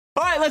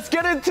All right, let's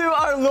get into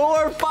our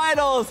lower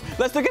finals.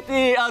 Let's look at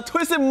the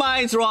Twisted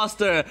Minds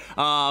roster.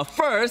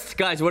 First,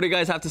 guys, what do you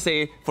guys have to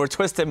say for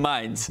Twisted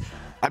Minds?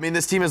 I mean,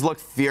 this team has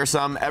looked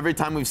fearsome. Every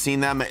time we've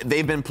seen them,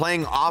 they've been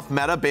playing off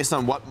meta based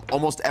on what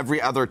almost every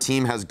other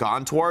team has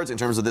gone towards in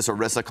terms of this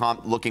Orisa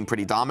comp looking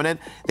pretty dominant.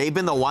 They've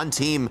been the one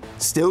team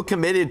still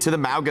committed to the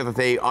Mauga that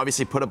they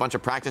obviously put a bunch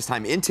of practice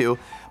time into,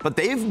 but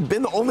they've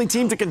been the only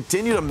team to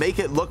continue to make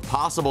it look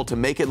possible, to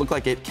make it look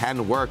like it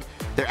can work.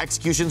 Their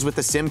executions with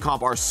the sim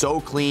comp are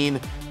so clean.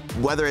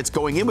 Whether it's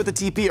going in with the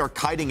TP or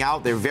kiting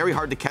out, they're very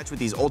hard to catch with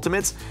these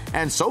ultimates.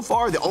 And so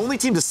far, the only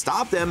team to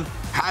stop them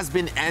has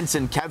been Ents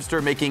and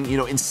Kevster making,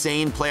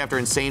 insane play after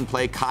insane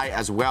play, Kai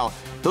as well.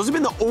 Those have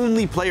been the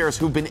only players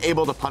who've been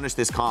able to punish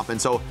this comp.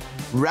 And so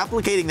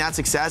replicating that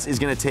success is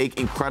going to take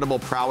incredible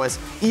prowess.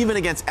 Even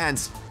against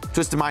Ents,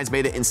 Twisted Minds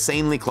made it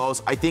insanely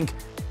close. I think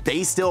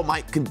they still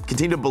might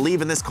continue to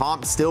believe in this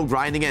comp, still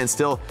grinding it and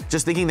still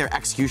just thinking their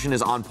execution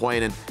is on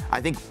point. And I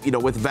think,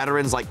 with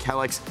veterans like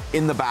Kelix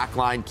in the back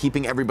line,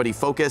 keeping everybody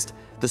focused,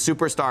 the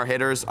superstar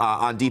hitters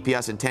on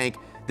DPS and tank,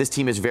 this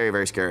team is very,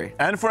 very scary.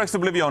 And for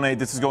Oblivione,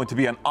 this is going to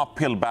be an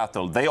uphill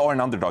battle. They are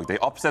an underdog. They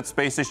upset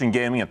Space Station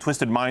Gaming, and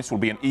Twisted Minds will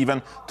be an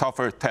even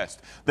tougher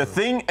test. The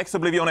thing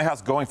Oblivione has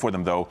going for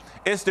them, though,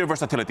 is their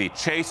versatility.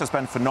 Chase has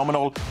been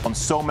phenomenal on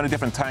so many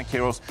different tank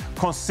heroes,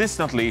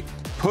 consistently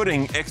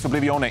putting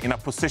Oblivione in a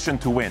position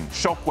to win.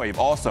 Shockwave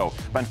also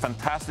been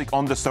fantastic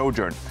on the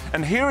Sojourn.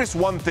 And here is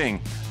one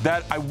thing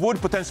that I would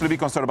potentially be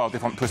concerned about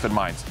if I'm Twisted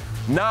Minds.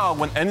 Now,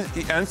 when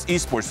ENCE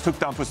Esports took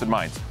down Twisted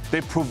Minds,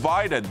 they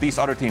provided these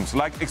other teams,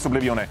 like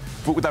Oblivione,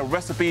 with a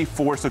recipe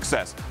for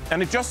success.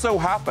 And it just so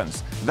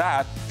happens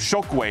that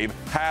Shockwave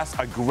has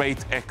a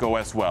great Echo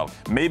as well.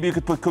 Maybe you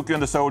could put Cookie on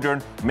the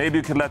Sojourn, maybe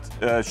you could let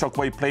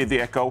Shockwave play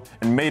the Echo,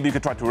 and maybe you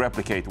could try to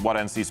replicate what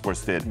ENCE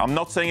Esports did. I'm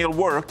not saying it'll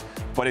work,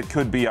 but it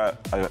could be an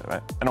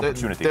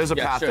opportunity. There's a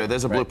path there,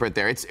 there's a blueprint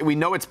there. We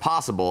know it's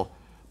possible,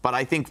 but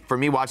I think for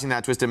me watching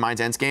that Twisted Minds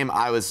Ents game,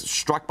 I was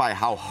struck by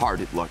how hard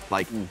it looked.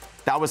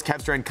 That was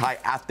Kevster and Kai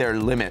at their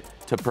limit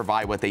to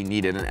provide what they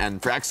needed.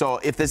 And for EXO,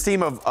 if this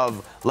team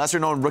of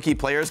lesser-known rookie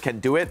players can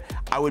do it,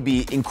 I would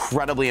be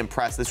incredibly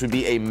impressed. This would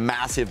be a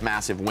massive,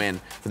 massive win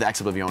for the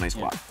Oblivione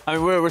squad. I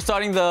mean, we're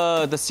starting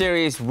the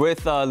series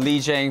with Lee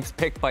Jang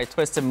picked by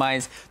Twisted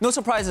Minds. No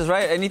surprises,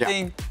 right?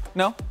 Anything? Yeah.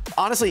 No?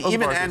 Honestly,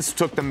 even Ents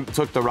took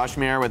the rush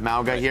mirror with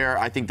Mauga here.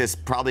 I think this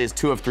probably is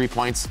 2 of 3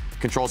 points.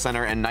 Control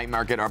Center and Night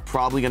Market are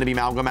probably going to be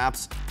Mauga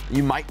maps.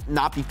 You might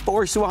not be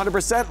forced to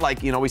 100%.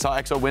 Like, we saw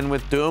EXO win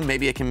with Doom.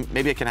 Maybe it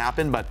can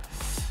happen, but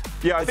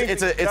yeah, I think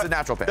it's a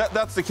natural pick.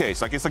 That's the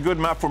case. Like, it's a good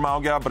map for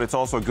Mauga, but it's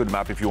also a good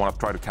map if you want to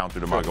try to counter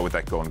the Mauga with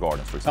Echo and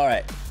Gardens, for example. All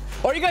right.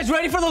 Are you guys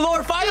ready for the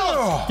lower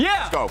finals?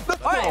 Yeah. Let's go.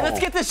 All right, let's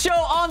get this show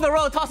on the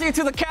road. Tossing it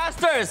to the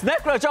casters.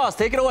 Necro, Joss,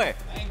 take it away.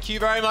 Thank you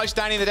very much,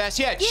 Danny the Desk.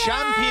 Yeah,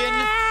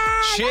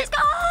 Championship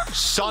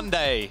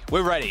Sunday.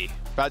 We're ready.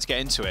 About to get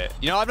into it.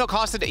 I've not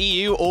casted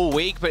EU all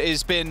week, but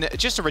it's been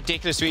just a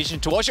ridiculous region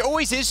to watch. It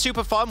always is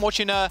super fun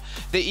watching the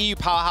EU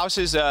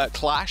powerhouses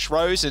clash.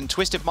 Rose and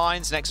Twisted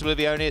Minds and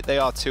Oblivione, they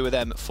are 2 of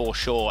them for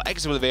sure.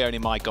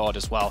 Oblivione, my god,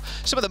 as well.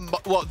 Some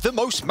of the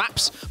most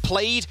maps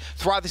played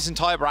throughout this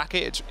entire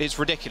bracket. It's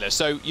ridiculous.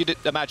 So you'd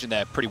imagine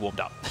they're pretty warmed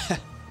up.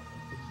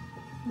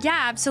 Yeah,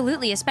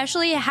 absolutely.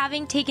 Especially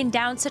having taken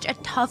down such a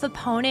tough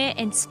opponent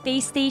in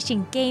Space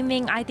Station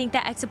Gaming. I think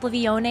that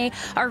Oblivione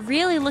are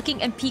really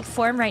looking in peak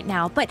form right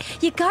now. But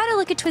you gotta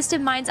look at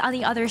Twisted Minds on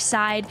the other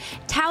side,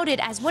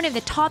 touted as one of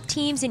the top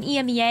teams in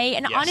EMEA.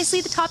 And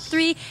honestly, the top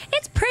 3,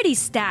 it's pretty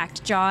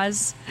stacked,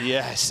 Jaws.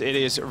 Yes, it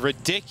is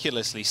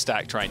ridiculously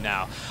stacked right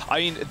now. I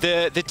mean,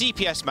 the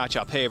DPS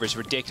matchup here is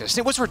ridiculous.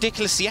 It was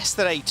ridiculous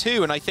yesterday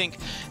too, and I think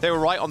they were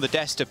right on the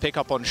desk to pick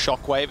up on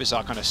Shockwave as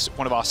our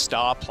one of our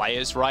star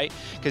players, right?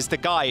 Because the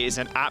guy is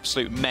an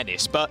absolute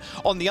menace. But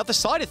on the other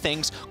side of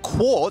things,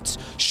 Quartz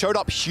showed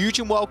up huge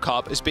in World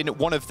Cup, has been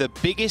one of the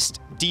biggest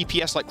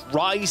DPS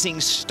rising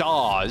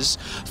stars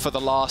for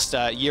the last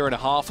year and a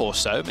half or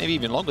so, maybe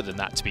even longer than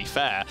that, to be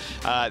fair.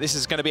 This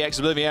is going to be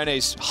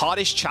Oblivione's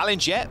hardest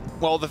challenge yet.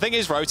 Well, the thing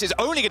is, Rose, it's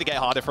only going to get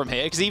harder from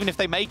here, because even if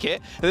they make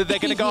it, they're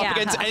going to go up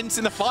against Ents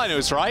in the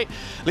finals, right?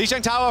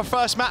 Lijiang Tower,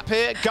 first map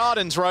here,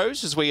 Gardens,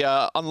 Rose, as we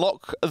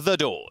unlock the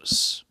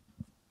doors.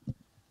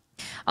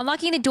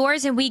 Unlocking the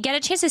doors, and we get a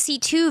chance to see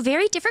 2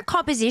 very different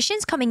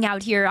compositions coming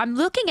out here. I'm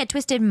looking at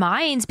Twisted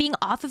Minds being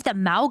off of the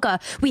Mauga.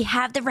 We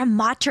have the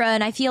Ramatra,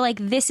 and I feel like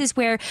this is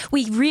where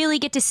we really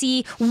get to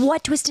see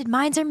what Twisted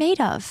Minds are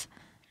made of.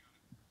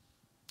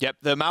 Yep,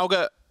 the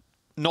Mauga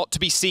not to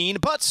be seen,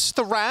 but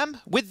the Ram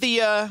with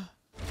the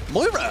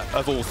Moira,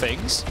 of all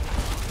things.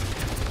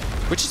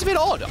 Which is a bit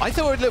odd. I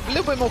thought a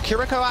little bit more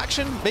Kiriko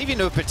action, maybe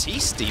no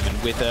Batiste even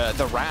with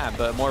the Ram,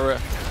 but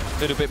Moira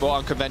a little bit more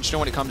unconventional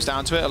when it comes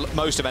down to it.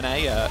 Most of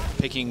NA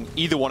picking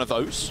either one of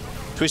those.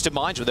 Twisted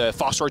Minds with a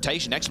fast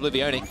rotation,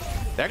 Oblivione.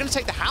 They're going to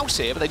take the house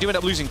here, but they do end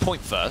up losing point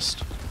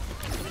first.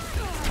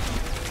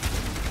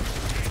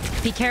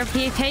 Be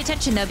careful, pay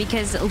attention though,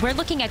 because we're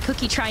looking at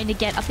Cookie trying to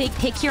get a big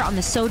pick here on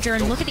the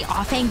Sojourn. Look at the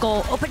off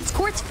angle. Oh, but it's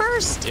Quartz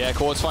first. Yeah,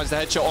 Quartz finds the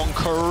headshot on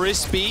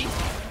Crispy.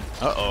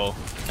 Uh-oh.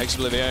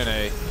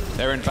 Oblivione,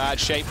 they're in bad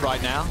shape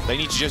right now. They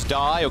need to just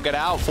die or get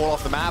out, fall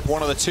off the map,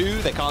 one of the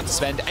two. They can't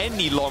spend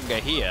any longer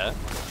here.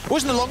 It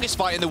wasn't the longest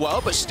fight in the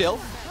world, but still.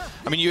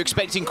 I mean, you're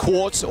expecting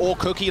Quartz or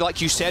Cookie,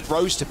 like you said,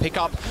 Rose, to pick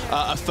up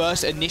a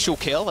first initial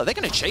kill. Are they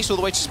going to chase all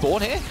the way to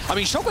spawn here? I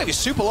mean, Shockwave is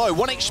super low.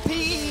 1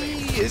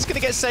 HP is going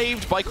to get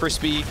saved by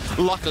Crispy.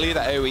 Luckily,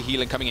 that AoE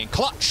healing coming in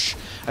clutch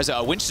as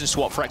a Winston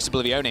swap for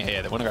Oblivione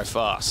here. They want to go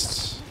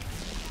fast.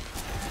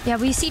 Yeah,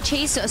 we see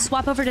Chase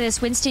swap over to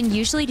this Winston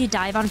usually to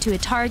dive onto a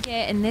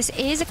target, and this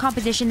is a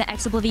composition that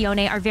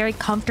Oblivione are very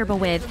comfortable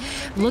with.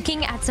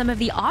 Looking at some of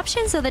the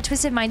options though that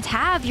Twisted Minds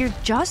have, you're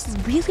just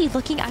really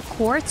looking at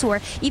Quartz or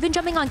even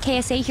jumping on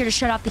KSA here to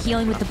shut off the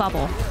healing with the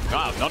bubble.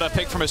 Oh, not a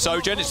pick from a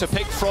Sojourn, it's a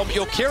pick from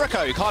your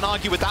Kiriko. You can't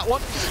argue with that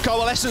one.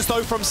 Coalescence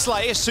though from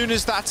Slay, as soon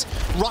as that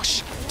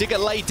rush did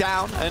get laid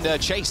down,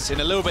 and Chase in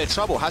a little bit of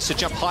trouble, has to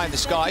jump high in the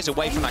skies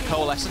away from that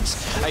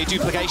Coalescence. A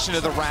duplication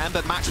of the Ram,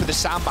 but matched with the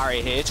sound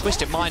barrier here.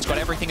 Twisted Minds got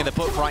everything in the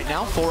book right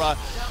now for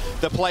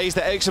the plays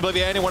that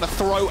Oblivione want to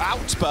throw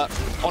out, but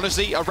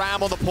honestly, a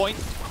Ram on the point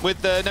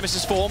with the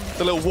Nemesis form,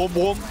 the little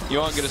warm,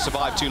 you aren't going to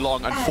survive too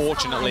long,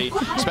 unfortunately,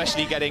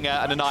 especially getting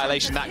an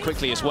Annihilation that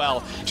quickly as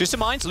well. Twisted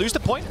Minds lose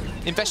the point,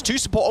 invest 2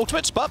 support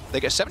ultimates, but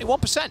they get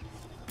 71%.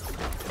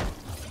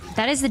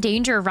 That is the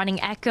danger of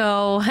running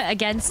Echo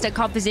against a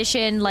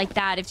composition like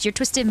that. If you're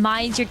Twisted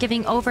Minds, you're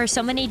giving over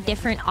so many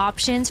different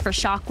options for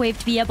Shockwave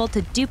to be able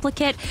to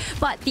duplicate,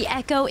 but the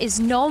Echo is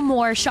no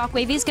more.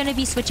 Shockwave is going to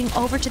be switching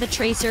over to the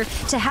Tracer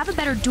to have a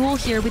better duel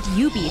here with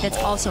Yubi that's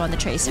also on the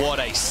Tracer. What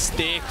a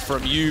stick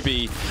from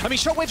Yubi. I mean,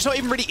 Shockwave's not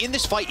even really in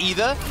this fight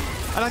either,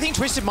 and I think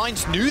Twisted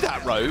Minds knew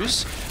that,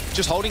 Rose.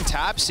 Just holding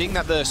tab, seeing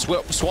that the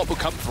swap will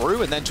come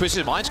through, and then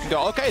Twisted Minds can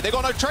go, okay, they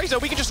got no Tracer,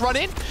 we can just run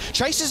in.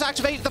 Chase has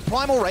activated the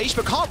Primal Rage,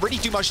 but can't really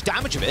do much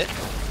damage of it.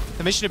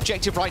 The mission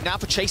objective right now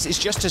for Chase is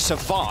just to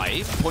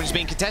survive. Point is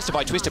being contested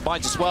by Twisted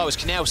Minds as well, as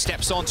Canal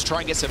steps on to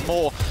try and get some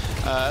more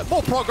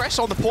progress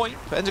on the point,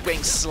 but ends up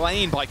being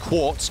slain by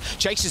Quartz.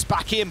 Chase is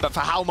back in, but for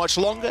how much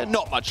longer?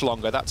 Not much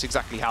longer. That's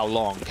exactly how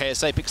long.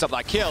 KSA picks up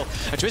that kill,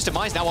 and Twisted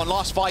Minds now on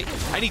last fight.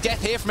 Any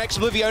death here from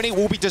Oblivione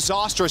will be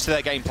disastrous to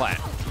their game plan.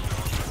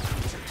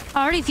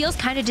 Already feels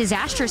kind of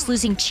disastrous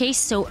losing Chase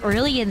so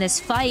early in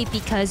this fight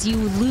because you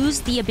lose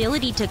the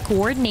ability to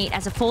coordinate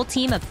as a full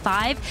team of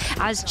 5,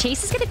 as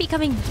Chase is going to be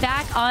coming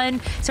back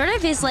on sort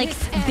of his like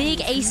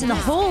big ace in the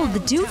hole, the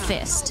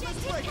Doofist.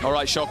 All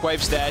right,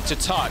 Shockwave's there to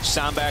touch.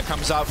 Soundbear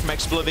comes out from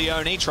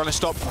Oblivione, trying to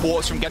stop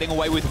Quartz from getting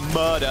away with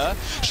murder.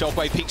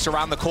 Shockwave peeks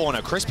around the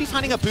corner. Crispy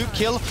finding a boot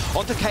kill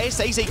onto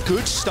KSA is a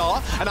good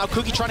start. And now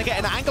Cookie trying to get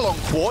an angle on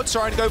Quartz,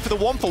 trying to go for the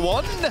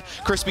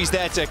 1-for-1. Crispy's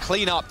there to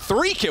clean up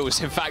 3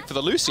 kills, in fact, for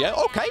the Lucio.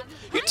 Okay,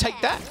 you take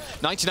that.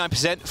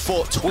 99%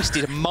 for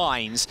Twisted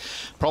Minds.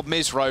 Problem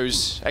is,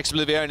 Rose,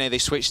 Oblivione, they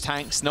switch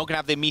tanks. Not going to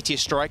have their Meteor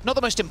Strike. Not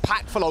the most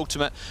impactful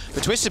ultimate.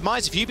 But Twisted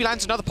Minds, if Yubi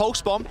lands another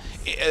Pulse Bomb,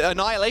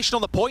 Annihilation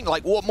on the point,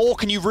 like, what more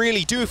can you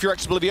really do if you're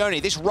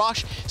Oblivione? This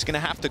rush is going to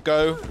have to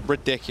go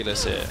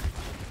ridiculous here.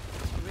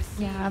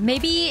 Yeah,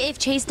 maybe if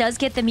Chase does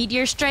get the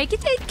Meteor Strike,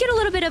 it get a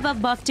little bit of a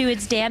buff to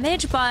its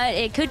damage, but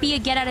it could be a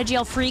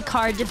get-out-of-jail-free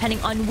card depending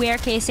on where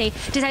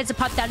KSA decides to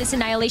pop down its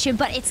Annihilation,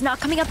 but it's not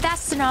coming up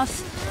fast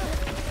enough.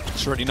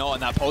 It's really not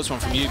in that pulse one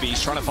from Yubi.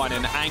 He's trying to find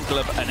an angle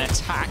of an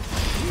attack.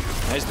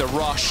 There's the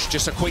rush.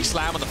 Just a quick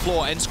slam on the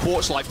floor. Ends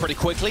Quartz life pretty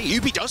quickly.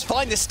 Yubi does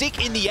find the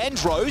stick in the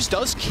end. Rose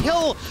does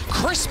kill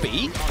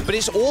Crispy, but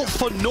it's all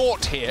for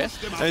naught here.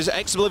 As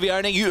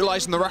Oblivione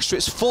utilizing the rush to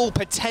its full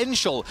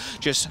potential.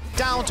 Just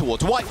down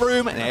towards White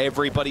Room, and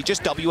everybody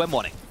just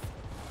WM1ing.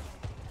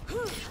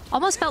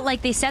 Almost felt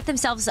like they set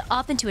themselves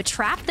up into a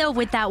trap, though,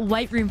 with that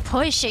White Room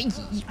push.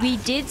 We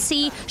did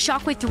see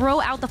Shockwave throw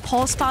out the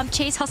Pulse Bomb.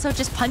 Chase also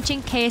just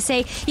punching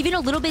KSA even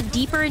a little bit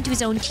deeper into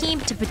his own team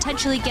to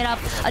potentially get up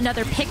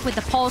another pick with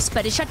the Pulse,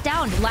 but it shut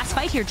down. Last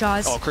fight here,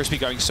 Jaws. Oh, Crispy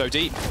going so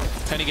deep.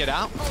 Can he get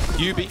out?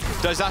 Yubi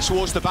does that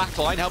towards the back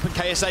line, helping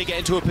KSA get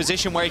into a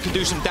position where he can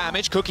do some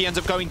damage. Cookie ends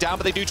up going down,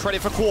 but they do trade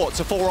it for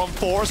Quartz. A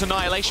 4-on-4 as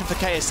Annihilation for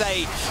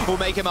KSA will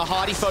make him a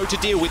hardy foe to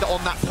deal with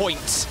on that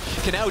point.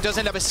 Canal does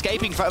end up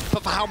escaping for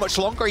how much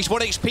longer? He's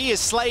 1 HP as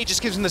Slay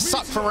just gives him the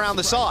suck from around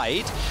the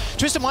side.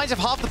 Twisted Minds have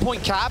half the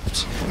point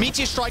capped.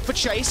 Meteor Strike for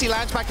Chase. He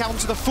lands back out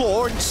onto the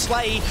floor, and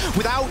Slay,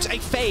 without a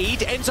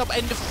fade, ends up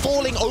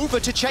falling over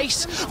to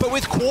Chase. But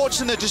with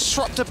Quartz and the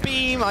Disruptor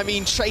Beam, I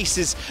mean, Chase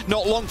is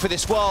not long for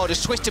this world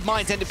as Twisted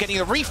Minds end up getting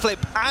a reflip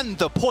and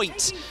the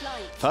point.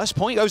 First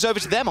point goes over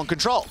to them on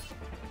control.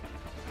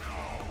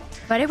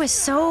 But it was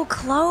so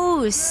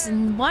close.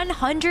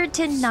 100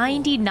 to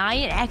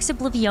 99.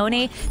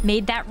 Oblivione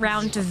made that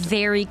round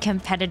very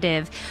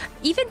competitive.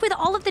 Even with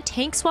all of the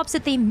tank swaps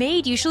that they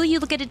made, usually you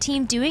look at a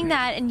team doing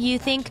that and you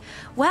think,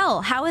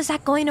 well, how is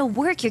that going to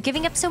work? You're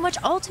giving up so much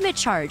ultimate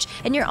charge,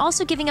 and you're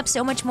also giving up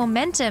so much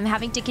momentum,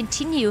 having to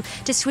continue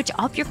to switch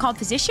up your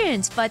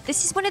compositions. But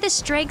this is one of the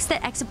strengths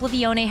that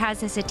Oblivione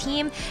has as a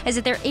team, is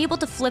that they're able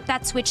to flip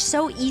that switch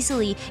so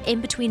easily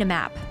in between a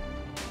map.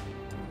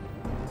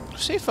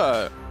 See if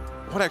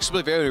what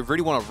Oblivione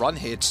really want to run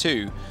here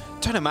too.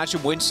 don't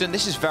imagine Winston.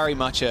 This is very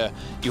much a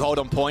you hold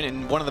on point,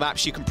 and one of the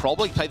maps you can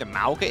probably play the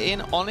Mauga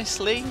in,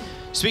 honestly.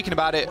 Speaking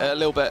about it a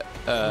little bit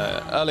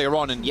earlier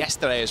on and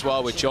yesterday as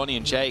well with Johnny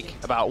and Jake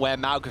about where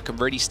Mauga can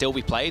really still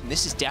be played, and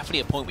this is definitely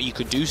a point where you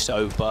could do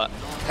so, but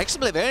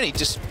Oblivione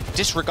just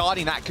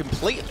disregarding that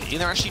completely,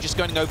 and they're actually just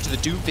going over to the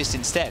Doomfist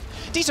instead.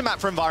 Decent map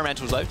for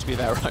environmentals though, to be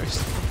fair,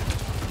 Rose.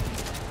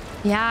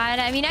 Yeah, and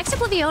I mean,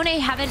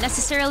 Oblivione haven't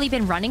necessarily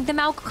been running the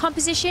Mauga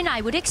composition.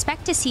 I would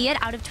expect to see it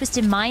out of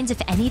Twisted Minds,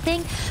 if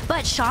anything.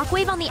 But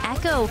Shockwave on the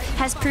Echo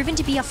has proven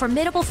to be a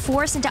formidable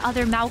force into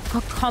other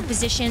Mauga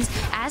compositions,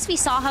 as we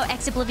saw how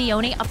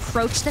Oblivione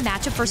approached the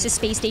matchup versus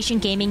Space Station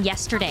Gaming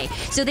yesterday.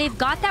 So they've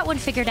got that one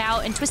figured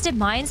out, and Twisted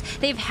Minds,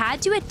 they've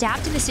had to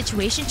adapt in the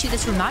situation to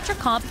this Ramatra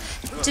comp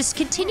to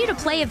continue to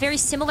play a very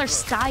similar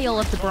style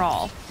of the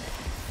brawl.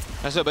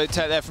 That's a bit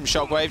there from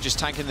Shockwave, just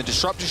tanking the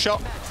Disruptor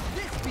shot.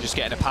 Just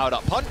getting a powered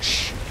up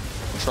punch.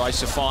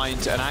 Tries to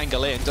find an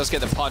angle in. Does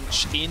get the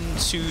punch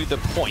into the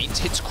point.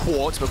 Hits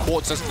Quartz, but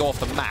Quartz doesn't go off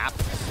the map.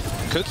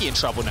 Cookie in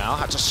trouble now.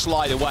 Had to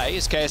slide away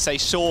as KSA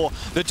saw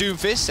the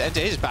Doomfist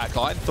enter his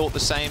backline. Thought the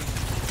same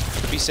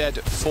could be said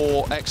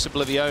for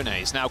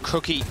Oblivione. Now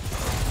Cookie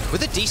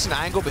with a decent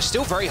angle, but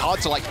still very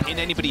hard to like pin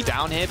anybody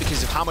down here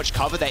because of how much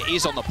cover there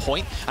is on the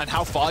point and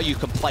how far you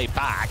can play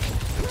back.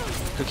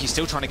 Cookie's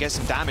still trying to get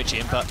some damage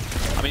in, but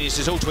I mean, it's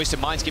just all Twisted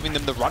Minds giving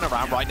them the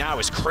runaround right now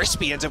as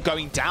Crispy ends up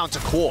going down to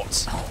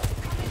Quartz.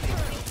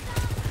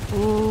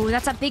 Ooh,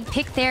 that's a big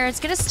pick there. It's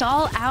going to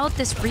stall out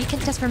this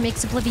recontest for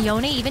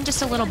Oblivione even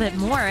just a little bit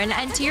more.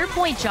 And to your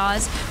point,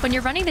 Jaws, when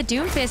you're running the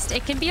Doomfist,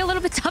 it can be a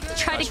little bit tough to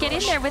try to get in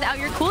there without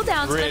your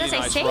cooldowns. Really but as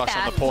nice I say rush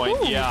that, on the point.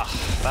 ooh. Yeah,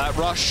 that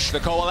rush, the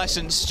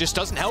Coalescence, just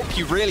doesn't help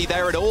you really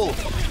there at all.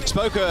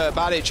 Spoke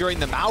about it during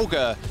the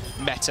Mauga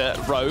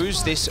meta,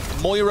 Rose, this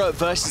Moira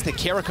versus the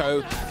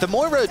Kiriko. The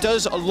Moira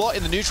does a lot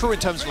in the neutral in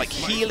terms of like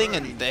healing,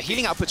 and the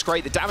healing output's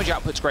great, the damage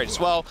output's great as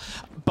well.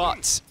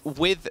 But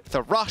with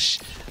the Rush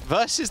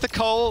versus the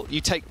Cole,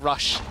 you take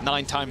Rush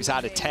 9 times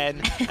out of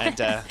 10, and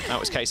that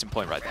was case in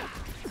point right there.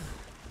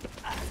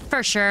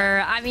 For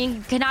sure. I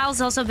mean,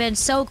 Kanal's also been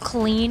so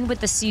clean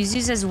with the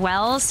Suzus as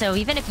well, so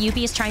even if UB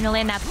is trying to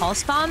land that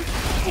Pulse Bomb,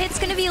 it's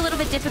going to be a little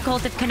bit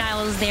difficult if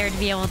Kanal is there to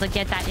be able to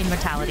get that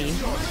immortality.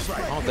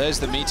 Oh, there's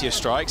the Meteor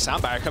Strike.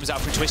 Sound Barrier comes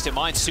out from Twisted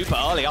Minds super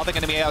early. Are they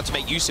going to be able to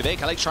make use of it?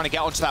 Kale's trying to get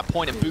onto that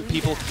point and boot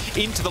people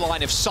into the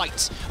line of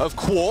sight of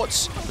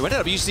Quartz, who ended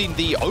up using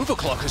the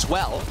Overclock as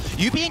well.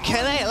 UB and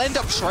Kale will end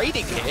up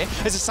trading here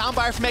as a Sound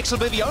Barrier from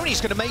Oblivione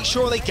is going to make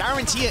sure they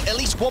guarantee at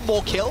least one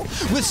more kill.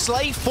 With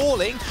Slay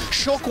falling,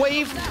 Shockwave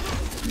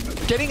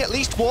getting at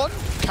least one.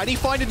 Can he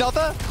find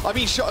another? I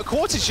mean,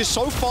 Quartz is just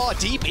so far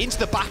deep into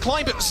the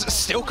backline, but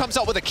still comes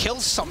up with a kill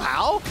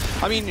somehow.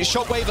 I mean,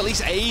 Shockwave at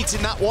least aids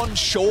in that one,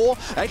 sure.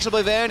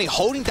 Oblivione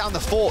holding down the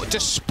fort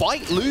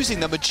despite losing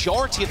the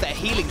majority of their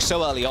healing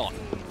so early on.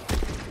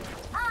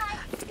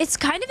 It's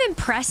kind of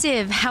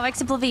impressive how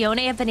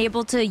Oblivione have been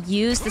able to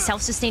use the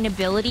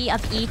self-sustainability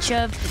of each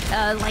of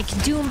like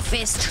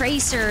Doomfist,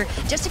 Tracer,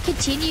 just to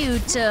continue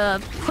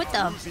to put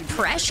the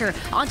pressure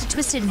onto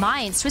Twisted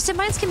Minds. Twisted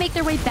Minds can make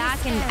their way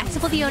back, and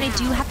Oblivione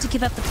do have to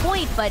give up the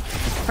point, but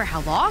for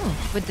how long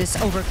with this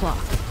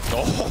Overclock?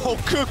 Oh,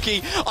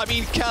 Cookie! I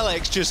mean,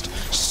 Kalex just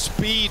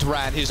speed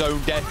ran his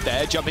own death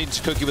there, jumping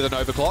into Cookie with an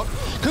Overclock.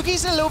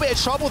 Cookie's in a little bit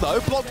of trouble though,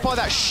 blocked by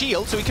that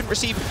shield, so he couldn't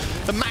receive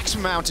the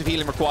maximum amount of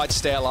healing required to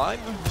stay alive.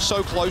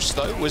 So close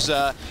though, was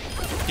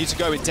he to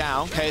going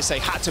down. KSA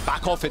had to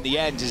back off in the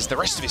end as the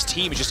rest of his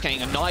team is just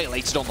getting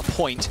annihilated on the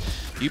point.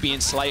 UB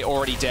and Slay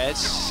already dead.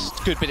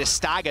 Good bit of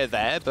stagger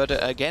there, but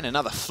again,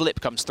 another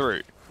flip comes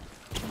through.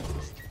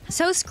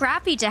 So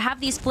scrappy to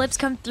have these flips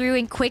come through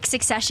in quick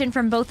succession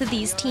from both of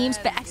these teams,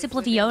 but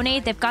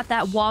Oblivione, they've got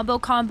that wombo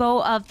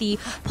combo of the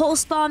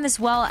Pulse Bomb as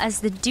well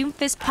as the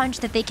Doomfist Punch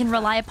that they can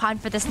rely upon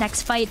for this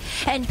next fight.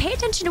 And pay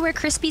attention to where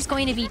Crispy's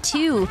going to be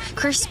too.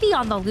 Crispy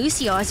on the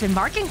Lucio has been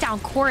marking down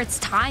Quartz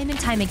time and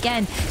time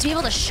again to be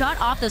able to shut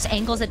off those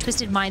angles that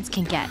Twisted Minds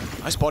can get.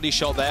 Nice body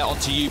shot there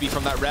onto UB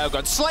from that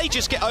railgun. Slay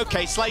just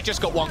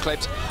got one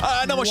clipped.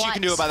 Not much you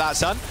can do about that,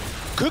 son.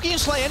 Cookie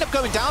and Slay end up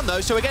going down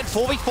though, so again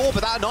 4v4,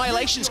 but that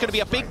annihilation is going to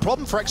be a big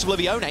problem for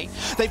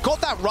Oblivione. They've got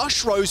that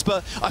rush, Rose,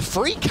 but a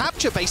free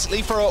capture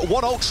basically for a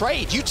 1-ult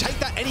trade. You take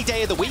that any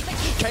day of the week.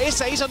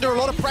 KSA's under a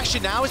lot of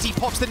pressure now as he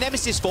pops the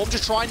Nemesis form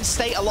to try and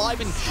stay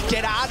alive and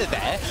get out of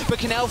there, but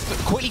Canal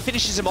quickly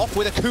finishes him off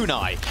with a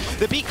kunai.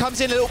 The beat comes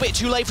in a little bit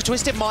too late for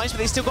Twisted Minds, but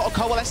they've still got a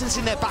Coalescence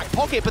in their back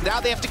pocket, but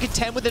now they have to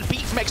contend with the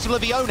beat from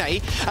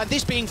Oblivione, and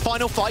this being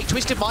final fight,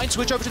 Twisted Minds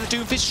switch over to the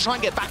Doomfist to try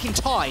and get back in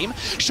time.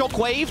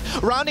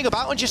 Shockwave rounding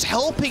about and just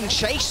helping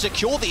Chase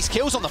secure these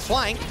kills on the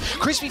flank.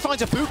 Crispy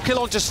finds a boot kill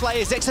onto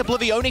Slay as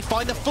Oblivione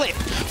find the flip.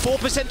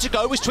 4% to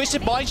go as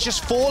Twisted Minds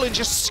just fall and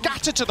just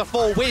scatter to the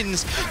 4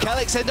 wins.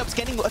 Kalex ends up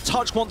getting a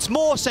touch once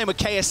more, same with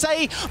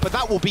KSA, but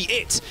that will be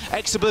it.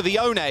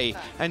 Oblivione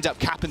end up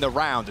capping the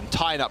round and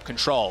tying up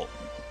control.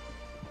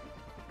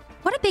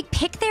 What a big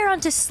pick there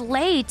onto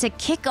Slay to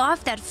kick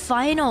off that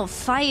final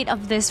fight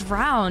of this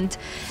round.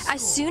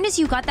 As soon as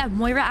you got that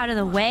Moira out of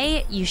the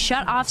way, you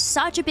shut off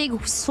such a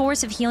big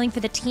source of healing for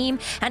the team,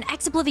 and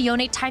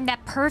Oblivione timed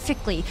that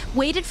perfectly.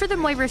 Waited for the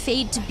Moira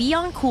fade to be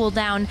on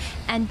cooldown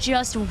and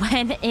just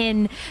went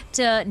in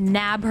to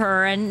nab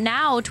her. And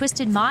now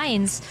Twisted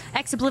Minds,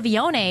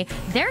 Oblivione,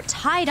 they're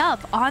tied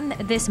up on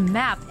this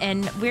map,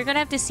 and we're gonna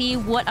have to see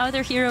what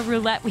other hero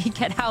roulette we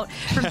get out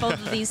from both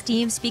of these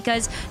teams,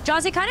 because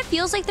Jaws, it kind of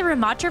feels like the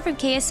Ramatra from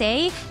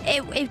KSA,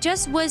 it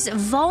just was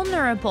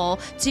vulnerable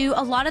to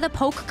a lot of the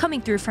poke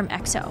coming through from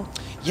EXO.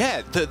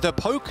 Yeah, the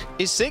poke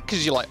is sick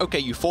because you're like, okay,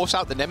 you force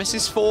out the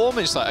Nemesis form,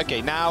 and it's like,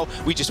 okay, now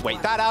we just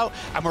wait that out,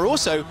 and we're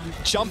also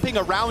jumping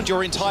around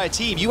your entire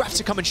team. You have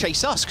to come and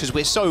chase us because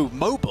we're so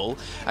mobile,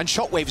 and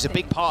Shockwave is a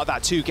big part of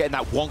that too, getting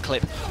that one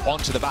clip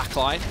onto the back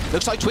line.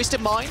 Looks like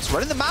Twisted Minds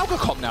running the Mauga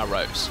comp now,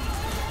 Rose.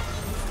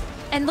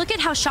 And look at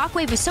how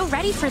Shockwave was so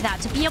ready for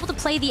that, to be able to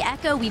play the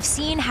Echo. We've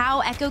seen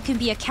how Echo can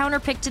be a counter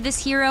pick to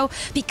this hero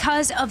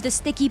because of the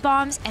sticky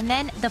bombs, and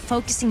then the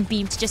focusing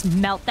beam to just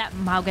melt that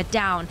Mauga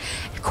down.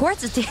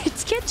 Quartz,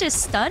 it's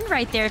just stunned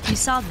right there if you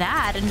saw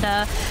that, and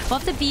we'll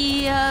have to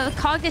be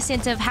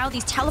cognizant of how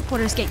these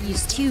teleporters get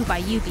used too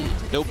by Yubi.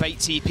 Little bait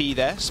TP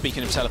there,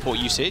 speaking of teleport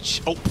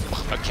usage. Oh,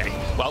 okay.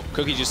 Well,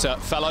 Cookie just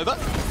fell over.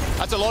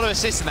 That's a lot of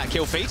assists in that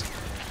kill feed.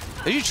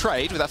 Did you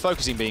trade with that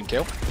focusing beam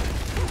kill?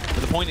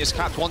 But the point is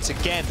capped once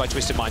again by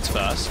Twisted Minds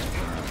first.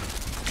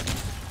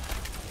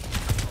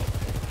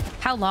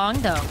 How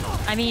long, though?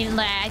 I mean,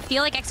 I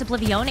feel like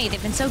Oblivione,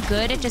 they've been so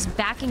good at just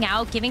backing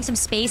out, giving some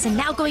space, and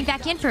now going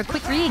back in for a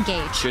quick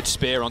re-engage. Good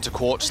spear onto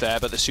Quartz there,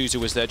 but the Suzu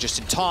was there just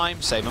in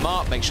time. Save them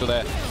up, make sure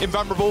they're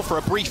invulnerable for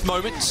a brief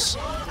moment.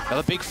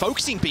 Another big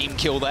focusing beam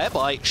kill there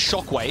by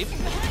Shockwave.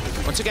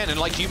 Once again, and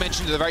like you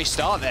mentioned at the very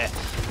start there,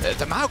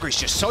 the Mauga is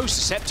just so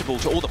susceptible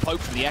to all the poke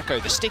from the Echo.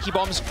 The sticky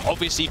bombs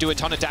obviously do a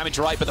ton of damage,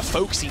 right? But the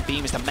focusing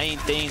beam is the main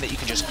thing that you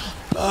can just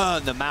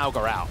burn the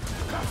Mauga out.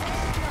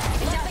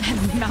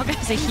 Mauga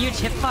is a huge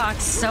hitbox,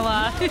 so,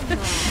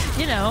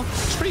 you know.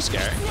 It's pretty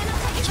scary.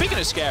 Speaking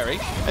of scary,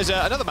 there's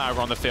another Mauga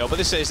on the field, but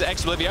this is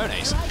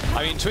Oblivione's.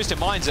 I mean, Twisted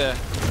Minds are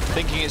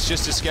thinking it's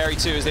just as scary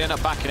too as they end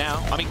up backing out.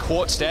 I mean,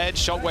 Quartz dead,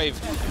 Shockwave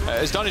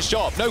has done his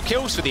job. No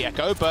kills for the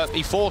Echo, but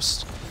he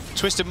forced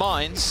Twisted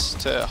Minds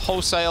to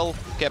wholesale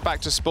get back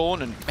to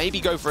spawn and maybe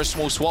go for a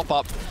small swap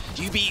up.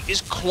 UB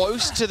is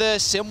close to the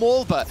sim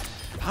wall, but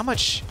how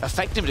much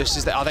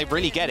effectiveness are they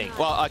really getting?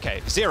 Well,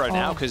 okay, 0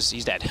 now because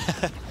he's dead.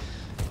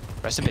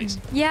 Rest in peace.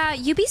 Yeah,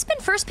 Yubi's been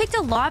first picked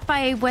a lot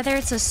by whether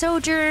it's a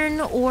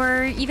Sojourn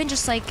or even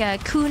just like a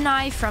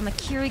kunai from a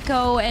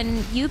Kiriko, and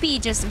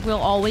Yubi just will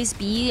always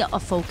be a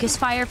focus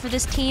fire for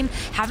this team.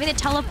 Having the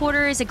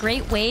teleporter is a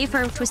great way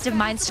for Twisted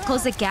Minds to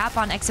close the gap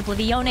on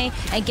Oblivione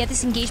and get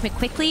this engagement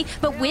quickly,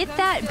 but with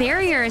that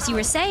barrier, as you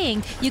were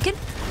saying, you can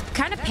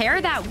kind of pair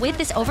that with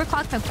this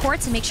overclock from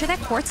Quartz and make sure that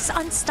Quartz is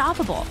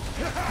unstoppable.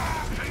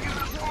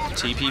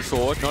 TP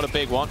forward, not a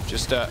big one,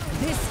 just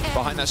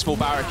behind that small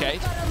barricade.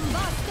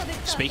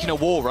 Speaking of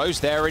wall, Rose,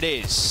 there it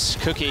is.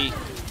 Cookie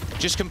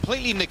just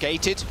completely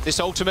negated this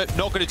ultimate,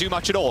 not going to do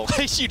much at all.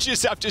 You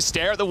just have to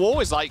stare at the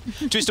wall. It's like,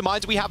 Twisted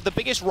Minds, we have the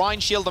biggest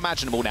Rhine shield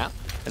imaginable now,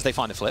 as they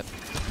find a flip.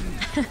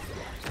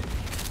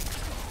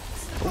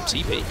 Oh,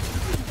 TP.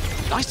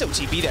 Nice little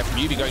TP there from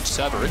Yubi going to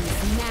server room.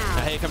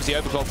 Now here comes the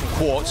overclock from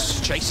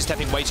Quartz. Chase is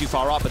stepping way too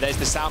far up, but there's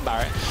the sound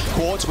barrier.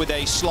 Quartz with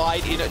a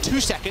slide in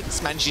 2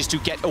 seconds, manages to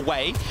get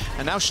away,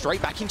 and now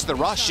straight back into the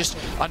rush. Just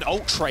an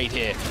ult trade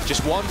here.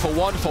 Just 1 for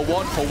 1 for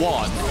 1 for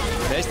 1.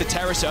 There's the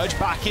Terror Surge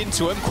back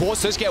into him.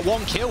 Quartz does get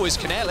 1 kill as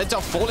Canel ends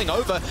up falling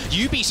over.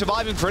 Yubi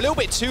surviving for a little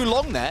bit too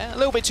long there. A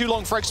little bit too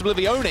long for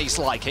Oblivione's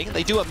liking.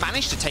 They do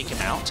manage to take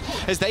him out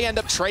as they end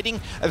up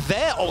trading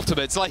their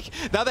ultimates. Like,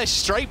 now they're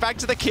straight back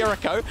to the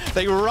Kiriko.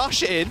 They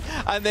rush in,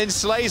 and then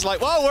Slay's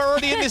like, well, we're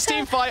already in this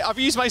team fight. I've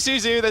used my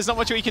Suzu. There's not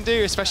much we can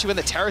do, especially when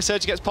the Terror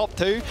Surge gets popped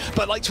too.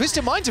 But like,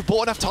 Twisted Minds have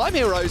bought enough time,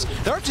 heroes.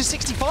 They're up to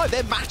 65.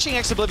 They're matching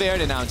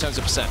Oblivione now in terms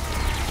of percent.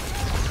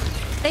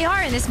 They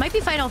are, and this might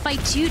be Final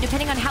Fight 2,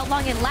 depending on how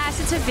long it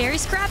lasts. It's a very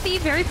scrappy,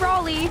 very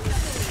brawly.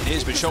 It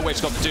is, but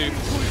Shockwave's got to do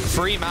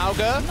free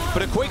Mauga,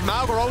 but a quick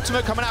Mauga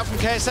ultimate coming out from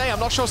KSA. I'm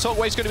not sure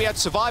Shockwave's going to be able to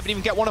survive and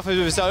even get one off of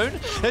his own.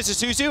 There's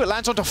a Suzu. It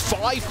lands onto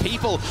 5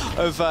 people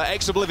of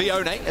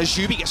Oblivione as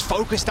Yubi gets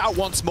focused out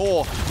once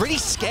more. Really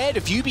scared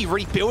of Yubi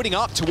really building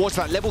up towards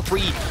that level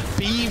 3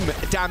 beam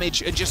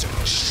damage and just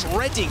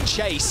shredding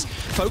Chase.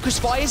 Focus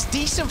fire is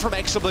decent from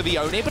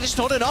Oblivione, but it's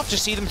not enough to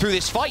see them through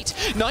this fight.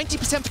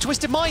 90% for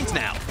Twisted Minds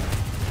now.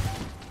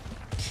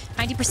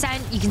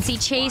 90%, you can see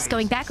Chase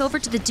going back over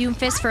to the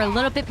Doomfist for a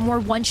little bit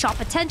more one-shot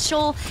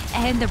potential,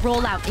 and the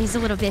rollout is a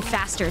little bit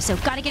faster, so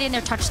gotta get in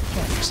there, touch the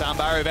kill. Sound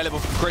barrier available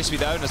from Crispy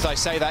though, and as I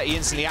say that, he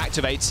instantly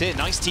activates it.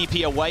 Nice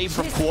TP away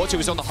from Quartz, who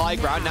was on the high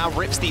ground, now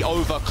rips the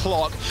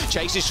overclock.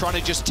 Chase is trying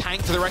to just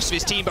tank for the rest of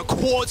his team, but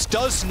Quartz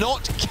does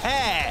not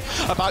care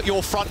about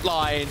your front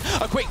line.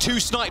 A quick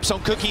 2 snipes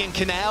on Cookie and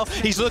Canal.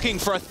 He's looking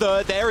for a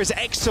third there as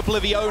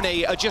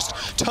Oblivione are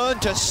just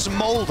turned to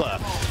smolder.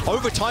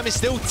 Overtime is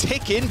still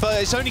ticking,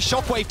 but it's only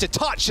Shockwave to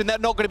touch, and they're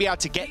not going to be able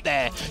to get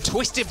there.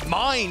 Twisted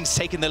Minds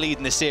taking the lead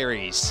in the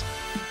series.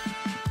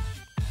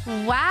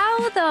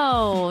 Wow,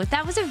 though.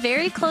 That was a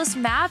very close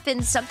map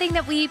and something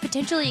that we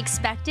potentially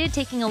expected,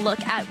 taking a look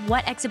at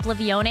what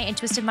Oblivione and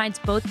Twisted Minds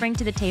both bring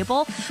to the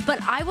table.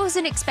 But I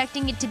wasn't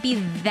expecting it to be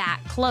that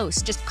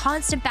close. Just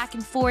constant back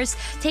and forth,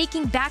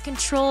 taking back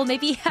control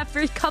maybe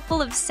every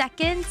couple of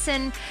seconds.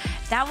 And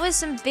that was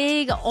some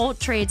big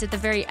ult trades at the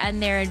very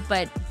end there.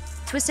 But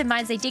Twisted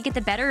Minds, they did get the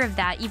better of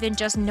that, even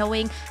just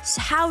knowing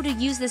how to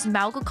use this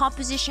Malga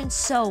composition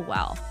so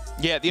well.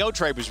 Yeah, the ult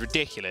trade was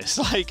ridiculous.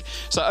 Like,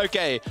 so,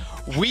 okay,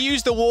 we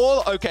use the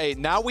wall. Okay,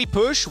 now we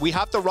push. We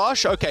have the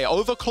rush. Okay,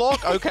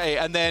 overclock. Okay,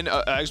 and then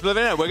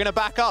Oblivione, we're going to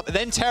back up. And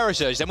then Terror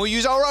Surge. Then we'll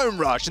use our own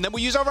rush. And then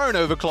we'll use our own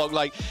overclock.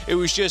 Like, it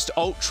was just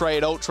ult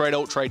trade, ult trade,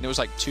 ult trade. And it was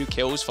like 2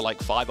 kills for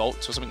like 5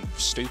 ults or something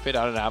stupid.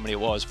 I don't know how many it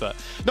was, but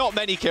not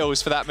many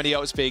kills for that many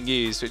ults being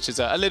used, which is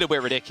a little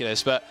bit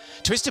ridiculous. But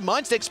Twisted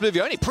Minds next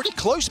Oblivione, pretty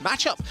close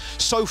matchup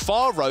so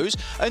far, Rose.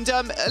 And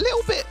a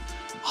little bit,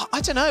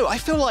 I don't know, I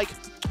feel like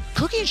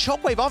Cookie and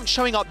Shockwave aren't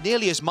showing up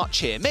nearly as much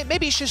here.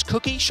 Maybe it's just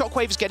Cookie.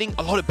 Shockwave's getting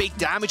a lot of big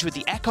damage with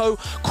the Echo.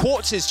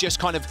 Quartz is just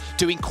kind of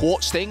doing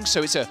Quartz things,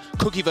 so it's a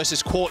Cookie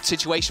versus Quartz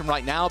situation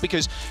right now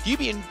because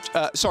Yubi and...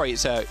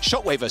 it's a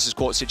Shockwave versus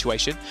Quartz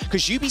situation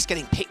because Yubi's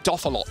getting picked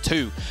off a lot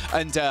too.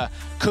 And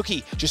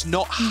Cookie just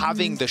not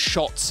having the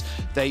shots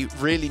they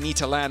really need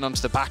to land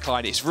onto the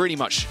backline. It's really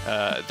much...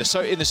 in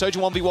the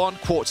Sojourn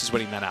 1v1, Quartz is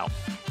winning that out.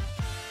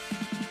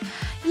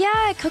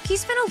 Yeah,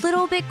 Cookie's been a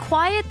little bit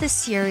quiet this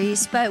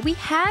series, but we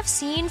have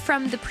seen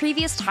from the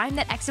previous time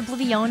that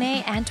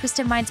Oblivione and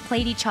Twisted Minds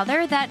played each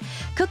other that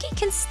Cookie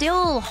can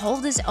still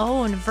hold his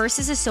own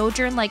versus a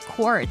Sojourn like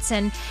Quartz.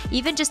 And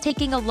even just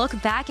taking a look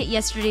back at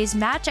yesterday's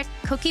match,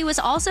 Cookie was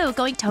also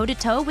going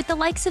toe-to-toe with the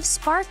likes of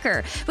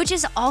Sparker, which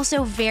is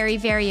also very,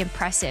 very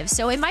impressive.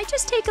 So it might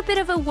just take a bit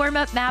of a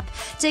warm-up map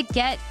to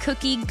get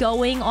Cookie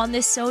going on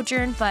this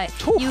Sojourn, but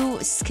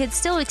you could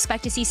still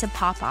expect to see some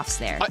pop-offs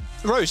there.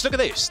 Rose, look at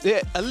this.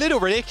 A little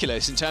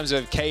ridiculous in terms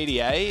of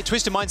KDA.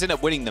 Twisted Minds end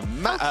up winning the,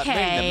 map.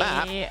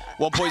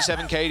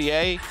 1.7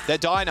 KDA. They're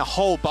dying a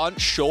whole bunch,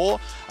 sure.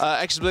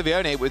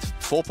 Oblivione with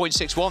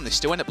 4.61. They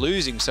still end up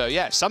losing. So,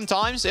 yeah,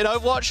 sometimes in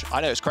Overwatch,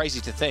 I know it's crazy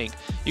to think,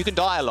 you can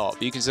die a lot,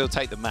 but you can still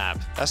take the map.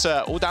 That's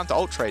all down to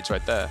ult trades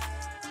right there.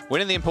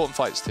 Winning the important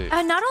fights too.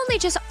 Not only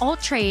just ult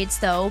trades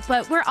though,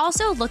 but we're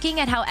also looking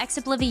at how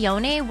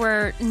Oblivione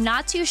were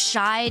not too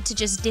shy to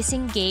just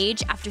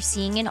disengage after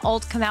seeing an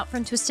ult come out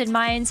from Twisted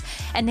Minds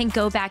and then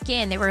go back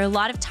in. There were a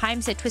lot of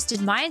times that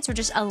Twisted Minds were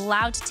just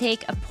allowed to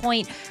take a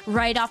point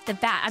right off the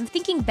bat. I'm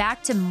thinking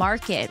back to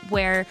Market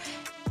where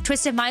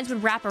Twisted Minds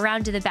would wrap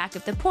around to the back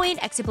of the point.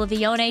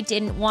 Oblivione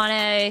didn't want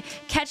to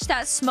catch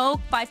that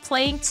smoke by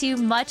playing too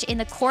much in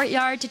the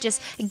courtyard to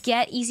just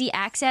get easy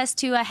access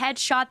to a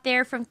headshot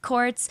there from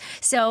Quartz.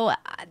 So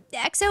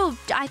EXO,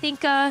 I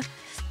think,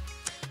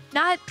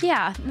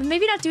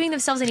 maybe not doing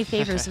themselves any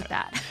favors with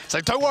that. It's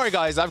like, don't worry,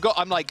 guys.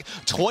 I'm like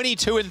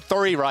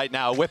 22-3 right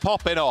now. We're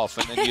popping off,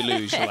 and then you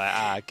lose. You're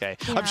like, okay.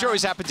 Yeah. I'm sure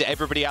it's happened to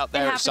everybody out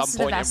there at some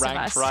point in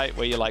ranked, right?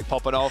 Where you're like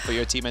popping off, or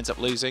your team ends up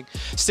losing.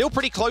 Still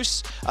pretty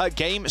close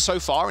game so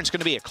far, and it's going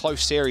to be a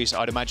close series,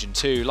 I'd imagine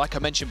too. Like I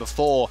mentioned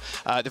before,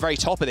 at the very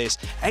top of this,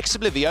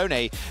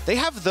 Oblivione, they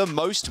have the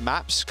most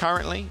maps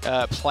currently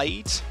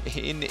played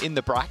in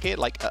the bracket,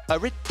 like a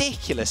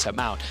ridiculous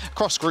amount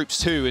across groups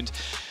too. And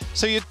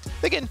so you're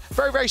thinking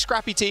very, very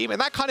scrappy team, and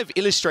that kind of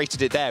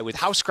illustrated it there with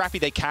how scrappy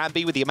they can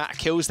be with the amount of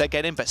kills they're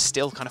getting, but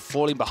still kind of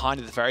falling behind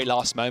at the very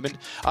last moment.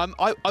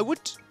 I would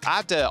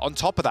add on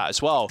top of that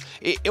as well,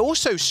 it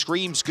also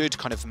screams good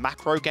kind of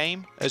macro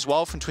game as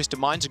well from Twisted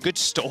Minds, a good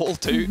stall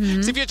too.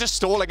 Because if you're just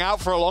stalling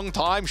out for a long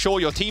time, sure,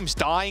 your team's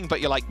dying,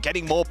 but you're like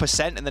getting more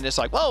percent, and then it's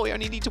like, well, we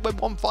only need to win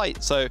 1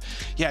 fight. So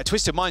yeah,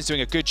 Twisted Minds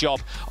doing a good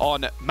job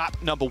on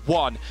map number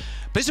 1.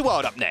 Blizzard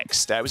World up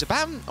next. It was a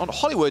ban on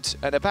Hollywood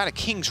and a ban at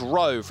King's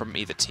Row from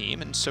either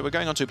team, and so we're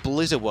going on to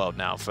Blizzard World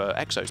now for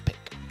EXO's pick.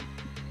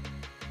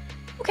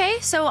 Okay,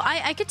 so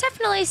I could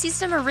definitely see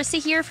some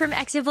Orisa here from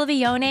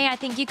Oblivione. I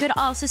think you could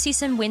also see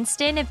some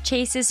Winston if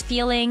Chase is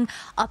feeling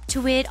up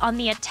to it on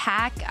the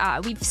attack.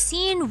 We've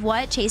seen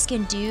what Chase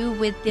can do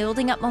with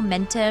building up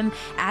momentum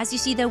as you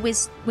see the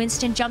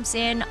Winston jumps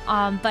in,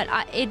 but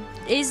it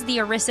is the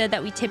Orisa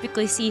that we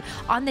typically see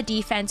on the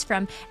defense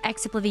from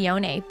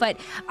Oblivione.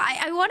 But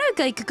I want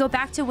to go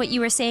back to what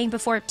you were saying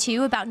before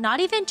too about not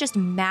even just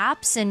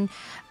maps and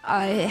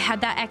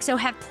had that EXO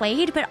have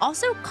played, but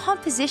also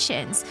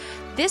compositions.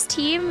 This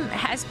team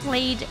has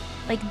played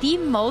like the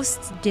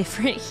most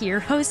different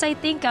heroes, I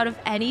think, out of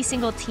any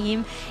single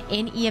team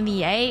in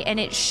EMEA, and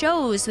it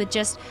shows with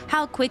just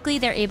how quickly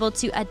they're able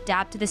to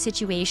adapt to the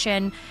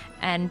situation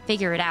and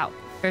figure it out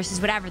versus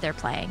whatever they're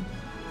playing.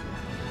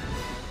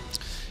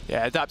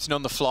 Yeah, adapting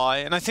on the fly,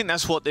 and I think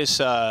that's what this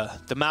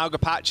the Malga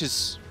patch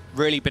has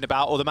really been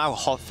about, or the Malga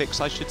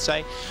hotfix, I should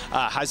say,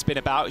 has been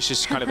about. It's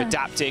just kind of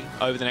adapting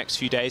over the next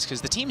few days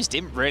because the teams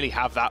didn't really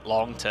have that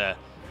long to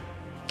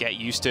get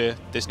used to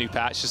this new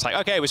patch. Just like,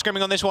 okay, we're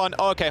scrimming on this one.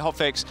 Oh, okay,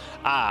 hotfix.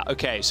 Ah,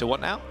 okay, so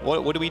what now?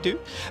 What do we do?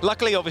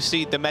 Luckily,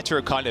 obviously, the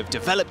meta kind of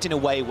developed in a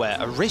way where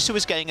Orisa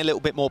was getting a little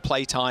bit more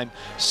playtime.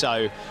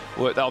 So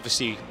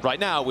obviously, right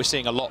now, we're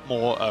seeing a lot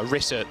more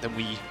Orisa than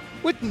we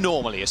would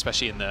normally,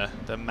 especially in the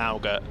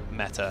Mauga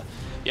meta.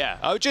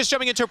 Yeah, just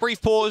jumping into a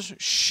brief pause.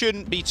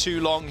 Shouldn't be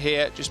too long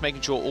here. Just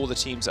making sure all the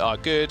teams are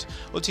good.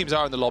 All the teams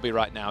are in the lobby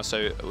right now,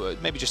 so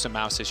maybe just a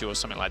mouse issue or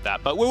something like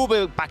that. But we will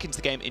be back into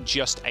the game in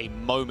just a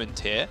moment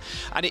here.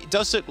 And it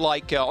does look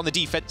like on the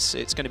defense,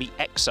 it's going to be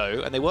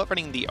EXO, and they were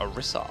running the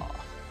Orisa.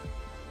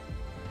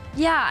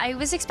 Yeah, I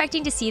was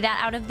expecting to see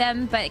that out of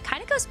them, but it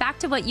kind of goes back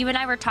to what you and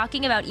I were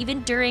talking about.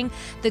 Even during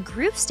the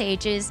group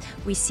stages,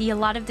 we see a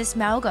lot of this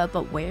Mauga,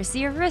 but where's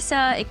the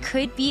Orisa? It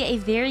could be a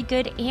very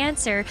good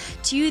answer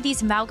to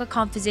these Mauga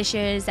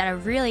compositions that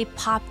have really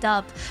popped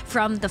up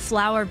from the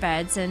flower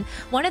beds. And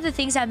one of the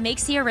things that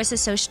makes the Orisa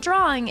so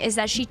strong is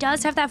that she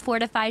does have that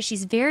fortify.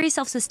 She's very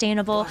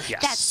self-sustainable.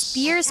 Yes. That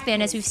spear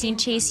spin, as we've seen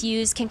Chase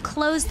use, can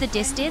close the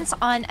distance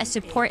on a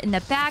support in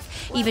the back,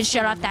 even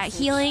shut off that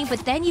healing.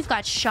 But then you've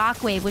got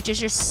Shockwave, which is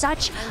just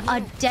such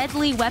a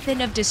deadly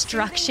weapon of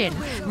destruction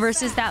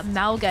versus that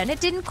Mauga. And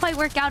it didn't quite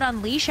work out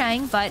on Li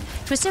Shang, but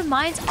Twisted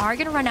Minds are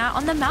going to run out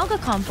on the Mauga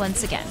comp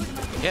once again.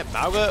 Yeah,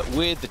 Mauga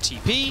with the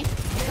TP.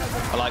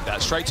 I like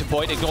that. Straight to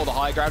point, ignore the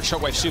high ground.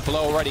 Shockwave super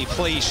low already.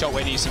 Please,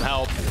 Shockwave needs some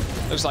help.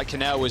 Looks like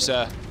Canel was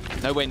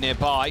nowhere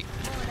nearby.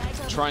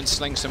 Try and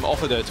sling some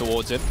offer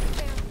towards him.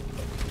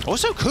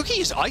 Also,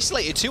 Cookie is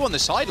isolated too on the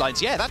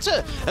sidelines. Yeah, that's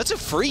a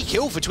free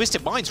kill for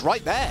Twisted Minds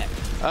right there.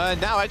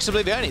 Now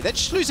Oblivione, they're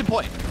just losing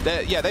point.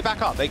 They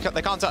back up. They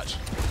can't touch.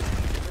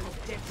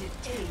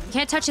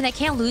 Can't touch, and they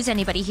can't lose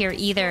anybody here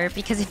either,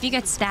 because if you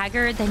get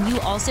staggered, then you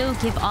also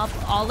give up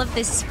all of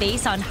this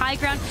space on high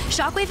ground.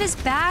 Shockwave is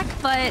back,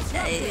 but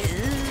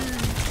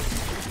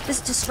this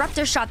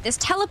disruptor shot, this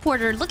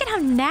teleporter, look at how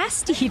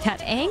nasty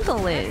that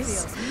angle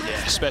is.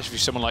 Yeah, especially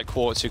for someone like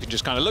Quartz who can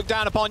just kind of look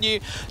down upon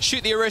you,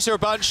 shoot the Orisa a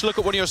bunch, look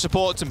at one of your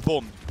supports, and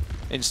boom,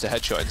 insta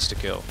headshot, insta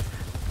kill.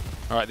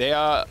 All right, they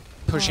are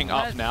pushing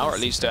up now, or at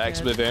least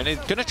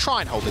Oblivione. Gonna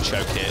try and hold the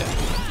choke here.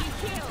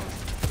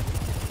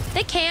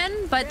 They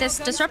can, but this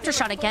disruptor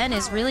shot again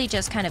is really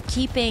just kind of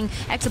keeping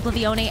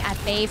Oblivione at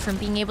bay from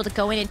being able to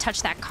go in and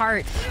touch that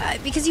cart,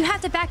 because you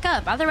have to back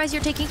up. Otherwise,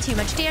 you're taking too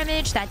much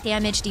damage. That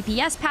damage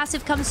DPS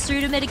passive comes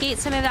through to mitigate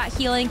some of that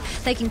healing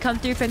that can come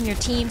through from your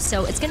team.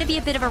 So it's going to be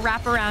a bit of a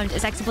wraparound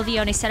as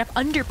Oblivione set up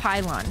under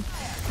pylon.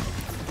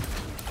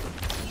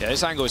 Yeah,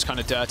 this angle is kind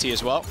of dirty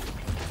as well.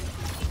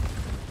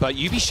 But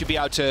UB should be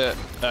able to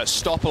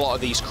stop a lot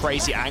of these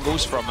crazy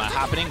angles from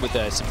happening with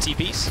some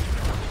TPs.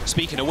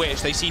 Speaking of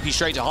which, they CP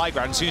straight to high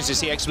ground as soon as they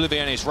see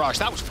Oblivione's rush.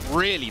 That was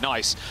really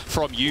nice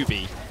from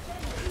UB.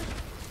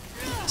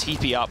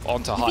 TP up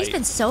onto height. He's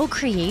been so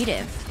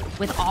creative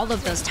with all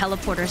of those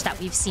teleporters that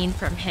we've seen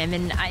from him,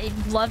 and I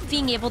love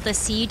being able to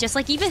see, just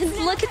like, even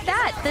look at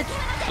that, the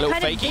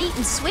kind of bait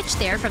and switch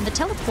there from the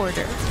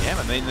teleporter. Yeah,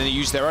 and then they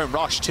use their own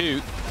rush too,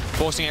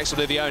 forcing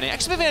Oblivione.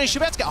 Oblivione should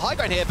be able to get high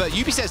ground here, but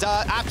UB says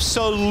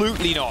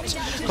absolutely not.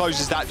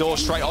 Closes that door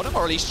straight on him,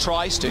 or at least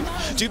tries to.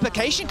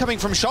 Duplication coming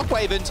from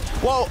Shockwave, and,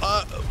 well,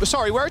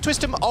 sorry, where are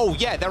Twisted? Oh,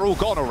 yeah, they're all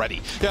gone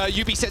already.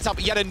 UB sets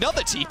up yet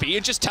another TP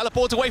and just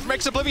teleports away from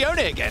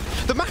Oblivione again.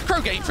 The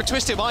macro game for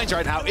Twisted Minds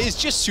right now is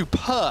just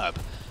superb.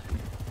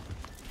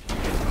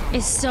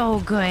 Is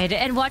so good,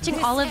 and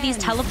watching all of these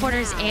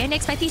teleporters in,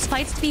 expect these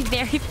fights to be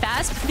very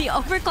fast. The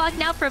overclock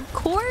now from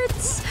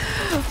Quartz.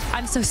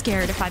 I'm so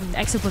scared if I'm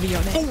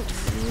Oblivione.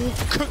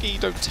 Oh, Cookie,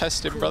 don't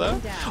test him,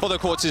 brother. Although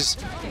Quartz is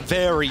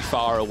very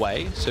far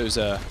away, so there's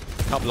a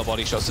couple of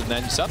body shots and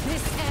then some.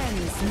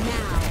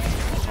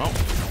 Oh,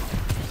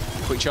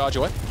 quick charge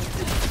away.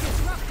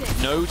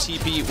 No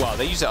TP. Well,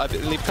 they use it. I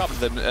believe a couple of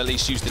them at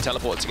least use the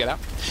teleport to get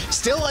out.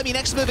 Still, I mean,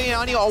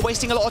 Oblivione are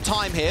wasting a lot of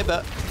time here,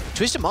 but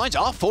Twisted Minds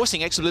are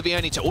forcing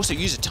Oblivione to also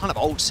use a ton of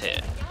ults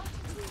here.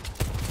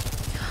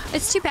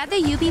 It's too bad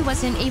that UB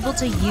wasn't able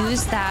to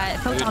use that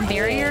photon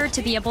barrier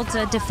to be able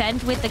to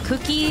defend with the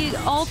Cookie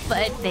ult,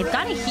 but they've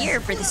got it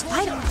here for this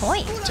final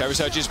point. Terror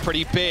Surge is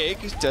pretty big,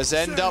 does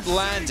end up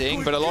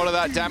landing, but a lot of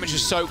that damage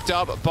is soaked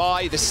up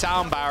by the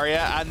sound barrier,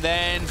 and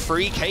then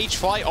free cage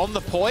fight on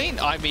the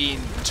point. I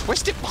mean,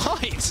 Twisted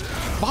Minds,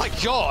 my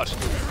God.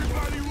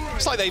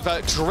 It's like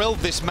they've drilled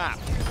this map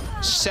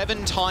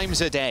 7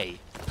 times a day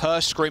per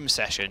scrim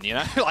session, you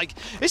know? Like,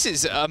 this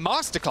is a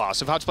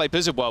masterclass of how to play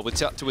Blizzard World with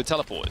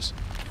teleporters.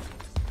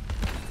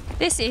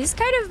 This is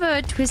kind of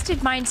a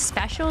Twisted Mind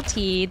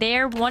specialty.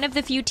 They're one of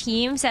the few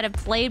teams that have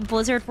played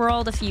Blizzard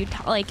World a few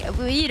times. Like,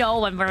 you know,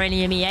 when we're in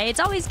EMEA, it's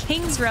always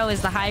Kings Row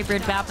is the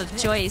hybrid map of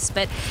choice.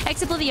 But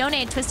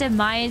Oblivione and Twisted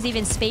Minds,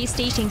 even Space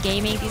Station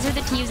Gaming, these are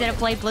the teams that have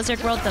played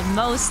Blizzard World the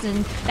most,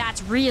 and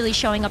that's really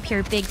showing up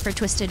here big for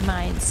Twisted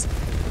Minds.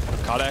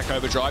 Cardiac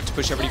overdrive to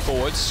push everybody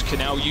forwards.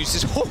 Canal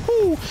uses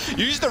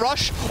the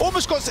rush,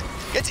 almost gets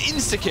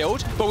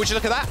insta-killed, but would you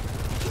look at that?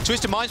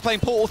 Twisted Minds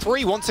playing Portal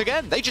 3 once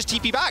again. They just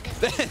TP back.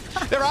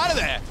 They're out of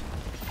there.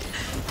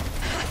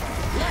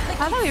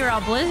 I thought we were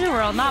on Blizzard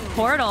World, not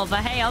Portal, but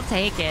hey, I'll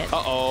take it.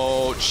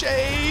 Uh-oh,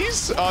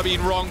 Chase. I mean,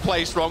 wrong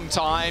place, wrong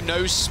time.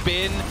 No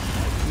spin,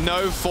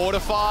 no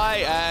fortify,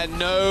 and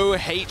no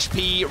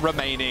HP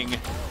remaining.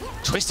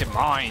 Twisted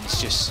Minds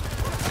just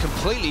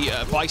completely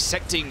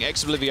bisecting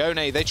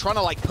Oblivione. They're trying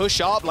to like push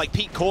up, like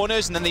peak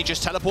corners, and then they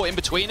just teleport in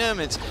between them.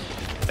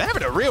 They're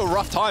having a real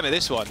rough time at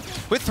this one.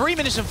 With 3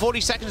 minutes and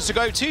 40 seconds to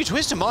go too,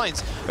 Twisted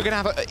Minds are going to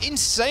have an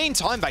insane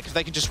time back if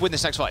they can just win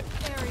this next fight.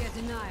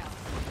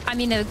 I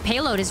mean, the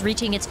payload is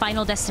reaching its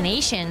final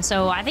destination,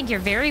 so I think you're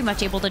very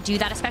much able to do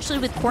that, especially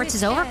with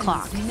Quartz's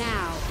overclock.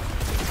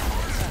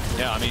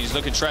 Yeah, I mean, he's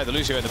looking straight at the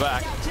Lucio in the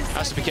back.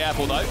 Has to be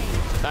careful, though.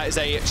 That is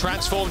a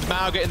transformed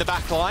Mauga in the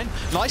back line.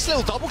 Nice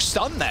little double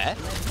stun there.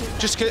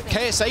 Just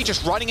KSA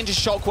just running into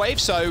Shockwave,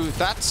 so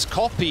that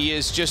copy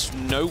is just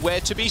nowhere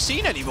to be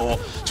seen anymore.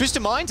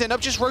 Twisted Minds end up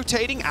just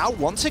rotating out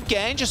once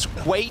again. Just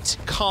wait,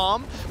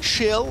 calm,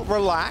 chill,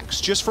 relax,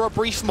 just for a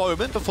brief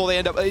moment before they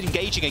end up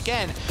engaging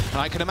again.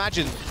 And I can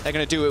imagine they're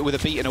going to do it with a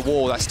beat in a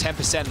wall. That's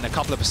 10% and a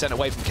couple of percent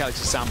away from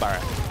Kelix's sound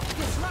barrier.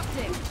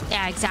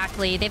 Yeah,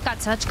 exactly. They've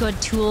got such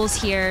good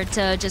tools here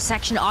to just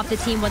section off the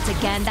team once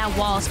again. That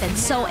wall has been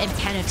so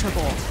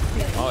impenetrable.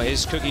 Oh,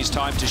 here's Cookie's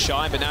time to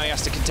shine, but now he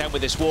has to contend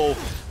with this wall.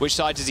 Which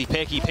side does he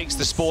pick? He picks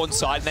the spawn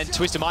side, and then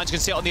Twisted Minds can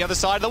sit on the other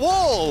side of the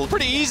wall.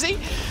 Pretty easy.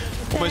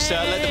 Almost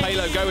let the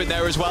payload go in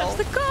there as well.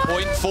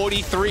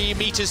 0.43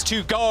 meters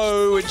to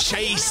go, and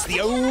Chase,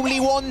 the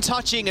only one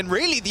touching, and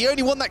really the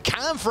only one that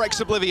can for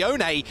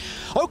Oblivione.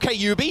 Okay,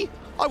 Yubi.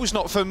 I was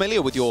not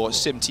familiar with your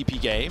Sim TP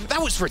game.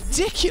 That was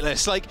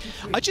ridiculous. Like,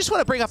 I just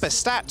want to bring up a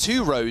stat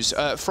too, Rose,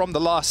 from the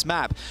last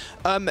map.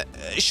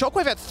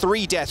 Shockwave had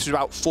 3 deaths with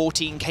about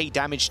 14k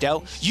damage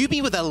dealt.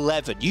 Yubi with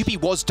 11.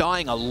 Yubi was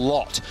dying a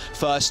lot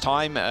first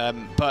time,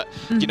 but,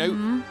 you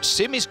know,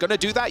 Sim is going to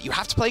do that. You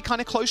have to play kind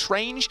of close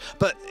range,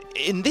 but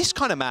in this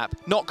kind of map,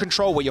 not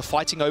Control, where you're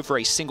fighting over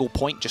a single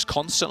point just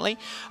constantly,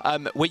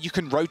 where you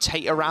can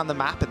rotate around the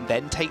map and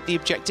then take the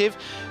objective,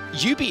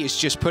 Yubi is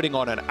just putting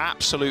on an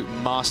absolute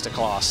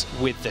masterclass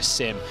with the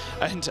Sim.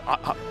 And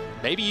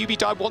maybe Yubi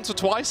died once or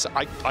twice.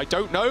 I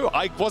don't know.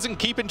 I wasn't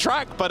keeping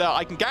track, but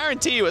I can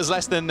guarantee you it was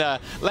less than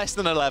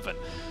 11.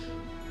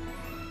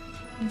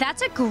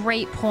 That's a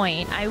great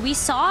point. We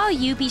saw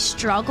Yubi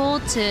struggle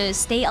to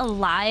stay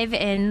alive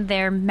in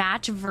their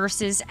match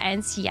versus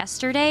ENCE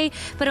yesterday,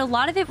 but a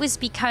lot of it was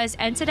because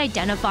ENCE had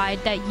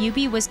identified that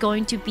Yubi was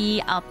going to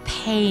be a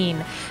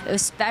pain,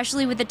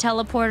 especially with the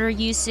teleporter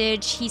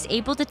usage. He's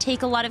able to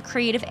take a lot of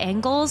creative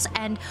angles,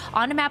 and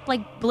on a map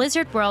like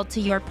Blizzard World, to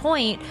your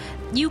point,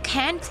 you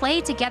can play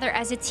together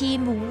as a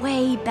team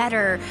way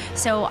better.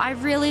 So I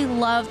really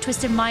love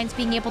Twisted Minds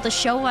being able to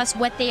show us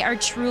what they are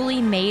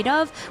truly made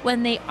of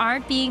when they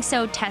aren't being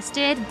so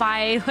tested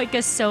by like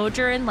a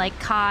Sojourn like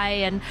Kai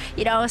and,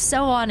 you know,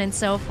 so on and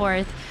so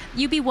forth.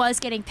 Yubi was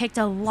getting picked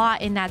a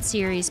lot in that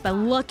series, but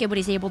look at what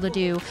he's able to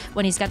do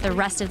when he's got the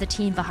rest of the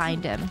team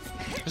behind him.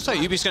 Looks like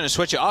Yubi's going to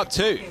switch it up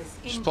too.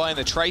 Just playing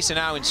the Tracer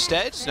now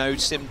instead. No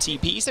Sim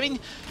TPs. I mean,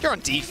 you're on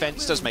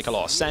defense. Does make a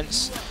lot of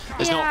sense.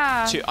 There's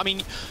not too, I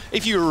mean,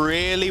 if you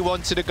really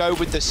wanted to go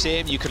with the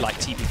Sim, you could like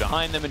TP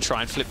behind them and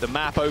try and flip the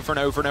map over and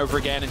over and over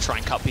again and try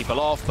and cut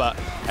people off. But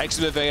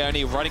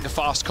Oblivione running a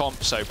fast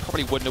comp, so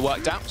probably wouldn't have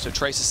worked out. So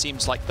Tracer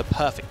seems like the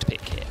perfect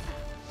pick here.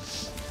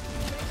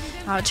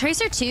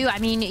 Tracer too, I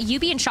mean,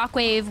 Yubi and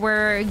Shockwave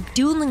were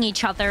dueling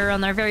each other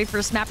on their very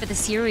first map of the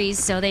series,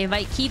 so they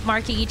might keep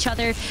marking each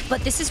other,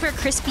 but this is where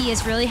Crispy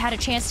has really had a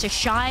chance to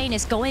shine,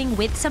 is going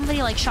with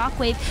somebody like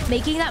Shockwave,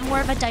 making that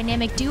more of a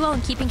dynamic duo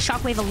and keeping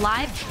Shockwave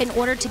alive in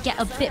order to get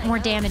a bit more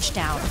damage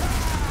down.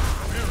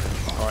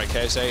 All right,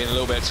 KSA in a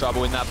little bit of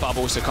trouble in that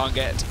bubble, so can't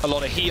get a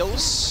lot of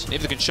heals.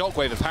 If they can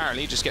Shockwave,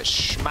 apparently, just get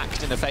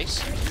smacked in the face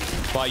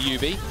by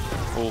Yubi.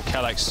 Oh,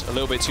 Kelix a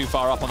little bit too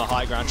far up on the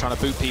high ground, trying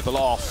to boot people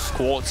off.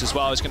 Quartz as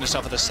well is going to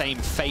suffer the same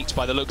fate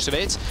by the looks of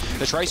it.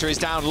 The Tracer is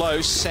down low,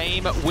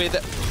 same with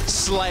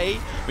Slay.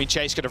 I mean,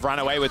 Chase could have ran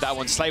away with that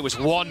one. Slay was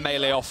 1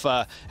 melee off,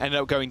 ended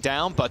up going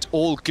down, but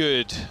all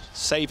good.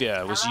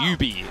 Savior was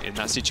Yubi in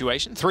that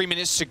situation. 3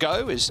 minutes to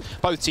go as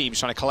both teams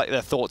trying to collect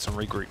their thoughts and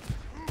regroup.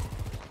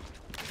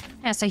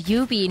 Yeah, so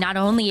Yubi not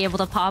only able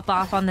to pop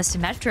off on the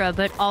Symmetra,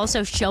 but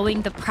also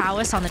showing the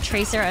prowess on the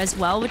Tracer as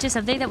well, which is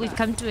something that we've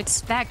come to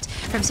expect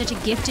from such a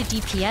gifted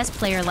DPS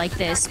player like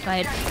this,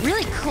 but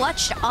really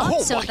clutched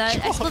up so that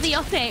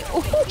Oblivione...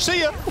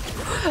 See ya!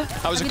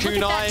 That was a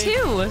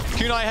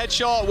kunai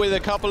headshot with a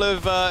couple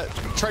of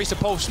Tracer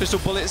pulse pistol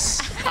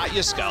bullets at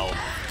your skull.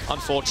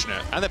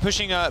 Unfortunate. And they're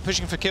pushing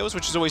for kills,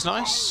 which is always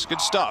nice.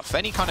 Good stuff.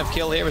 Any kind of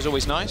kill here is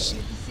always nice.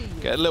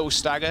 Get a little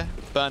stagger,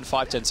 burn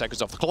 5-10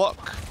 seconds off the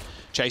clock.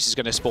 Chase is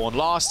going to spawn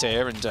last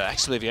here, and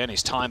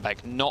Oblivione's time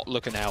back not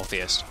looking the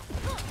healthiest.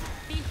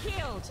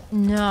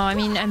 No, I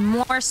mean, and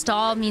more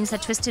stall means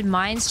that Twisted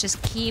Minds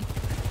just keep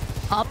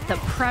up the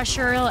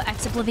pressure.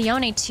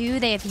 Oblivione too,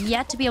 they have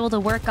yet to be able to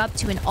work up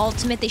to an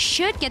ultimate. They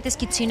should get this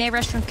Kitsune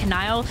Rush from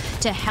Kanao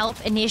to help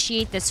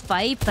initiate this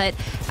fight, but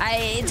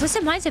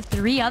Twisted Minds have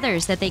 3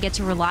 others that they get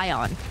to rely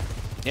on.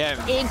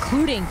 Yeah.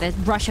 Including the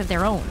rush of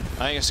their own.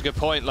 I think it's a good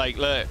point. Like,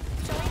 look,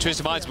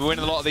 Twisted Mind's been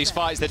winning a lot of these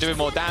fights. They're doing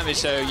more damage,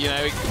 so, you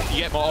know,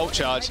 you get more ult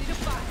charge.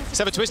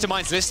 Seven Twisted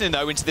Mind's listening,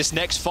 though, into this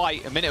next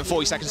fight. 1 minute and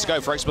 40 seconds to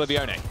go for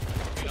Oblivione.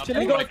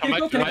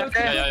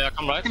 Yeah,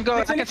 come right. Can go.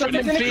 I can start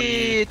in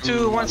 3,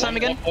 2, 1 time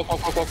again.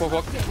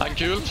 Walk. I'm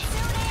killed.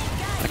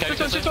 Okay,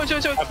 So in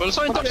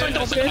top.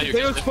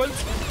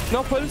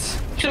 No pulse.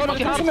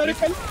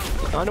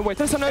 No, wait,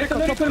 there's another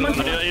Stack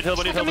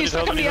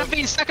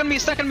on me.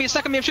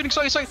 I'm shooting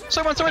soy.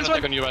 I'm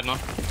on you right now.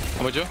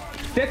 How about you?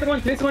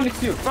 There's one next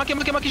to you.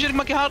 Monkey, shooting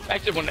monkey hard.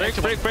 Active one. Break,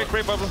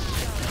 Bubble.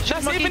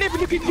 Shot monkey. We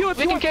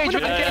can cage.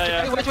 Wait.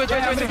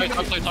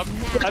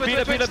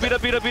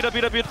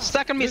 Beat.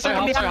 Stack on me.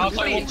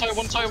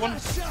 Sorry, one.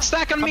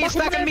 Stack on me. I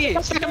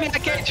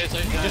cage.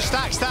 Just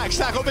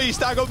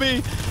stack on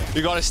me.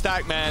 You got to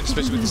stack, man,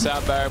 especially with the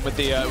Sound Baron, with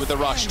the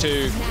rush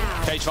too.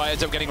 Cage fight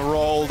ends up getting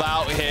rolled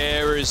out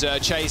here as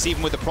Chase,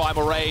 even with the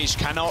Primal Rage,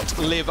 cannot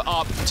live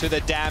up to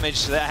the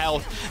damage to their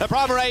health. The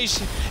Primal Rage,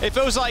 it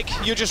feels like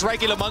you're just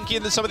regular Monkey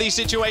in some of these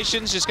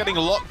situations, just getting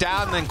locked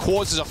down, and then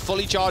Quartz is a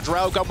fully charged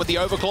railgun with the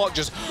overclock,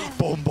 just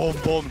boom,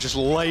 just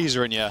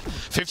lasering you.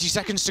 50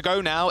 seconds to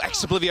go now.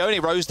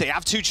 Oblivione, Rose, they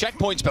have 2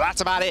 checkpoints, but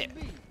that's about it.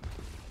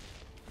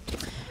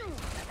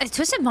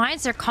 Twisted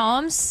Minds, their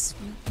comms,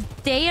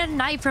 day and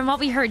night from what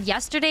we heard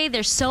yesterday,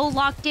 they're so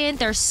locked in,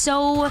 they're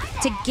so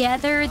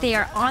together, they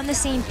are on the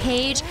same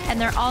page, and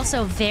they're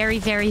also very,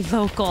 very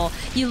vocal.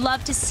 You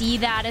love to see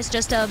that as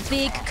just a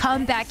big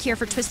comeback here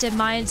for Twisted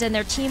Minds and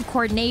their team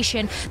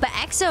coordination. But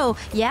EXO,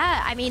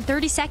 yeah, I mean,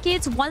 30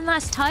 seconds, one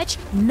last touch,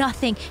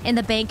 nothing in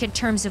the bank in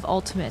terms of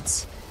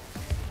ultimates.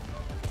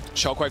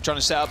 Shockwave trying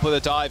to set up with a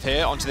dive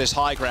here onto this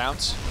high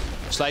ground.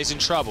 Slay's in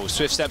trouble,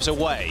 Swift steps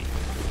away.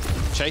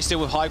 Chase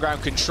still with high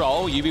ground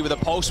control. Yubi with a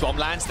pulse bomb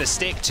lands the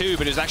stick too,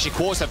 but it was actually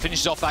Quartz that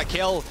finishes off that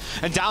kill.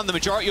 And down the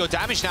majority of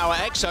damage now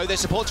at EXO. Their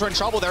supports are in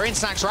trouble. They're in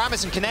Snacks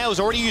Ramus, and Kanale's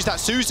already used that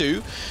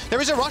Suzu. There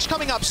is a rush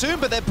coming up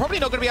soon, but they're probably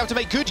not going to be able to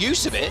make good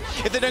use of it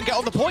if they don't get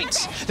on the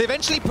points. They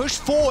eventually push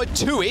forward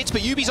to it, but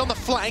Yubi's on the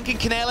flank, and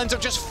Kanale ends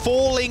up just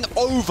falling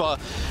over.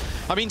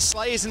 I mean,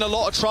 Slay is in a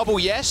lot of trouble,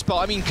 yes, but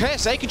I mean,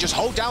 KSA can just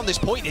hold down this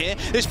point here.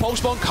 This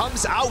pulse bomb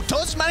comes out,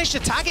 does manage to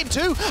tag him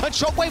too, and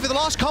Shockwave with the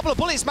last couple of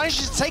bullets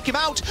manages to take him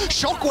out.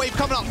 Shockwave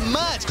coming up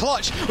mad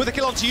clutch with a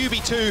kill onto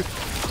Yubi too.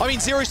 I mean,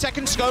 0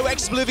 seconds to go.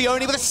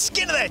 Oblivione with the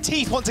skin of their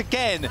teeth once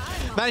again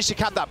managed to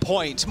cap that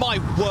point. My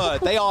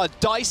word, they are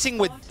dicing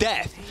with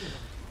death.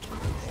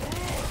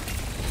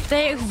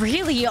 They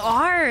really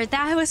are.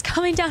 That was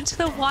coming down to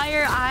the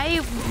wire.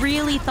 I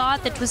really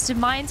thought that Twisted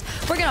Minds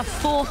were going to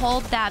full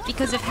hold that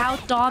because of how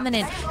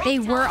dominant they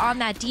were on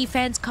that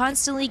defense,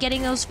 constantly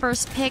getting those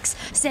first picks,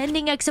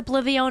 sending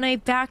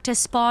Oblivione back to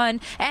spawn,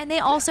 and they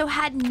also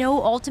had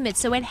no ultimate,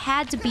 so it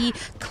had to be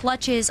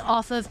clutches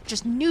off of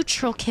just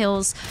neutral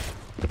kills.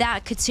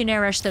 That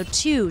Kitsune Rush, though,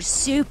 too,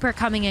 super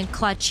coming in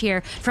clutch here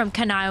from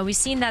Kanayo. We've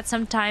seen that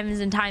sometimes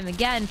and time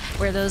again,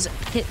 where those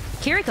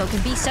Kiriko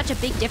can be such a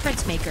big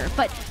difference maker.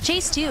 But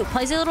Chase, too,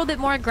 plays a little bit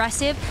more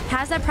aggressive,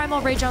 has that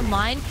Primal Rage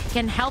online,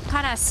 can help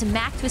kind of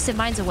smack Twisted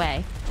Minds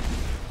away.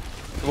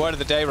 The word of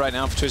the day right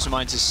now for Twisted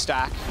Minds is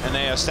stack, and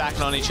they are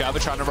stacking on each other,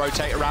 trying to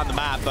rotate around the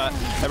map, but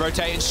they're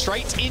rotating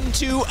straight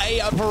into a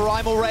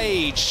Primal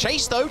Rage.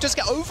 Chase, though, does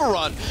get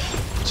overrun.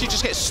 She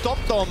just gets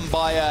stopped on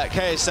by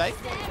KSA,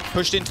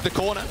 pushed into the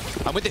corner,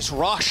 and with this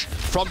rush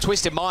from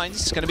Twisted Minds,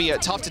 it's going to be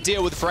tough to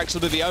deal with for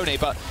Oblivione,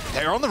 but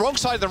they're on the wrong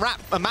side of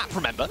the map,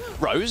 remember,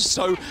 Rose,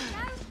 so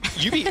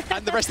Yubi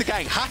and the rest of the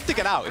gang have to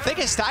get out. If they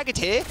get staggered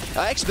here,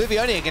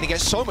 Oblivione are going to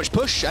get so much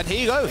push, and here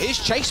you go,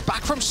 here's Chase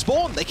back from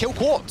spawn. They kill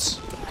Quartz.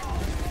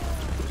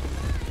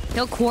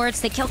 Kill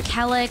Quartz, they kill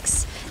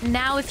Kelix.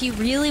 Now, if you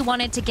really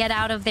wanted to get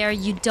out of there,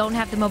 you don't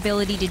have the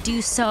mobility to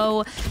do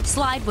so.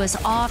 Slide was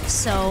off,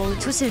 so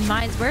Twisted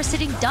Minds were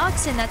sitting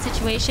ducks in that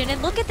situation.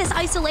 And look at this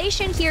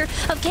isolation here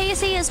of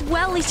KSA as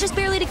well. He's just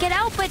barely to get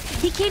out, but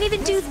he can't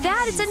even do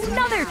that. It's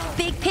another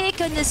big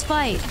pick in this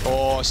fight.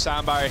 Oh,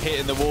 Soundbarrier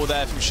hitting the wall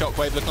there from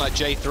Shockwave, looking like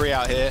J3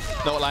 out here,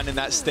 not landing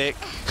that stick.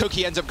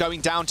 Cookie ends up going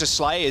down to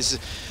Slay as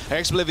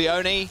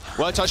Oblivione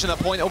weren't touching that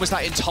point almost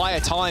that entire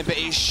time, but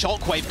it's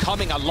Shockwave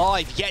coming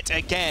alive yet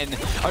again.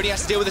 Only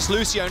has to deal with this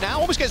Lucio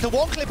now, almost gets the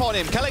one clip on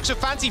him. Kelix with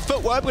fancy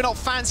footwork, we're not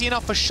fancy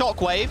enough for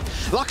Shockwave.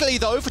 Luckily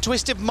though, for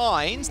Twisted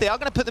Minds, they are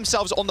going to put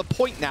themselves on the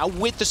point now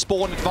with the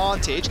spawn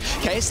advantage.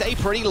 KSA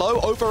pretty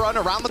low, overrun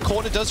around the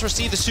corner, does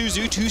receive the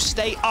Suzu to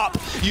stay up.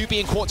 Yubi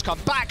and Quartz come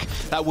back.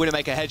 That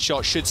Widowmaker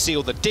headshot should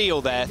seal the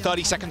deal there.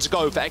 30 seconds to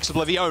go for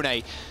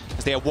Oblivione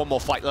as they have one more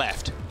fight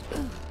left.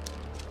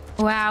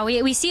 Wow,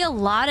 we see a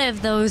lot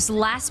of those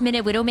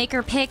last-minute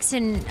Widowmaker picks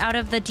and out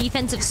of the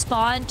defensive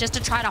spawn just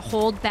to try to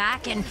hold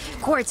back, and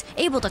Quartz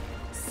able to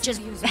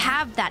just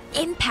have that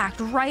impact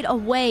right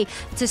away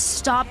to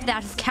stop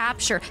that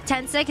capture.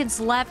 10 seconds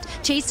left.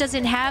 Chase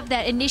doesn't have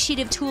that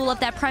initiative tool of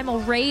that Primal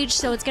Rage,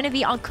 so it's going to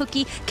be on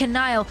Cookie.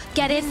 Kanile,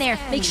 get in there.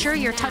 Make sure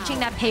you're touching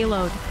that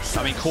payload.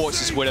 I mean,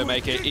 Quartz's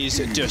Widowmaker is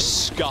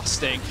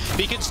disgusting.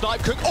 He can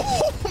snipe Cook.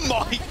 Oh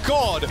my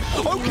god!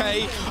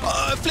 Okay,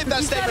 flip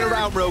that statement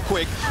around real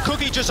quick.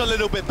 Cookie just a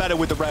little bit better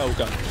with the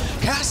railgun.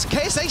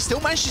 KSA still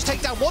managed to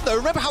take down one though.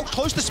 Remember how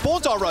close the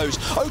spawns are, Rose.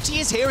 OT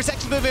is here as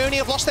Oblivione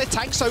have lost their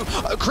tank, so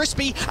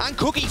Crispy and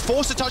Cookie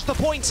forced to touch the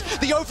points.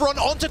 The overrun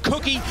onto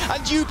Cookie,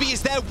 and UB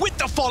is there with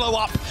the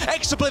follow-up.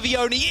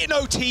 Oblivione in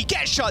OT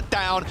get shut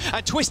down,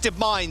 and Twisted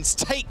Minds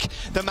take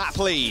the map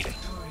lead.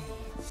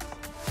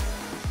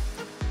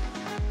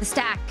 The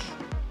stack.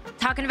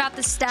 Talking about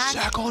the stack.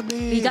 Stack on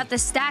me. We got the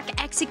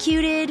stack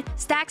executed.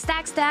 Stack,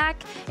 stack,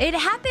 stack. It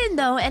happened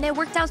though, and it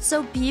worked out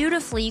so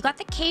beautifully. You got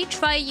the cage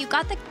fight, you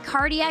got the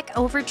cardiac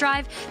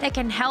overdrive that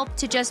can help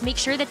to just make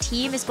sure the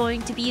team is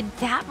going to be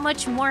that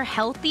much more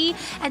healthy.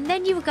 And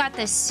then you've got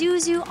the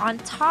Suzu on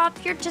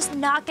top. You're just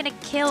not gonna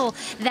kill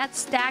that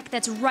stack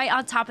that's right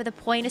on top of the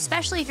point,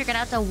 especially if you're gonna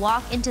have to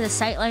walk into the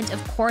sightlines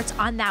of Quartz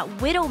on that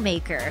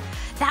Widowmaker.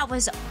 That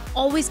was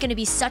always gonna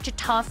be such a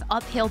tough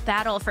uphill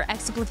battle for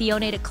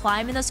Oblivione to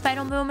climb in those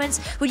final moments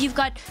when you've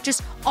got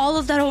just all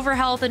of that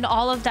overhealth and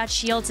all of that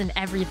shields and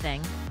everything.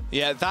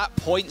 Yeah, that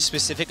point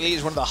specifically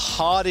is one of the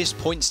hardest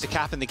points to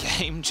cap in the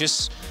game,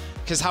 just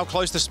because how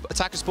close the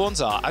attacker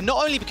spawns are. And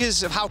not only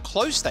because of how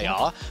close they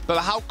are, but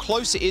how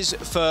close it is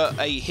for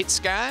a hit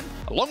scan,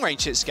 a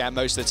long-range hit scan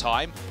most of the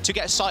time, to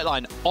get a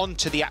sightline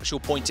onto the actual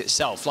point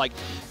itself. Like,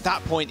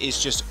 that point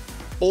is just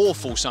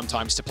awful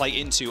sometimes to play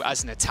into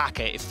as an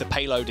attacker if the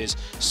payload is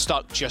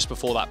stuck just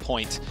before that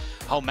point.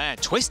 Oh man,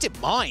 Twisted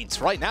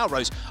Minds right now,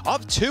 Rose,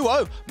 up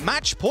 2-0,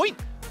 match point.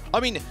 I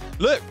mean,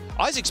 look,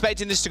 I was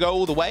expecting this to go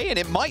all the way, and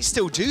it might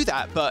still do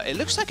that, but it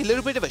looks like a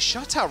little bit of a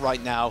shutout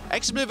right now.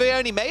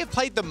 Oblivione may have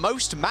played the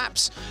most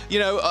maps, you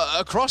know,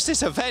 across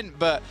this event,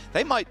 but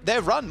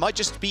their run might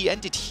just be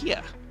ended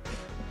here.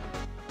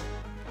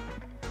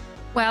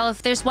 Well,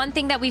 if there's one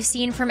thing that we've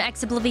seen from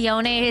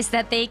Oblivione is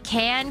that they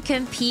can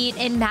compete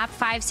in map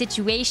 5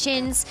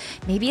 situations.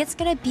 Maybe it's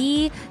going to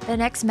be the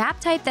next map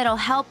type that'll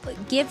help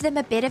give them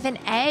a bit of an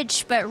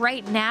edge. But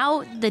right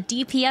now, the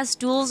DPS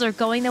duels are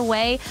going the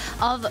way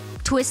of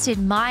Twisted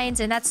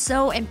Minds, and that's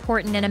so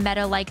important in a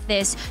meta like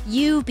this.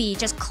 UB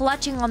just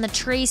clutching on the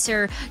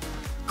Tracer.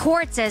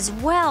 Quartz as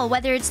well,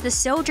 whether it's the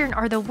Sojourn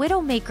or the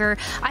Widowmaker.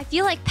 I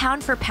feel like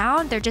pound for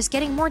pound, they're just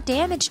getting more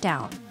damage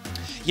down.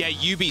 Yeah,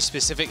 UB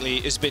specifically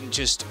has been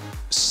just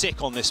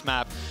sick on this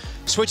map.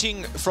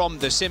 Switching from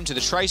the Sim to the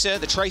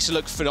Tracer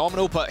looked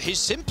phenomenal, but his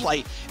Sim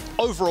play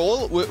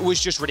overall was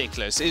just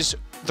ridiculous. Is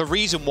the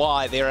reason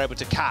why they were able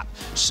to cap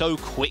so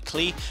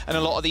quickly and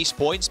a lot of these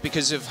points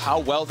because of how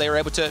well they were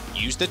able to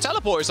use the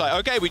teleport. It's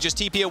like, okay, we just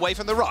TP away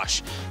from the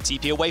rush,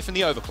 TP away from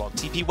the overclock,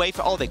 TP away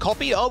from, oh, they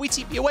copy, oh, we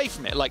TP away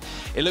from it. Like,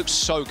 it looks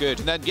so good.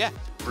 And then, yeah,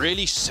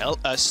 really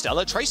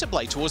stellar Tracer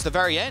play towards the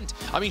very end.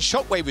 I mean,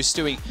 Shockwave was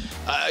doing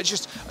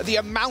just the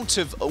amount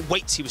of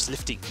weights he was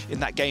lifting in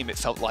that game, it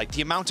felt like.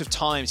 The amount of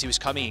times he was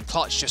coming in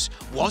clutch just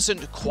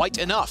wasn't quite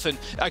enough. And,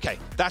 okay,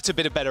 that's a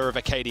bit better of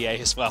a KDA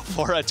as well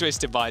for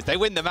Twisted Minds. They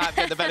win the map,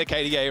 get the better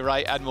KDA,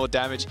 right, and more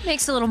damage.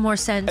 Makes a little more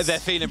sense. They're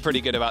feeling pretty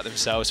good about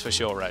themselves for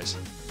sure, Rose.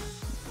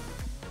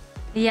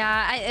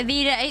 Yeah, I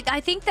mean,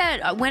 I think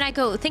that when I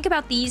go think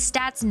about these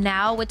stats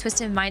now with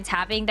Twisted Minds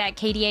having that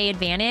KDA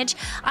advantage,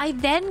 I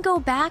then go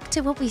back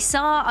to what we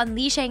saw on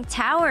Lijiang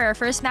Tower, our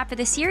first map of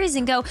the series,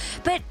 and go,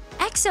 but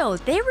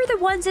EXO, they were the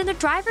ones in the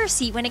driver's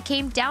seat when it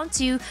came down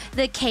to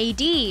the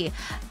KD.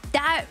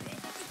 That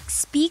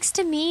speaks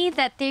to me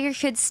that there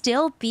could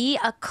still be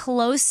a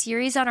close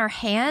series on our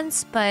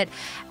hands, but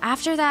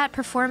after that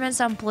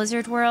performance on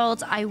Blizzard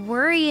World, I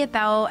worry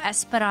about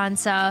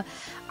Esperanza.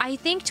 I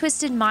think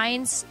Twisted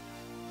Minds,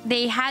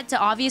 they had to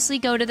obviously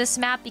go to this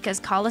map because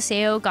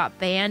Coliseo got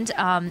banned,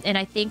 and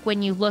I think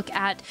when you look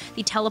at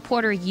the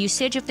teleporter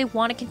usage, if they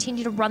want to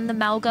continue to run the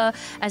Malga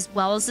as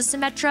well as the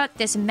Symmetra,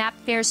 this map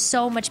fares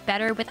so much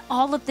better with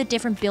all of the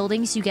different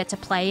buildings you get to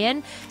play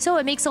in, so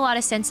it makes a lot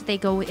of sense that they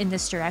go in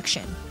this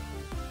direction.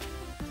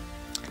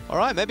 All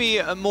right, maybe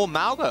a more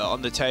Malga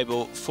on the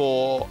table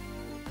for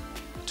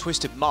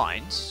Twisted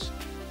Minds.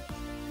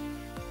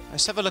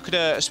 Let's have a look at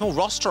a small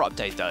roster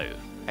update, though.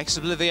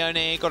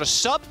 Oblivione got a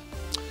sub.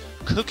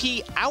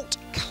 Cookie out,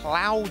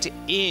 Cloud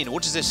in.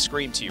 What does this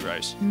scream to you,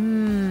 Rose?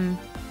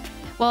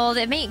 Well,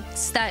 it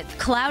makes that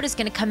Cloud is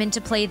going to come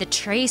into play the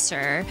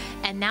Tracer,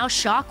 and now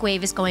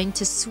Shockwave is going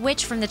to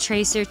switch from the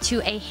Tracer to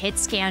a hit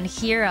scan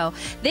hero.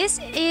 This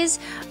is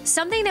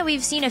something that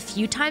we've seen a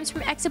few times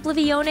from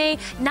Oblivione,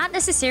 not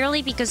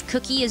necessarily because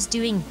Cookie is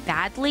doing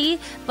badly,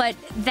 but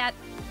that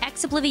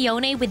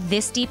Oblivione with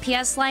this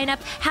DPS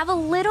lineup have a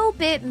little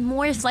bit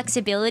more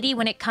flexibility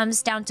when it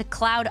comes down to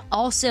Cloud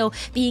also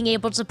being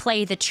able to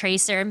play the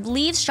Tracer, and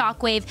leaves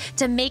Shockwave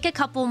to make a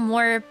couple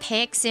more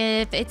picks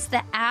if it's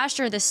the Ashe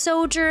or the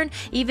Sojourn,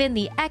 even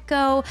the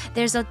Echo.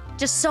 There's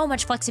just so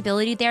much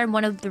flexibility there, and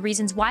one of the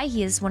reasons why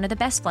he is one of the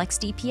best flex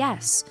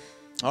DPS.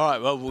 All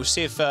right, well, we'll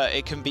see if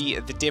it can be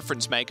the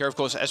difference maker. Of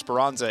course,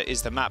 Esperanza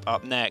is the map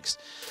up next.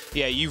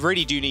 Yeah, you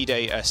really do need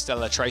a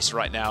stellar tracer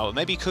right now.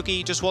 Maybe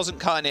Cookie just wasn't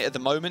cutting it at the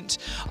moment.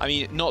 I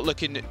mean, not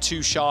looking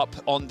too sharp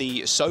on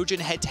the Sojourn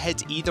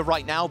head-to-head either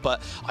right now,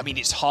 but, I mean,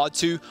 it's hard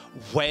to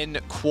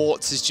when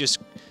Quartz is just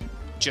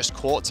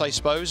Quartz, I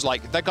suppose.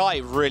 Like, that guy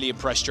really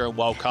impressed during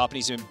World Cup, and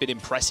he's been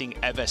impressing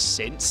ever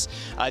since.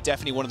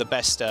 Definitely one of the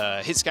best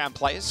hit scan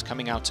players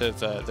coming out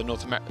of the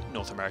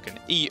North American.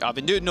 I've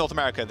been doing North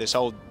America this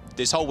whole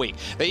week.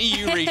 The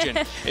EU region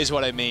is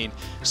what I mean.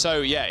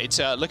 So yeah, it's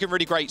looking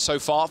really great so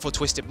far for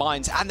Twisted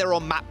Minds, and they're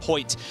on map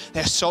point.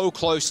 They're so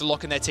close to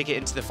locking their ticket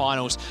into the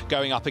finals,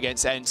 going up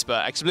against ENCE.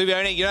 But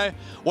Oblivione, you know,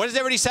 what does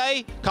everybody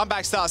say?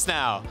 Comeback starts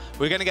now.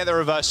 We're going to get the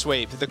reverse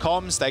sweep. The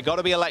comms, they got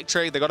to be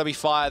electric, they got to be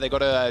fire, they got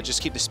to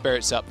just keep the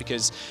spirits up,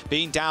 because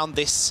being down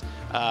this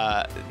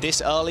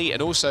early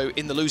and also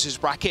in the losers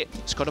bracket,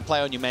 it's got to play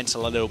on your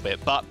mental a little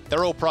bit. But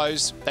they're all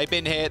pros. They've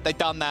been here, they've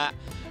done that.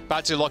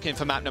 About to lock in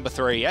for map number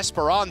 3.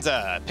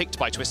 Esperanza, picked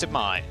by Twisted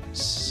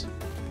Minds.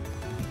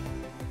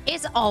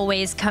 It's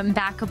always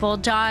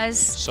comebackable, Jaws.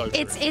 So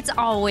true. It's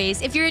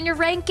always. If you're in your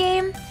ranked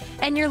game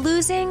and you're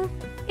losing,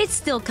 it's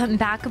still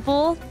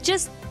comebackable.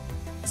 Just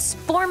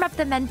form up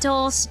the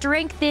mental,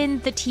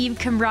 strengthen the team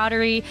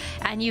camaraderie,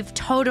 and you've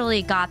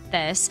totally got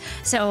this.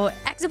 So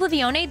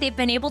Oblivione, they've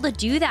been able to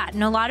do that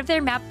in a lot of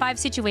their map 5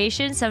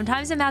 situations.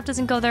 Sometimes the map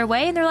doesn't go their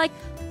way, and they're like,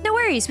 no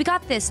worries, we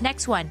got this,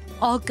 next one,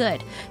 all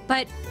good.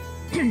 But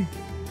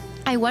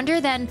I wonder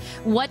then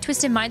what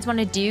Twisted Minds want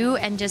to do,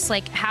 and just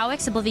like how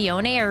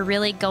Oblivione are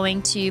really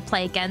going to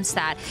play against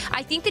that.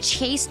 I think the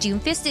Chase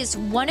Doomfist is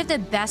one of the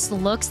best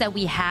looks that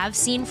we have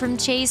seen from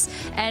Chase,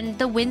 and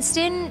the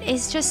Winston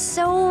is just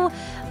so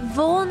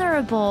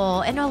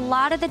vulnerable. And a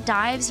lot of the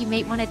dives you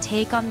may want to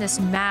take on this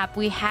map,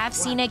 we have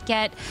seen it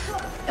get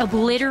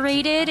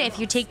obliterated if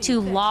you take too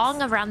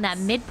long around that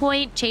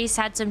midpoint. Chase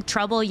had some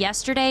trouble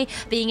yesterday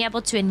being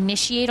able to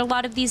initiate a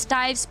lot of these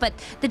dives, but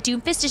the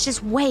Doomfist is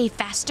just way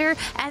faster,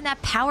 and that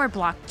power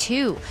block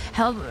too.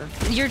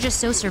 You're just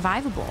so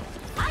survivable.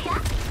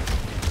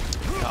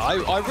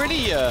 I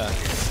really,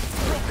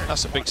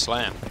 that's a big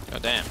slam.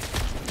 God damn.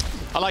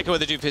 I like it when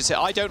the Doomfist hit.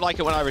 I don't like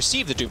it when I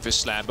receive the Doomfist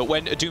slam, but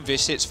when a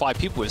Doomfist hits 5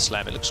 people with a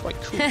slam, it looks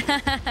quite cool.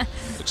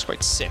 Looks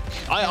quite sick.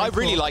 I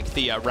really like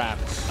the Ram,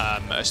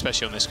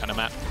 especially on this kind of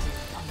map.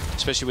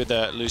 Especially with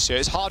Lucio.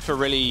 It's hard for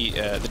really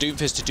the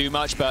Doomfist to do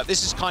much, but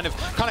this is kind of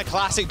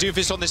classic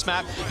Doomfist on this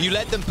map. You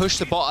let them push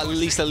the bot at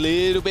least a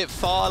little bit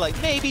far, like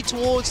maybe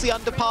towards the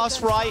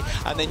underpass right,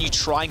 and then you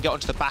try and get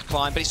onto the back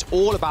line, but it's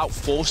all about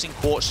forcing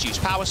Quartz to use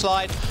Power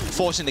Slide,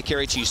 forcing the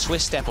Kiri to use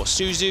Twist Step or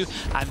Suzu,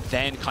 and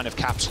then kind of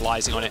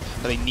capitalizing on it.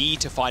 But they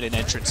need to find an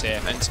entrance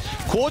here, and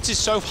Quartz is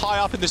so high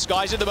up in the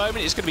skies at the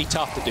moment, it's going to be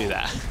tough to do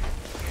that.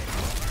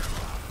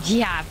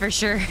 Yeah, for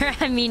sure.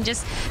 I mean,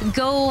 just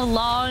go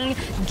long,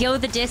 go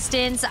the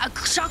distance.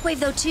 Shockwave,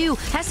 though, too,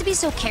 has to be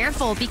so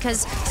careful,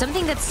 because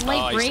something that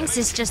Slate brings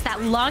is just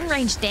that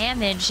long-range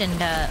damage,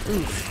 and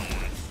oof.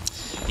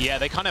 Yeah,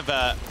 they kind of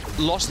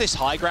lost this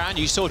high ground.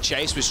 You saw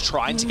Chase was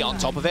trying to get on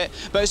top of it,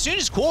 but as soon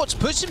as Quartz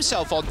puts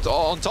himself on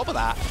top of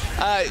that,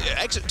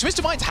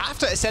 Twisted Minds have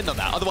to ascend on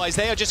that, otherwise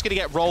they are just going to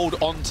get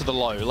rolled onto the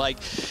low. Like,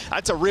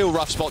 that's a real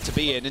rough spot to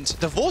be in, and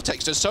the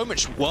Vortex does so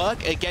much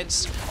work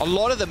against a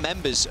lot of the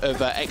members of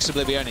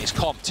Oblivione's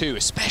comp too,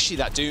 especially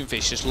that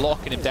Doomfist, just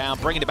locking him down,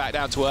 bringing it back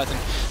down to earth,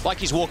 and like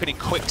he's walking in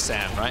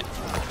quicksand, right?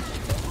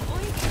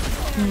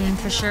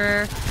 For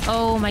sure.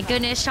 Oh my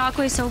goodness,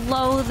 Shockwave so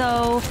low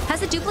though.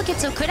 Has a duplicate,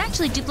 so could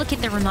actually duplicate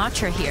the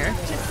Ramatra here.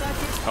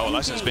 Oh,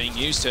 lessons being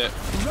used to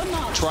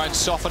try and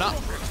soften up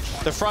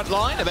the front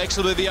line of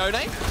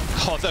Oblivione.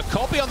 Oh, the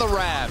copy on the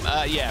Ram.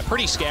 Yeah,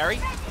 pretty scary.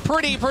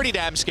 Pretty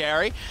damn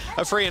scary.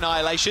 A free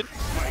annihilation.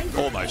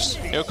 Almost.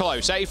 You're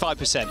close.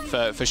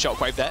 85% for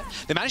Shockwave there.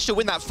 They managed to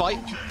win that fight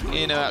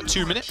in about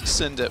 2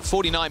 minutes and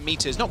 49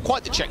 meters. Not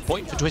quite the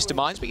checkpoint for Twisted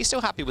Minds, but you're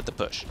still happy with the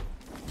push.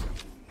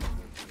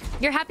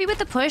 You're happy with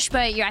the push,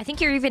 but I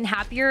think you're even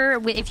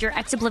happier if you're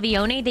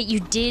Oblivione that you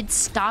did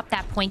stop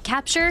that point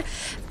capture,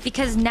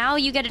 because now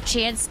you get a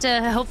chance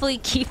to hopefully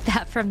keep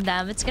that from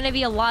them. It's going to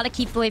be a lot of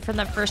keep away from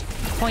that first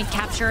point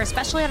capture,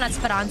 especially on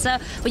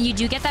Esperanza. When you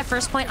do get that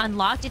first point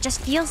unlocked, it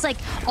just feels like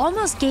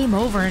almost game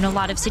over in a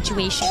lot of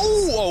situations.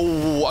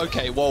 Oh,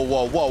 okay.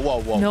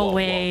 Whoa. No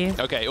way.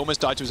 Okay,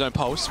 almost died to his own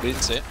pulse. We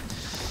didn't see it.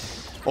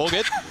 All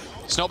good.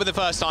 It's not been the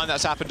first time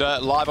that's happened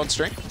live on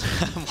stream.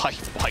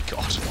 my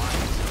God.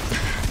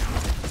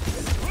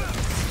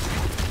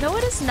 No,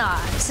 it is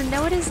not.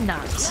 No, it is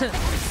not.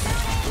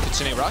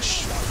 Continue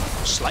rush.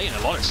 Slay in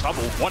a lot of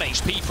trouble. 1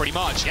 HP pretty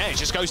much. Yeah, it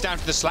just goes down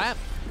to the slam.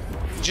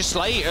 Just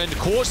Slay and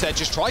Quartz there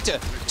just tried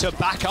to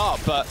back up,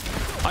 but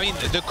I mean,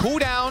 the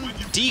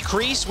cooldown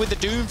decrease with the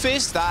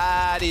Doomfist,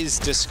 that is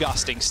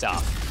disgusting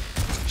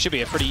stuff. Should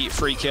be a pretty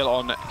free kill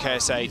on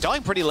KSA.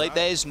 Dying pretty late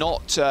there is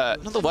not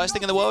the worst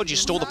thing in the world. You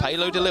stall the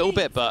payload a little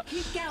bit, but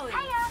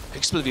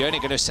Oblivione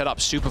going to set up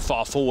super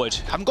far forward.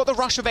 Haven't got the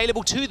rush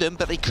available to them,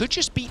 but they could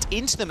just beat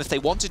into them if they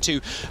wanted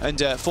to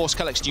and force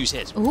Kellex to use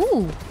hit.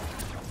 Ooh.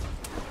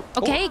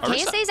 Okay, Oh,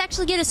 Orisa. KSA is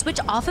actually going to switch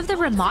off of the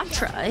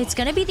Ramatra. It's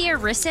going to be the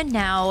Orisa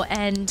now,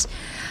 and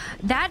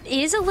that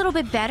is a little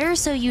bit better,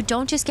 so you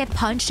don't just get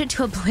punched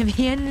into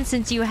Oblivion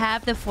since you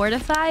have the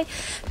Fortify,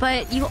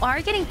 but you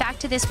are getting back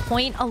to this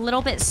point a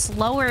little bit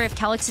slower if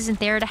Calyx isn't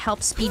there to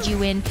help speed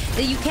you in.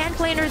 You can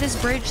play under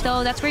this bridge,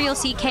 though. That's where you'll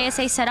see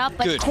KSA set up,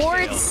 but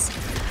Quartz...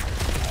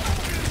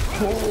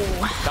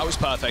 Oh. That was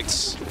perfect.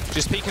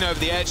 Just peeking over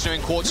the edge,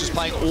 knowing Quartz is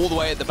playing all the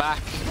way at the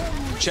back.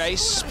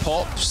 Chase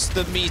pops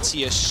the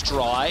Meteor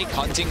Strike,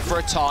 hunting for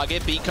a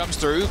target. B comes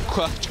through.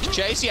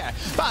 Chase, yeah,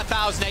 about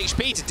 1,000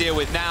 HP to deal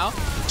with now.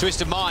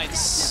 Twisted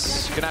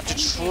Minds gonna have to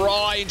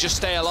try and just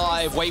stay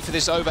alive, wait for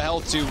this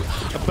overhealth to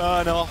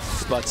burn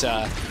off, but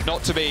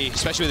not to be,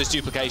 especially with this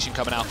duplication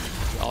coming out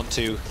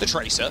onto the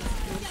Tracer.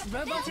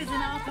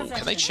 Oh,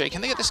 can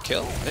they get this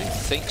kill? I don't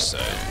think so.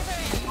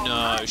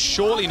 No,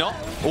 surely not.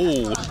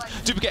 Oh,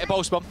 duplicated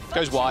pulse bomb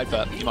goes wide,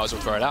 but you might as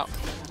well throw it out.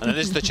 And then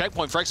this is the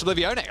checkpoint for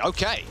Oblivione.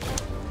 Okay,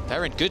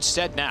 they're in good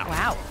stead now.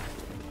 Wow.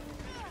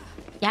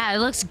 Yeah, it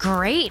looks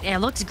great. It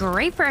looks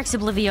great for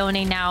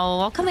Oblivione now.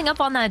 All coming up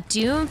on that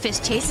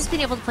Doomfist. Chase has been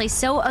able to play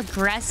so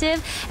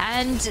aggressive,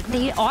 and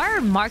they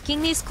are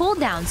marking these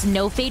cooldowns.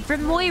 No fade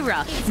from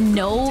Moira,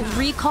 no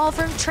recall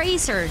from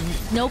Tracer,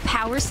 no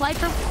power slide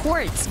from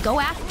Quartz. Go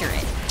after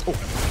it. Oh,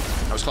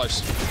 that was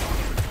close.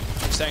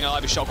 Staying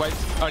alive with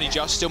Shockwave. Only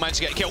just still managed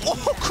to get a kill.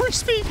 Oh,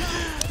 crispy!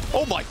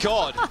 Oh my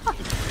god.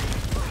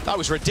 That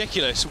was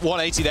ridiculous.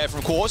 180 there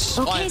from Quartz.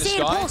 Okay, in the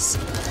sky.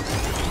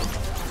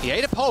 He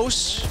ate a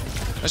pulse.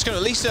 That's going to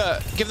at least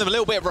give them a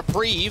little bit of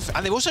reprieve.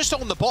 And they've also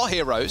stolen the bot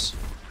heroes.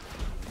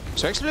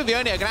 So Oblivione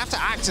are going to have to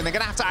act, and they're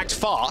going to have to act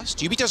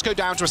fast. UB does go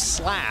down to a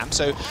slam,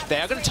 so they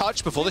are going to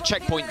touch before the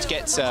checkpoint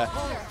gets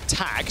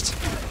tagged.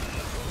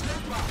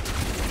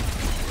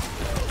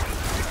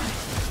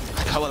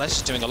 Coalesce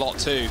is doing a lot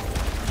too.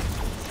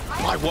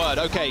 My word,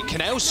 okay,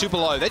 Kanale's super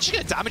low. They're just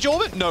going to damage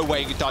orb it? No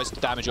way he dies to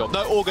damage orb.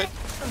 No, all good.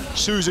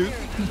 Suzu,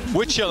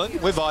 we're chilling,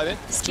 we're vibing.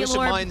 Skill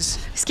orb.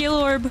 Skill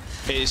orb.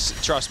 Is,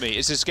 trust me,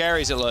 it's as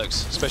scary as it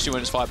looks, especially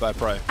when it's fired by a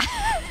pro.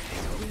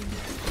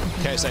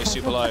 KSA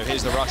super low.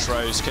 Here's the rush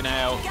rose.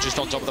 Kanale just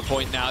on top of the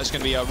point now. It's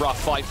going to be a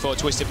rough fight for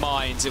Twisted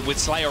Minds. With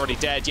Slay already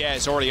dead, yeah,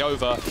 it's already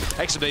over.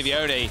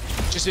 Oblivione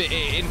just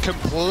in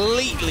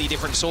completely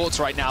different sorts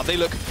right now. They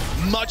look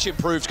much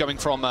improved coming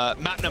from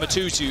map number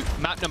 2 to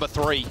map number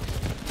 3.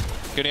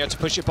 Going to have to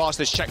push it past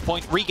this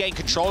checkpoint, regain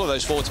control of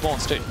those forward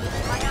spawns too.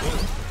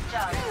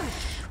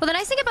 Well, the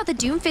nice thing about the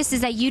Doomfist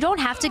is that you don't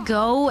have to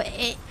go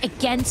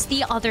against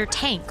the other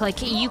tank.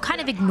 Like, you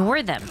kind of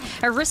ignore them.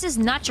 Orisa's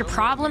not your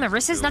problem.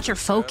 Orisa's not your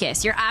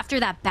focus. You're after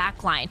that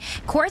backline.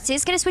 Quartz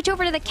is going to switch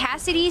over to the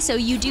Cassidy, so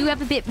you do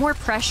have a bit more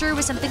pressure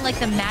with something like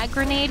the mag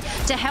grenade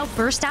to help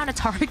burst down a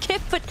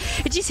target. But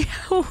did you see,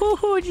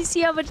 did you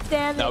see how much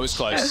damage? That was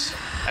close.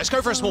 Let's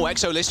go for a small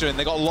Exo Lister, and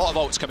they got a lot of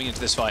ults coming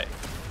into this fight.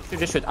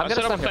 Just shoot. I'm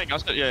gonna stop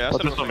him. Yeah,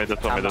 that's on me.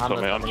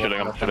 I'm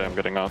chilling, I'm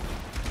getting out.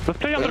 Let's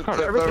play on the card.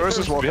 There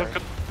is walking.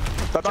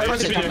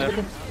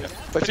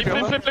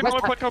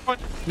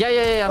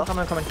 Yeah,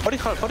 I'm coming. Body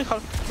call.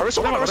 There is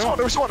one.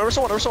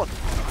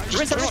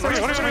 Just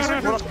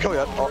kill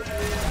yet.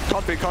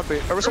 Can't be.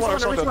 There is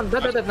one.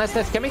 Dead.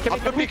 Nice. Can we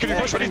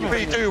push?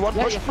 We do one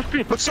push.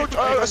 Let's so,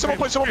 someone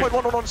point,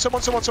 one.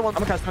 Someone.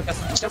 I'm a cast.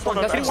 Step one.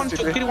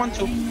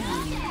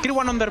 Kill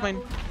one on their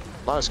main.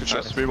 Nice, good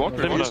shot. Yes, we want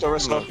Use the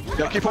wrestler.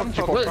 Yeah, keep on.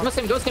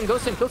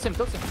 Ghost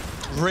him.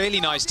 Really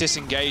nice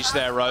disengage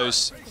there,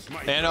 Rose.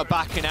 They end up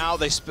backing out.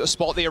 They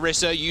spot the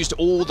Orisa, used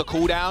all the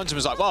cooldowns, and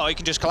was like, well, he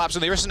can just collapse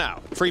on the Orisa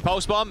now. Free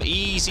pulse bomb,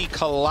 easy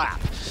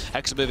collapse.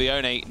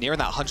 Oblivione nearing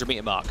that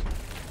 100-meter mark.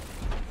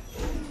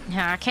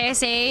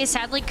 KSA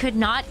sadly could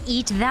not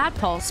eat that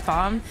pulse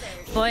bomb,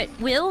 but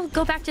will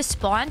go back to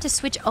spawn to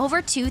switch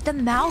over to the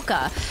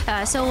Malga.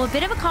 So a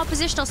bit of a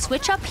compositional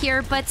switch up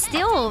here, but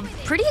still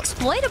pretty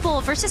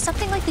exploitable versus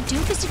something like the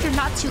Doomfist if you're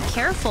not too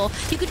careful.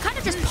 You could kind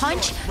of just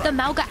punch the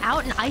Malga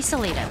out and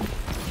isolate him.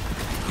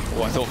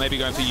 Oh, I thought maybe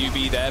going for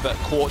UB there, but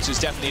Quartz is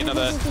definitely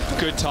another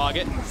good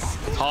target.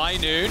 High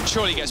Noon,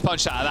 surely gets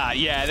punched out of that.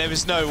 Yeah, there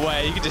was no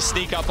way. You could just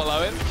sneak up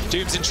below him.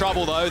 Doom's in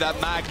trouble, though.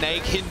 That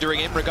Magnate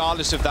hindering him,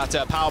 regardless of that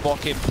power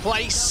block in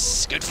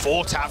place. Good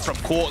 4-tap from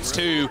Quartz,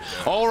 too.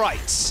 All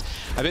right.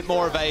 A bit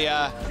more of a...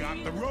 I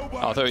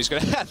thought he was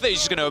going to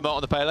emote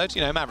on the payload.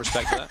 You know, mad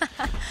respect for that.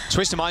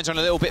 Twisted Minds on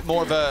a little bit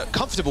more of a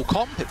comfortable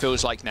comp, it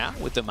feels like now,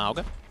 with the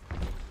Malga.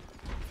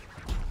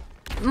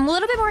 A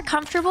little bit more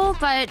comfortable,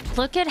 but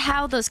look at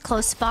how those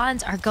close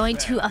spawns are going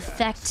to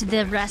affect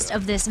the rest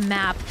of this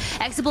map.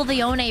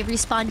 Oblivione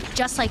respawn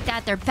just like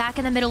that. They're back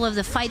in the middle of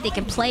the fight. They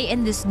can play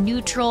in this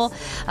neutral,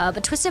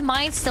 but Twisted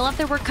Minds still have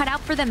their work cut out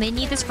for them. They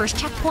need this first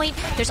checkpoint.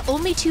 There's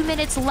only 2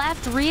 minutes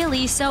left,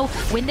 really, so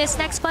win this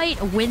next fight,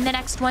 win the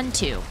next one,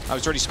 too. I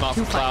was really smart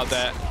from Cloud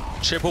there.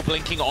 Triple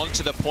blinking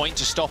onto the point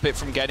to stop it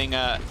from getting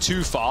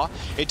too far.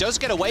 It does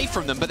get away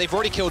from them, but they've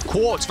already killed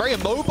Quartz. Very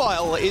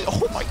immobile.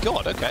 Oh my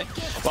god, okay.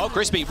 Well,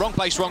 Crispy, wrong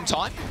place, wrong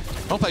time.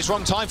 Wrong place,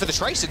 wrong time for the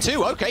Tracer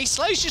too. Okay,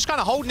 Slay's just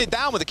kind of holding it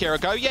down with the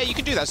Kiriko. Yeah, you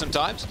can do that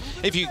sometimes.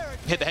 If you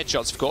hit the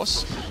headshots, of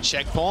course.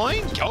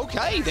 Checkpoint.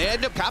 Okay, they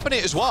end up capping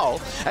it as well.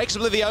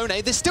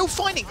 Oblivione, they're still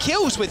finding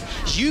kills with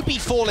UB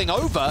falling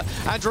over.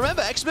 And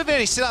remember,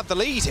 Oblivione still have the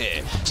lead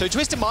here. So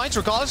Twisted Minds,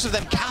 regardless of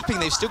them capping,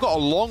 they've still got a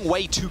long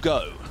way to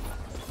go.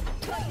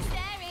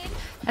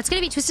 That's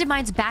going to be Twisted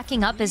Minds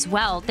backing up as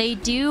well. They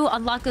do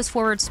unlock those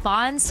forward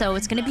spawns, so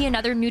it's going to be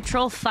another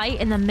neutral fight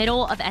in the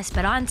middle of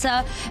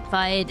Esperanza.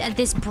 But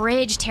this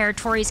bridge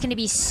territory is going to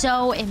be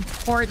so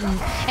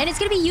important. And it's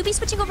going to be UB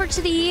switching over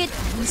to the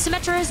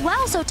Symmetra as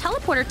well, so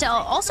Teleporter to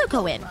also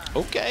go in.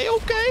 Okay,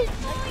 okay.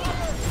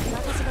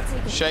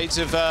 Shades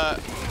of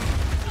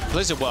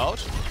Blizzard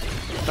World.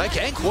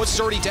 Okay, Quartz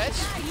is already dead.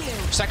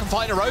 Second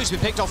fight in a row has been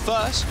picked off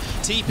first.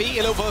 TP, a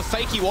little bit of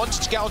fake he wanted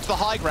to get onto the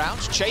high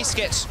ground. Chase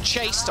gets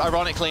chased,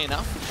 ironically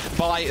enough,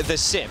 by the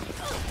Sim.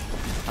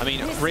 I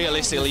mean,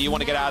 realistically, you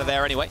want to get out of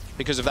there anyway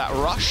because of that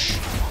rush.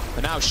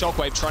 But now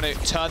Shockwave trying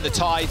to turn the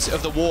tides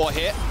of the war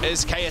here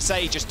as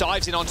KSA just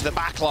dives in onto the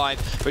back line.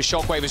 But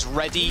Shockwave is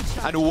ready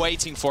and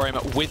waiting for him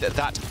with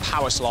that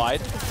power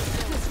slide.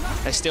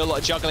 They're still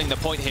juggling the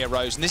point here,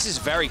 Rose, and this is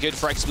very good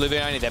for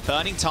Oblivione. They're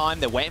burning time,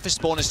 they're waiting for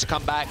spawners to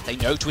come back. They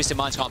know Twisted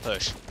Minds can't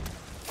push.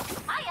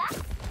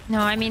 No,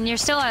 I mean, you're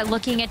still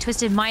looking at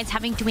Twisted Minds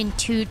having to win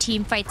 2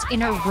 team fights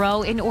in a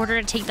row in order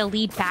to take the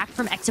lead back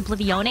from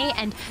Oblivione,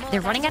 and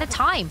they're running out of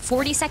time.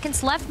 40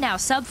 seconds left now,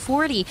 sub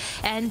 40,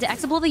 and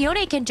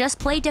Oblivione can just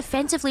play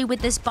defensively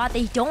with this bot.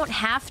 They don't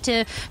have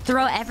to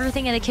throw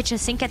everything in the kitchen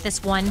sink at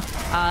this one.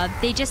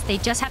 They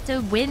just have to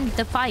win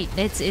the fight.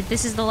 This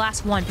is the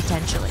last one,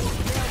 potentially.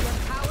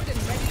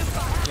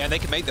 Yeah, they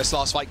can make this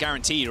last fight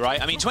guaranteed,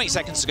 right? I mean, 20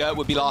 seconds ago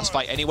would be last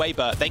fight anyway,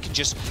 but they can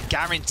just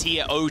guarantee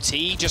it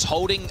OT, just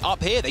holding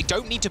up here. They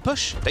don't need to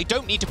push. They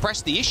don't need to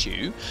press the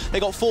issue. They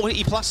got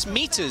 40+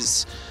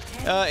 meters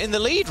in the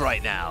lead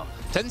right now.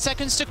 10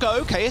 seconds to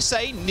go.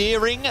 KSA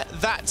nearing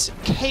that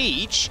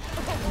cage.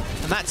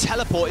 And that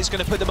teleport is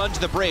going to put them under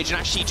the bridge and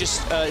actually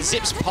just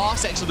zips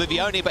past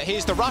Oblivione. But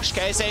here's the rush.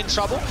 KSA in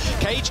trouble.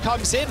 Cage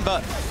comes in,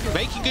 but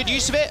making good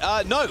use of it.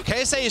 No,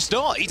 KSA is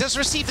not. He does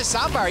receive the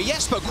sound barrier,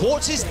 yes, but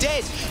Quartz is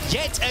dead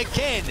yet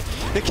again.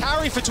 The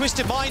carry for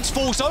Twisted Minds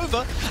falls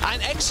over,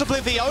 and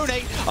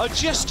Oblivione are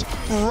just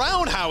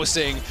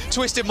roundhousing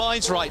Twisted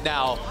Minds right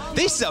now.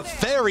 This is a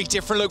very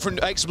different look from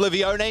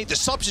Oblivione. The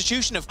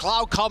substitution of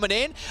Cloud coming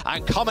in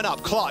and coming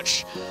up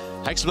clutch.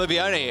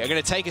 Oblivione are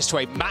going to take us to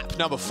a map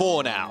number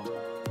 4 now.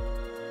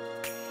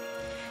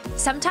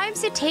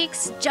 Sometimes it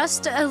takes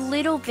just a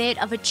little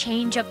bit of a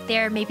change up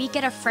there, maybe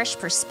get a fresh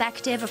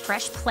perspective, a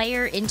fresh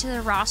player into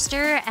the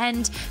roster,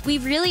 and we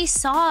really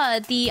saw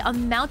the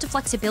amount of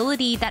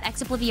flexibility that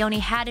Oblivione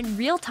had in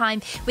real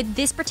time with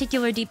this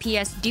particular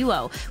DPS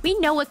duo. We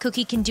know what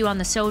Cookie can do on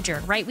the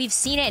Sojourn, right? We've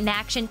seen it in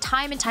action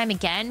time and time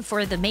again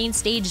for the main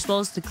stage as well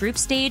as the group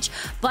stage,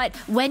 but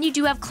when you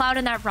do have Cloud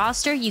in that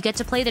roster, you get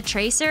to play the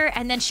Tracer,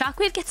 and then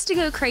Shockwave gets to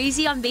go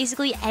crazy on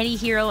basically any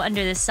hero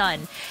under the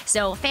sun.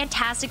 So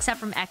fantastic set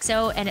from EXO,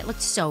 and it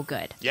looked so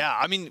good. Yeah,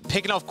 I mean,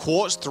 picking off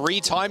Quartz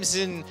 3 times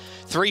in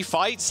 3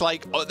 fights,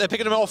 like, they're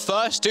picking them off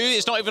first, too.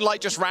 It's not even,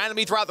 like, just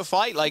randomly throughout the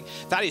fight. Like,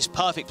 that is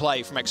perfect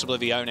play from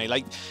Oblivione.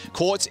 Like,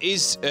 Quartz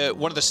is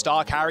one of the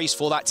star carries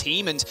for that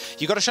team, and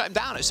you got to shut him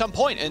down at some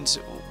point, and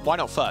why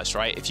not first,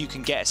 right? If you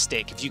can get a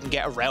stick, if you can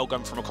get a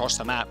railgun from across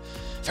the map.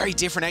 Very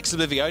different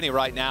Oblivione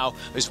right now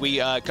as we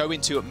go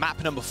into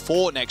map number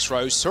 4 next,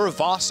 Rose.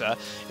 Suravasa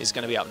is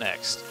going to be up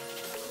next.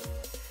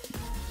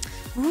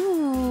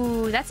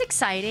 Ooh, that's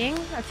exciting.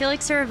 I feel like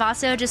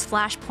Suravaso just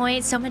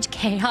flashpoints so much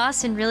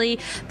chaos and really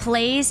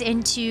plays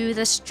into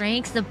the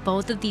strength of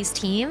both of these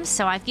teams.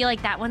 So I feel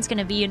like that one's going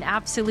to be an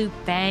absolute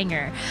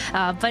banger.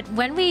 But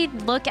when we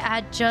look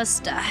at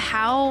just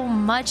how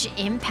much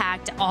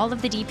impact all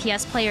of the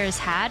DPS players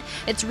had,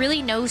 it's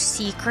really no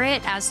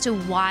secret as to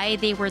why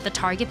they were the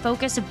target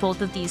focus of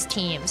both of these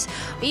teams.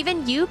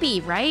 Even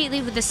UB, right?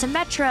 With the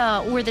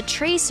Symmetra or the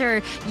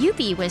Tracer,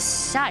 UB was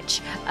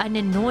such an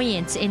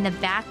annoyance in the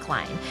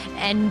backline.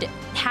 And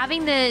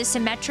having the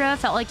Symmetra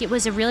felt like it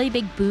was a really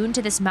big boon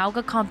to this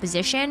Mauga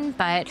composition,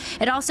 but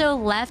it also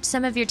left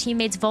some of your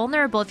teammates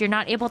vulnerable if you're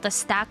not able to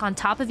stack on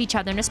top of each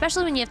other, and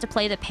especially when you have to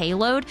play the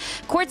payload.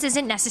 Quartz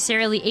isn't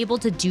necessarily able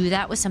to do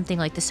that with something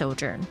like the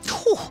Sojourn.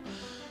 Whew.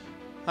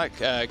 Like,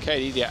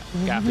 Katie, the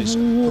gap is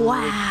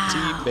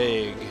pretty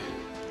big.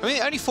 I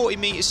mean, only 40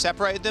 meters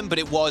separated them, but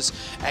it was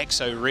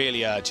EXO really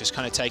just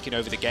kind of taking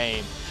over the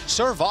game.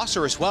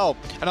 Suravasa as well,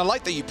 and I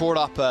like that you brought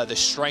up the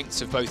strengths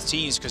of both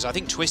teams, because I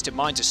think Twisted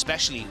Minds,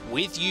 especially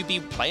with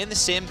UB playing the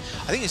Sim,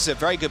 I think this is a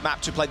very good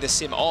map to play the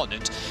Sim on.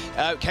 And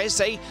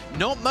KSA,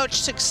 not much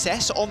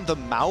success on the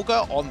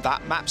Mauga on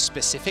that map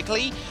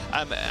specifically,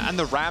 and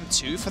the Ram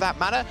too for that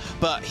matter,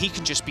 but he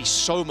can just be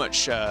so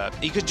much,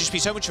 he could just be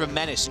so much of a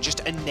menace and just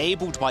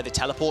enabled by the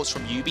teleports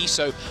from UB.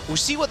 So we'll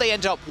see what they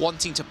end up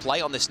wanting to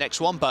play on this next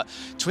one. but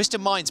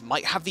Twisted Minds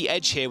might have the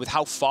edge here with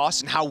how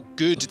fast and how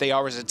good they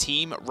are as a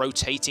team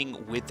rotating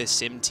with the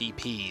Sim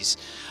TPs.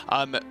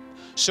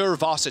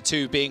 Suravasa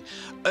too being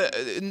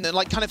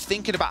like kind of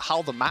thinking about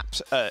how the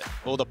maps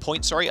or the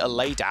points, sorry, are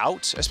laid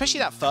out, especially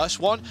that first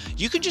one.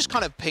 You can just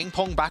kind of ping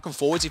pong back and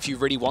forwards if you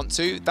really want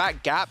to.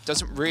 That gap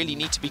doesn't really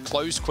need to be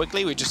closed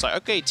quickly. We're just like,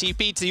 okay,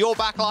 TP to your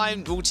back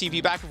line, we'll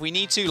TP back if we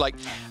need to. Like,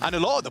 and a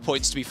lot of the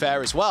points, to be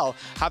fair as well,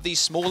 have these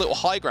small little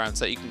high grounds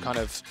that you can kind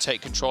of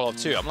take control of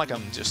too. I'm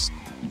just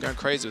going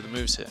crazy with the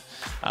moves here.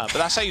 But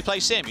that's how you play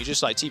Sim. You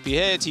just like TP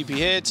here, TP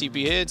here, TP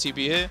here, TP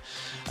here.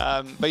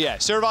 But yeah,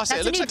 Suravasa,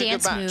 it looks like a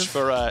good match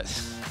for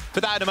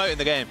that emote in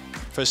the game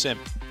for Sim.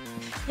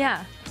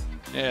 Yeah.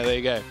 Yeah, there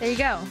you go. There you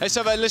go. Let's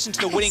have a listen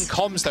to the winning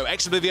comms, though.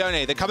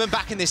 Oblivione, they're coming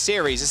back in this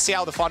series. Let's see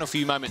how the final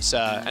few moments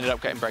ended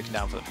up breaking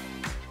down for them.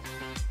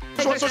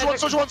 Switch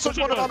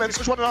one, I'm in.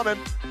 Switch one, I'm in.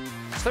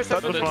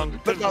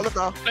 Live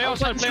now. Play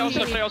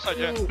outside,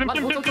 yeah. Tim.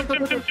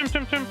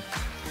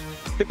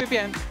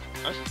 PPN.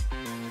 Nice.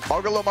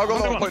 Margo low.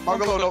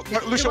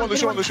 Lucio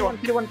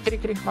one.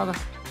 Kitty. Margo.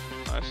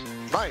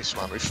 Nice,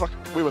 man.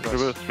 We were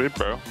Reverse sweep,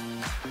 bro.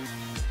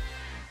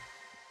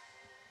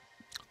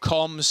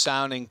 Comms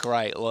sounding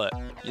great. Look,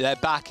 they're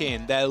back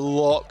in. They're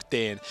locked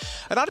in.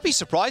 And I'd be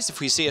surprised if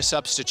we see a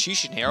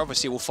substitution here.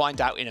 Obviously, we'll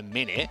find out in a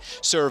minute.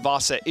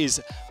 Suravasa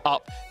is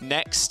up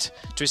next.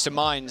 Twisted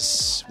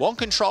Minds, one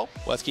control,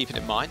 worth keeping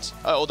in mind.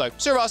 Although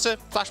Suravasa,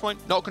 Flashpoint,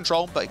 not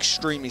control, but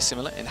extremely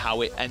similar in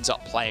how it ends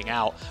up playing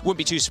out. Wouldn't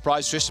be too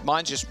surprised. Twisted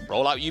Minds just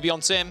roll out UB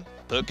on Sim.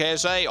 Put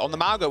KSA on the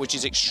Malgo, which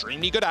is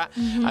extremely good at,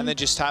 and then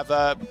just have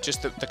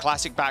just the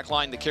classic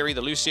backline, the Kiri,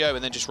 the Lucio,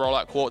 and then just roll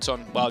out Quartz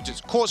on, well,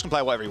 just Quartz can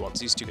play whatever he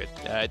wants. He's too good.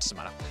 It doesn't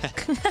matter.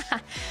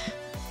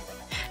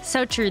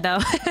 So true, though.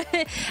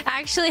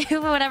 Actually,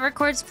 whatever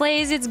Quartz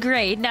plays, it's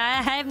great. I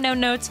have no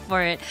notes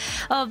for it.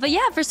 But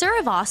yeah, for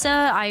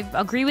Suravasa, I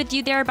agree with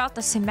you there about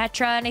the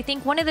Symmetra. And I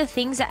think one of the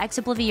things that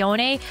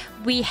Oblivione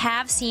we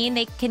have seen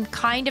they can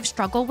kind of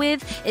struggle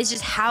with is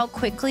just how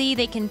quickly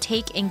they can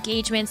take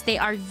engagements. They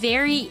are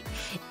very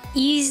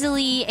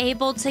easily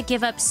able to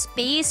give up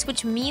space,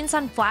 which means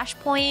on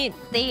Flashpoint,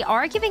 they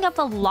are giving up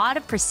a lot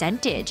of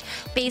percentage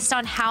based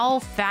on how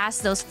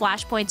fast those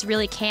Flashpoints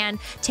really can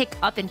tick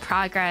up in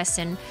progress.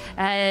 And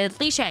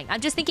Lishang,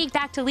 I'm just thinking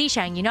back to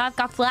Lishang. You know, I've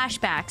got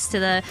flashbacks to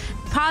the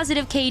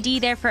positive KD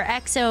there for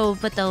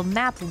EXO, but the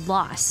map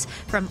loss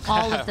from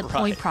all of the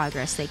point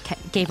progress they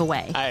gave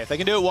away. Hey, if they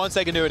can do it once,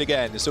 they can do it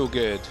again. It's all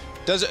good.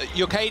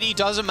 Your KD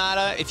doesn't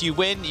matter. If you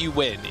win, you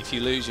win. If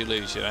you lose, you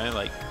lose. You know,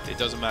 like, it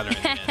doesn't matter in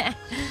the end.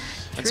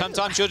 And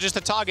sometimes you're just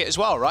a target as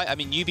well, right? I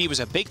mean, UB was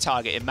a big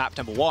target in map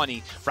number 1.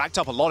 He racked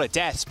up a lot of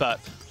deaths, but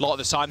a lot of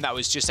the time that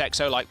was just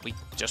EXO, like, we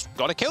just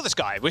got to kill this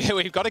guy.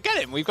 We've got to get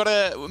him. We've got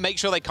to make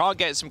sure they can't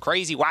get some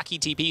crazy, wacky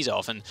TPs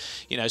off. And,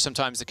 you know,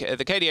 sometimes the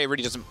KDA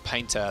really doesn't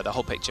paint the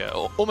whole picture,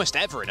 or almost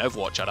ever in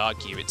Overwatch, I'd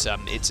argue. It's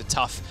a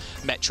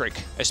tough metric,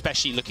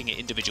 especially looking at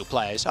individual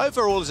players.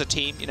 Overall, as a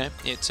team, you know,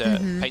 it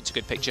paints a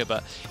good picture,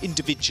 but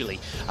individually,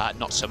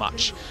 not so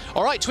much.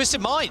 All right, Twisted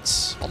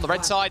Minds on the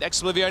red side,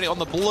 Oblivione on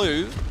the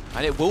blue.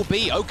 And it will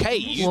be okay.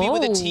 UB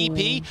with a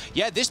TP.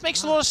 Yeah, this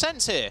makes a lot of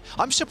sense here.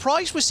 I'm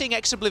surprised we're seeing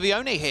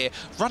Oblivione here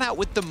run out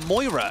with the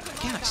Moira.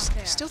 Again, I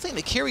still think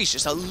the Kiri's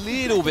just a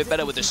little bit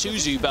better with the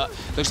Suzu, but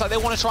looks like they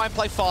want to try and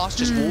play fast,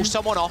 just wall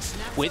someone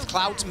off with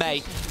Cloud's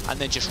May, and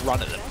then just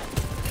run at them.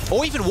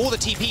 Or even wall the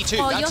TP too.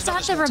 Well, you also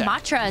have the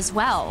Ramatra as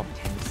well.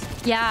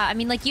 Yeah, I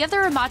mean, like, you have the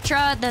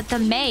Ramatra, the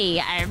May.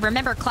 I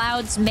remember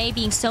Cloud's May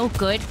being so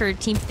good for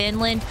Team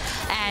Finland,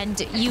 and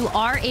you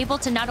are able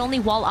to not only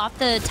wall off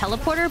the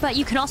teleporter, but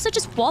you can also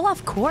just wall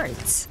off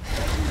Quartz.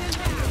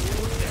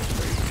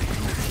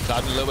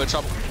 Cloud in a little bit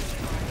of trouble.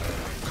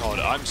 God,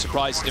 I'm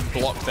surprised he didn't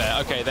block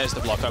there. Okay, there's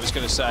the block. I was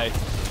going to say,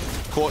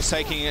 Quartz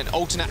taking an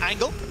alternate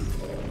angle,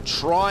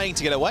 trying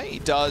to get away. He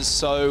does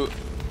so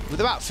with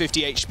about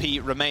 50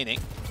 HP remaining.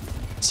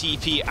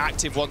 TP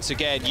active once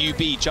again.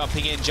 UB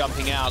jumping in,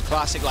 jumping out.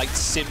 Classic like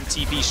Sim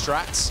TP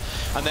strats.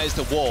 And there's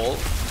the wall.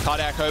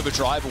 Cardiac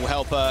Overdrive will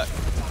help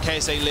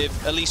KSA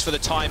live, at least for the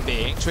time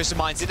being. Twisted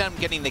Minds did end up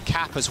getting the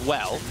cap as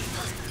well.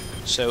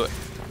 So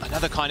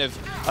another kind of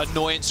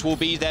annoyance will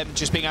be them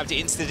just being able to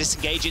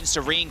insta-disengage,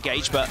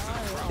 insta-re-engage, but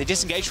they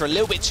disengage for a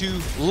little bit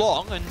too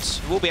long, and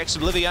it will be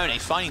Oblivione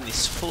finding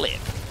this flip.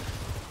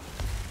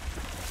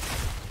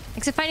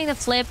 Except finding the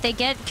flip, they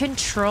get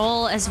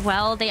control as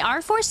well. They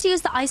are forced to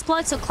use the ice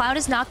block, so Cloud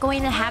is not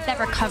going to have that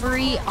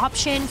recovery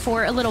option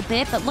for a little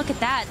bit. But look at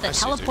that, the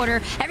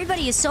teleporter.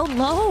 Everybody is so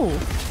low.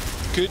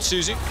 Good,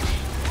 Suzu.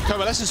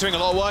 Coalescence doing a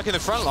lot of work in the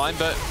front line,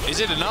 but is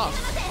it enough?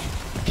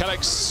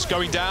 Kellex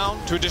going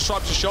down to a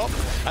disruptor shot,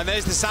 and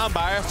there's the sound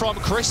barrier from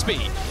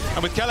Crispy.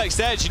 And with Kellex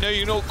dead, you know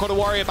you're not got to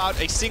worry about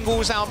a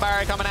single sound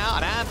barrier coming out,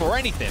 an amp or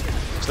anything.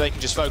 So they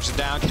can just focus it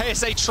down.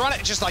 KSA trying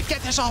to just like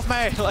get this off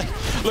me. Like,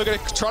 look at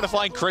it, trying to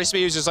find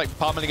Crispy, who's just like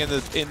pummeling in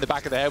the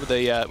back of the head with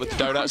the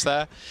donuts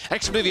there.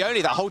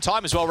 Oblivione that whole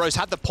time as well. Rose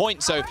had the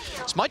point, so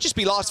this might just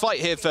be last fight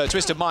here for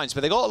Twisted Minds,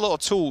 but they got a lot of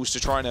tools to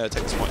try and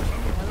take this point.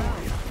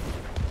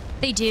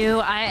 They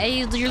do.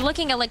 You're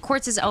looking at like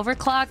Quartz's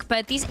overclock,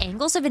 but these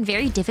angles have been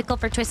very difficult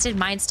for Twisted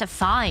Minds to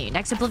find.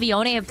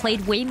 Oblivione have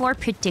played way more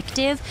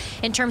predictive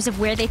in terms of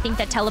where they think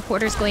that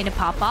teleporter is going to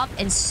pop up,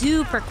 and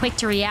super quick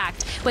to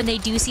react when they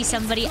do see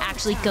somebody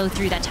actually go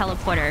through that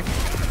teleporter.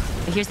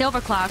 But here's the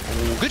overclock.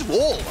 Ooh, good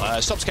wall.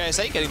 Stops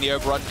KSA getting the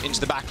overrun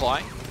into the back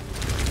line.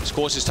 Of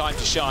course, it's time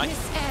to shine.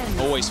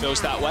 Always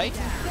feels that way.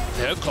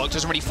 The overclock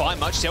doesn't really find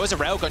much. There was a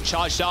railgun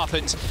charged up,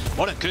 and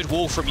what a good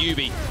wall from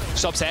Ubi.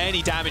 Stops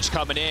any damage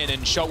coming in,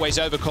 and Shockwave's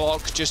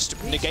overclock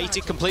just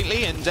negated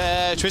completely,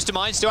 and Twisted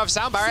Minds still have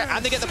sound barrier,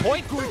 and they get the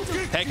point.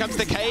 Here comes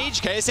the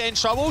cage. KSA in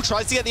trouble,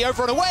 tries to get the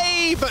overrun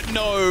away, but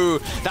no.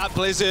 That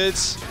Blizzard,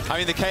 I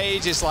mean, the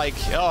cage is like,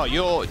 oh,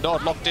 you're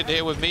not locked in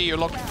here with me, you're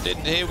locked in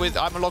here with,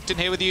 I'm locked in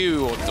here with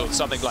you, or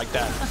something like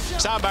that.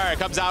 Sound barrier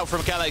comes out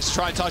from Kellex to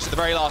try and touch at the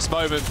very last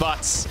moment,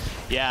 but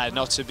yeah,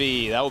 not to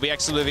be. That will be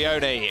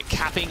Oblivione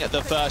capping at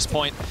the first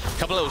point. A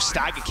couple of little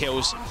stagger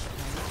kills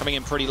coming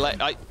in pretty late.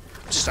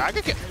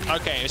 Stagger kill?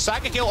 Okay, a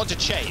stagger kill onto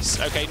Chase.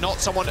 Okay,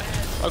 not someone...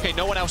 Okay,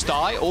 no one else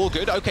die. All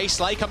good. Okay,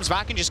 Slay comes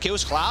back and just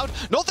kills Cloud.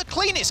 Not the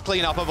cleanest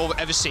cleanup I've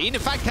ever seen.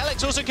 In fact,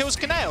 Kellex also kills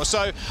Canale.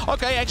 So,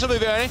 okay,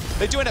 Oblivione,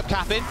 they do end up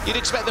capping. You'd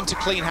expect them to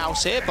clean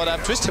house here,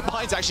 but Twisted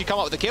Minds actually come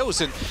up with the kills,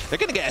 and they're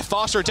going to get a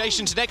fast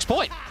rotation to next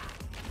point.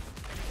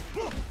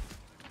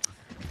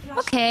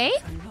 Okay.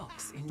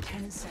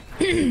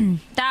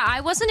 That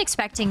I wasn't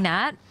expecting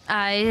that.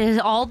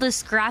 All the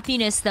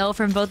scrappiness, though,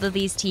 from both of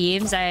these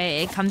teams,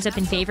 it comes up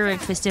in favor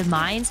of Twisted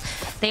Minds.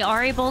 They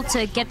are able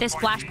to get this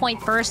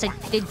flashpoint first.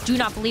 They do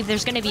not believe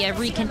there's going to be a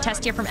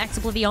recontest here from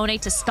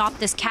Oblivione to stop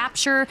this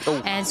capture.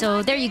 Oh. And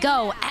so there you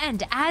go.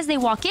 And as they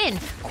walk in,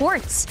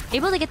 Quartz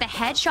able to get the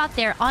headshot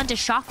there onto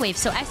Shockwave.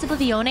 So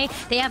Oblivione,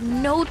 they have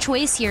no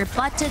choice here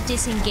but to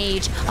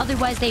disengage.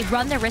 Otherwise, they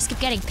run the risk of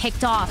getting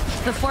picked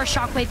off before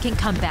Shockwave can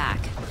come back.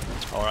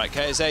 All right,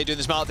 KSA doing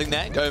the smart thing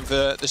there, going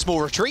for the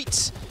small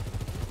retreats.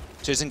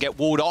 Doesn't get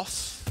walled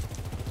off.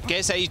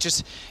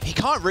 KSA he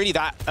can't really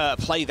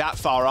play that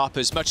far up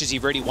as much as he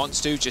really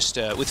wants to, just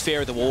with fear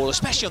of the wall,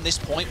 especially on this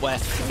point where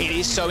it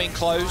is so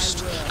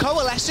enclosed.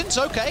 Coalescence,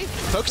 okay.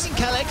 Focusing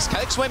Kellex.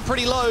 Kellex went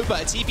pretty low,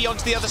 but a TP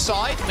onto the other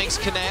side makes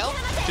Canale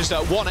just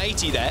at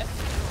 180 there.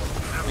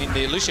 I mean,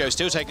 the Lucio is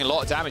still taking a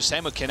lot of damage.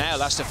 Same with Canale,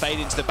 has to fade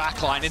into the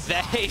back line. And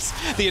there's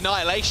the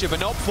Annihilation, but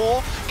not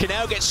before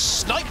Canale gets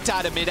sniped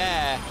out of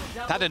midair.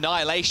 That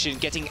Annihilation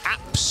getting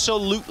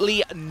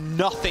absolutely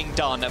nothing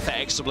done for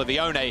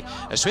Oblivione.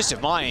 As Twisted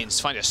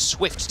Minds find a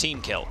swift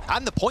team kill.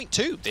 And the point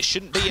too. This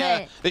shouldn't be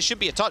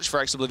a touch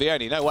for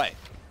Oblivione, no way.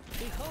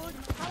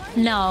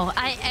 No,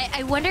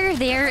 I wonder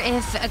there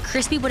if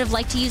Crispy would have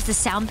liked to use the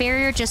sound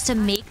barrier just to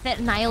make that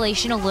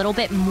Annihilation a little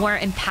bit more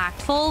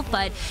impactful,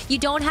 but you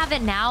don't have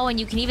it now, and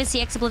you can even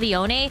see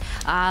Oblivione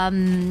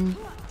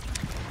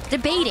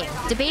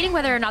debating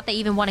whether or not they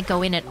even want to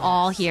go in at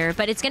all here,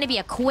 but it's going to be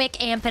a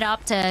quick amp it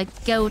up to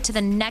go to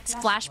the next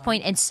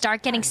flashpoint and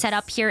start getting set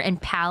up here in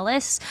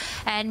Palace.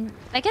 And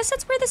I guess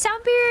that's where the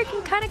sound barrier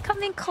can kind of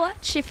come in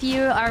clutch if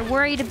you are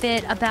worried a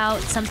bit about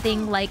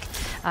something like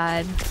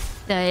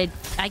the,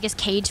 I guess,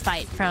 cage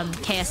fight from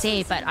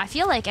KSA, but I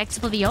feel like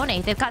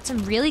Oblivione, they've got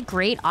some really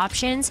great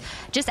options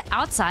just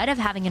outside of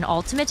having an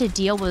ultimate to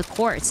deal with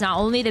Quartz. Not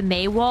only the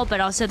Mei wall,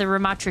 but also the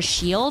Ramatra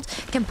shield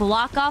can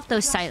block off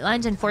those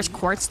sightlines and force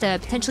Quartz to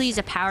potentially use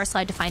a power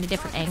slide to find a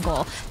different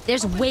angle.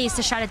 There's ways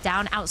to shut it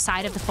down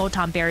outside of the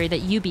photon barrier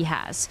that Ubi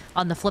has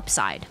on the flip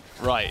side.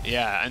 Right,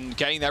 yeah, and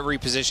getting that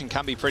reposition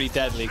can be pretty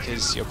deadly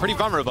because you're pretty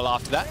vulnerable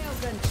after that.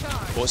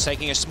 Quartz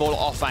taking a small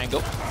off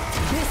angle,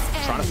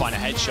 trying to find a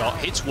headshot,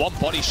 hits one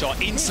body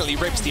shot, instantly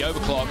rips the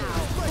overclock.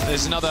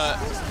 There's another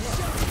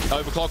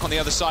overclock on the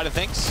other side of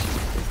things.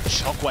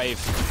 Shockwave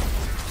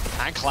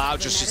and Cloud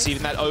just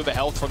receiving that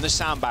overhealth from the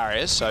sound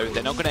barriers, so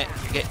they're not going to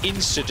get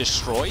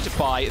insta-destroyed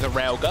by the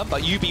railgun,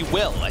 but Ubi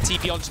will. A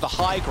TP onto the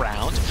high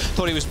ground.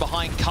 Thought he was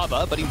behind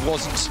cover, but he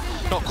wasn't.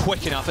 Not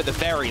quick enough at the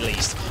very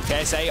least.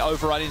 KSA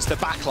overrun into the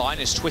back line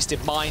as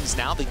Twisted Minds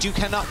now. They do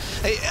end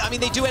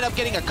up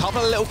getting a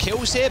couple of little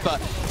kills here,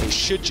 but it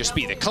should just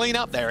be the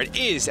cleanup. There it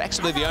is.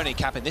 Oblivione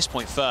capping this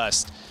point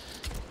first.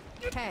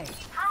 Okay.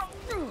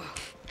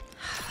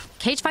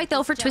 Cage fight,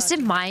 though, for Twisted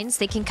Minds.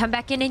 They can come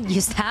back in and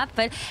use that,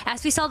 but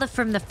as we saw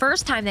from the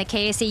first time that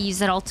KSA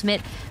used that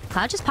ultimate,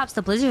 Cloud just pops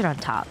the Blizzard on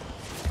top.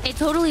 It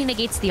totally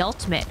negates the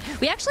ultimate.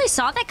 We actually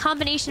saw that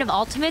combination of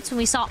ultimates when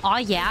we saw Oh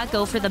Yeah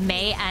go for the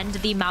Mei and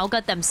the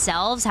Mauga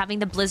themselves, having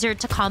the Blizzard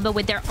to combo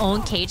with their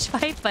own cage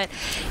fight, but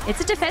it's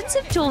a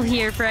defensive tool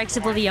here for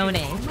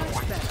Oblivione.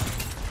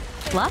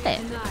 Love it.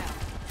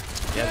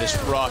 Yeah,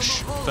 this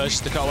rush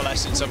versus the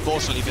Coalescence,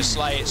 unfortunately for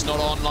Slay, it's not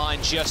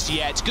online just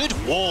yet. Good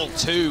wall,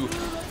 too.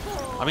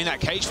 I mean,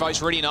 that cage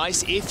fight's really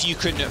nice if you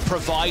can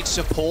provide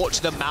support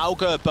to the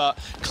Mauga, but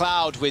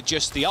Cloud with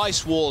just the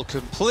ice wall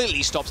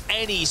completely stops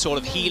any sort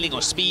of healing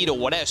or speed or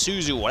whatever,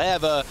 Suzu,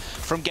 whatever,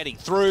 from getting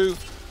through.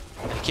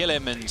 Kill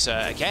him, and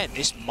again,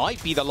 this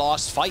might be the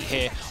last fight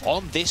here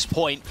on this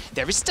point.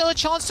 There is still a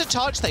chance to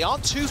touch. They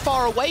aren't too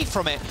far away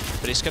from it,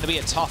 but it's going to be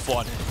a tough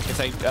one if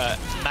they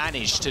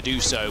manage to do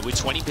so. With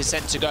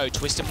 20% to go,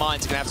 Twisted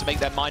Minds are going to have to make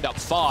their mind up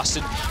fast,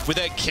 and with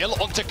a kill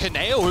onto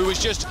Kaneo, who was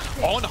just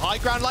on high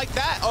ground like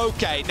that,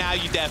 okay, now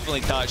you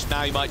definitely touched.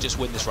 Now you might just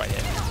win this right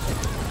here.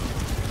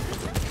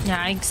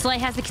 Yeah, I think Slay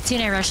has the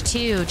Kitsune Rush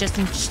too, just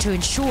to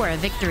ensure a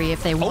victory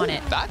if they want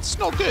it. That's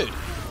not good.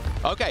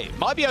 Okay,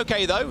 might be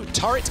okay though.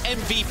 Turret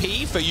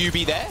MVP for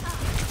UB there.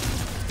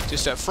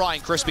 Just frying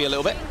Crispy a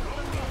little bit.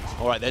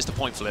 All right, there's the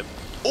point flip.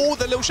 Oh,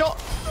 the little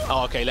shot.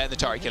 Oh, okay, letting the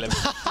turret kill him.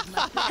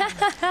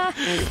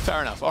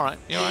 Fair enough. All right,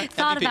 you all right?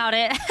 Thought MVP. about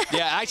it.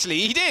 Yeah, actually,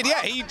 he did.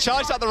 Yeah, he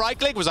charged out the right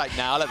click, was like,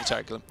 nah, I'll let the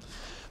turret kill him.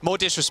 More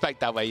disrespect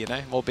that way, you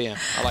know? More BM.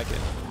 I like it.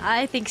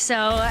 I think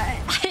so.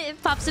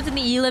 It pops up in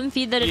the Elim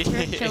feed that a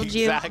turret killed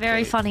you. Exactly.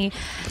 Very funny.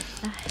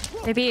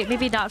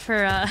 Maybe not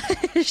for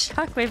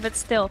Shockwave, but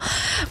still.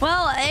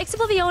 Well,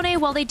 Oblivione,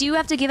 while they do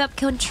have to give up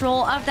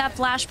control of that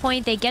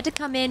flashpoint, they get to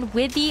come in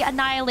with the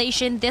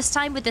Annihilation, this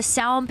time with the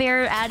Sound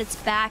Bearer at its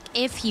back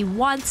if he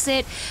wants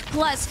it.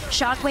 Plus,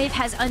 Shockwave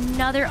has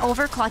another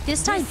overclock,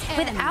 this time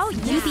without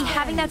UB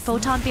having that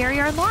Photon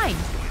Barrier line.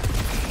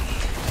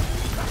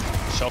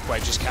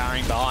 Shockwave just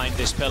carrying behind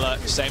this pillar.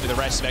 Same with the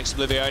rest of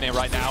Oblivione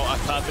right now. A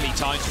perfectly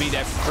timed to be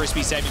there for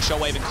Crispy, saving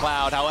Shockwave and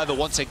Cloud. However,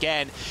 once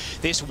again,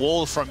 this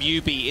wall from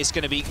UB is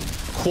going to be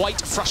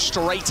quite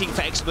frustrating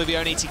for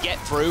Oblivione to get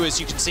through. As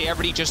you can see,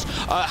 everybody just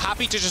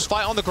happy to just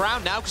fight on the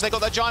ground now because they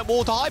got that giant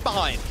wall to hide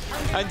behind.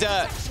 And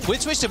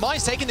with Twisted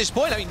Minds taking this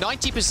point, I mean,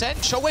 90%.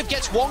 Shockwave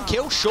gets one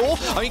kill, sure.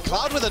 I mean,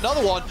 Cloud with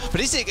another one. But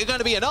is it going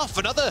to be enough?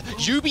 Another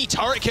UB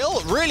turret kill?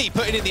 Really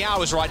putting in the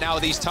hours right now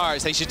with these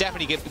turrets. They should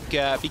definitely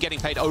be getting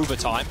paid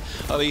overtime.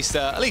 At least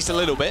a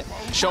little bit.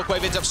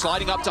 Shockwave ends up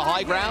sliding up to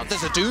high ground.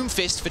 There's a Doom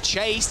Fist for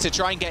Chase to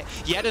try and get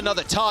yet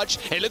another touch.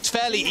 It looked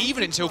fairly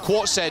even until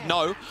Quartz said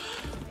no.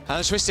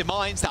 And Twisted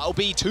Minds, that'll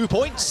be 2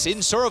 points in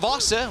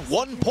Suravasa.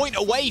 1 point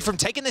away from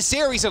taking the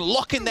series and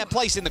locking their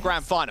place in the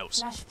grand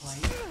finals.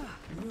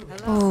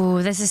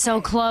 Oh, this is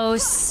so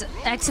close.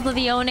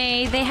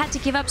 Oblivione, they had to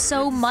give up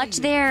so much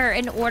there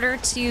in order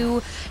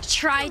to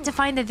try to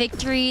find the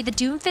victory. The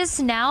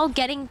Doomfist now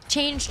getting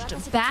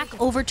changed back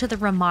over to the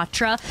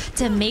Ramatra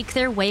to make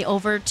their way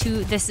over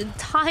to this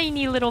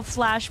tiny little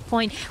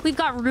flashpoint. We've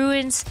got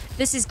Ruins.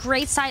 This is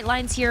great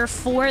sightlines here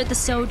for the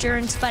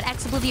Sojourns, but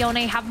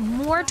Oblivione have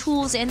more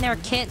tools in their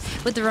kit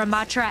with the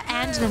Ramatra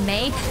and the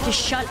Mei to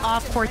shut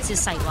off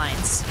Quartz's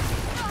sightlines.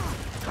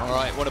 All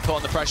right, want to put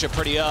on the pressure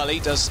pretty early.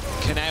 Does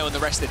Kaneo and the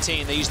rest of the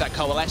team. They use that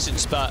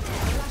Coalescence, but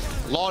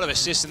a lot of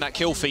assists in that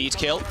kill feed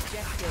kill.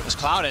 As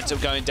Cloud ends up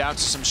going down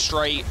to some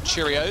straight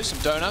Cheerios, some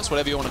donuts,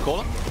 whatever you want to call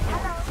them.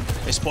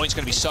 This point's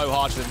going to be so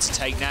hard for them to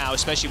take now,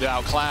 especially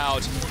without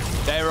Cloud.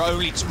 Their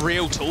only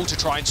real tool to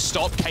try and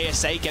stop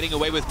KSA getting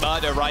away with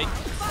murder right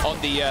on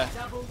the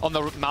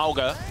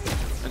Malga.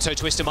 And so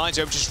Twisted Minds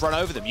are able to just run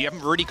over them. You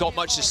haven't really got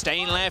much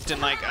sustain left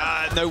and like,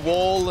 no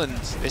wall, and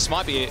this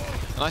might be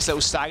a nice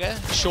little stagger.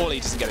 Surely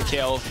he doesn't get a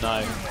kill,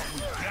 no.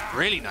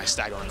 Really nice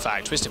stagger, in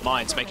fact. Twisted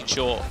Minds making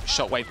sure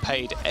Shockwave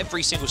paid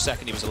every single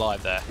second he was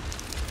alive there.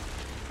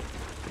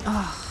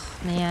 Oh,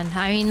 man.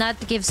 I mean,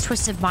 that gives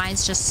Twisted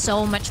Minds just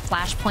so much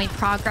flashpoint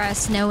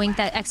progress, knowing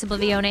that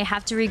Oblivione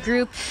have to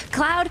regroup.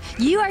 Cloud,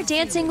 you are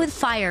dancing with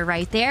fire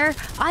right there.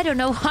 I don't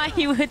know why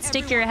you would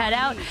stick your head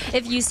out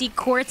if you see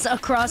Quartz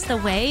across the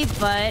way,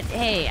 but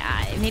hey,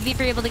 maybe if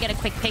you're able to get a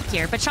quick pick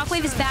here. But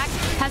Shockwave is back,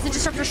 has the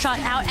Disruptor shot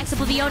out.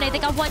 Oblivione, they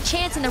got one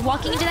chance, and they're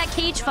walking into that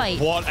cage fight.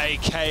 What a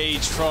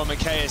cage from a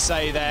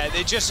KSA there.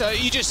 They just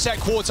you just set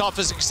Quartz up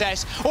for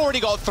success. Already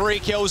got 3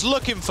 kills,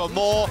 looking for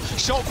more.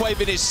 Shockwave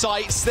in his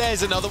sights.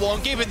 There's another one.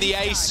 Given the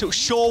ace,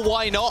 sure,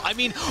 why not? I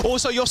mean,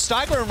 also, you're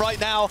staggering right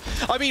now.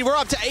 I mean, we're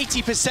up to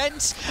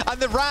 80%, and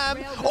the Ram,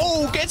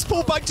 gets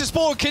pulled back to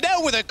spawn.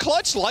 Kaneo with a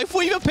clutch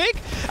Lifeweaver pick.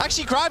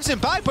 Actually grabs him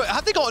back, but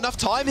have they got enough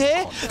time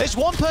here? There's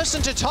one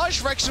person to touch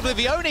for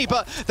Oblivione,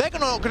 but they're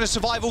not going to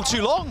survive all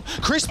too long.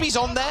 Crispy's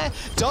on there.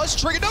 Does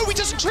trigger. No, he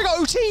doesn't trigger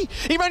OT.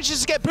 He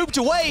manages to get pooped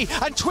away,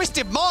 and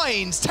Twisted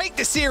Minds take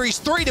the series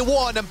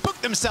 3-1 and book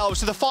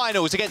themselves to the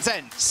finals against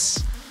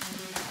Ents.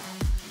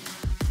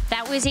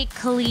 That was a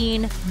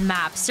clean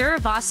map.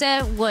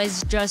 Suravasa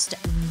was just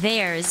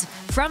theirs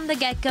from the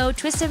get-go.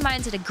 Twisted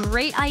Minds had a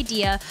great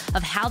idea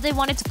of how they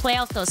wanted to play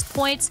out those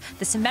points.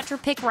 The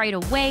Symmetra pick right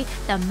away,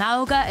 the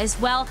Mauga as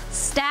well.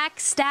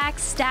 Stack, stack,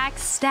 stack,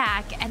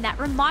 stack. And that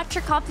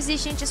Ramatra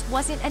composition just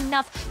wasn't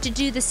enough to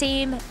do the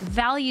same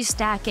value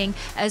stacking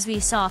as we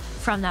saw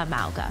from that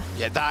Mauga.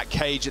 Yeah, that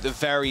cage at the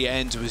very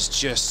end was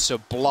just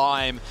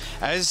sublime.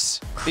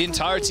 As the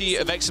entirety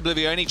of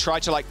Oblivione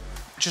tried to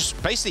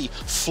just basically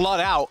flood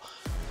out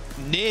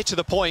near to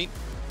the point.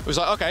 It was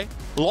like, okay,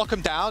 lock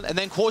them down, and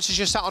then Quartz is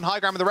just sat on high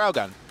ground with the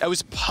railgun. It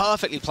was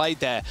perfectly played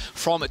there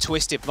from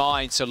Twisted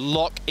Minds to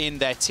lock in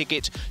their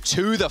ticket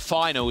to the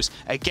finals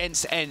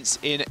against ENCE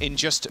in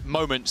just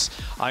moments.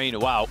 I mean,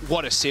 wow,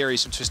 what a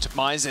series from Twisted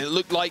Minds. And it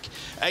looked like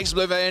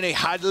Oblivione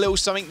had a little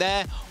something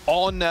there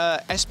on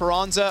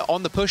Esperanza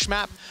on the push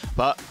map,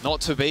 but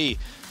not to be.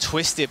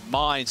 Twisted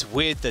Minds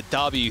with the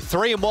W.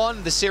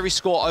 3-1, the series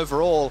score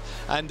overall.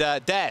 And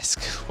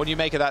Desk, what do you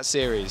make of that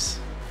series?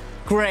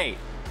 Great.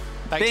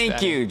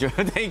 Thank you,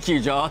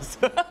 Joss.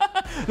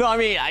 No, I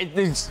mean,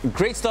 it's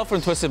great stuff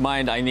from Twisted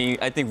Mind. I mean,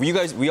 I think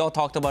we all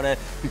talked about it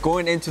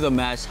going into the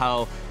match,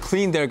 how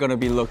clean they're going to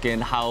be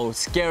looking, how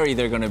scary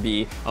they're going to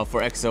be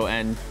for EXO,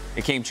 and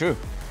it came true.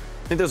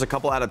 I think there's a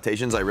couple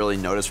adaptations I really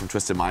noticed from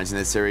Twisted Minds in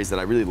this series that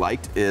I really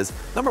liked is,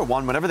 number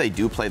one, whenever they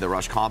do play the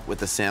rush comp with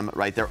the sim,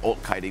 right, they're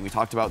ult kiting. We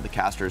talked about the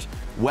casters.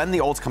 When the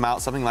ults come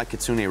out, something like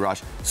Kitsune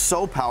Rush,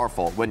 so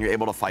powerful when you're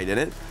able to fight in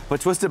it. But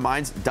Twisted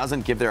Minds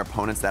doesn't give their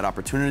opponents that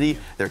opportunity.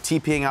 They're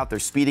TPing out, they're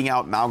speeding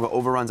out, Mauga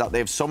overruns out. They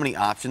have so many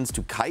options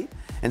to kite.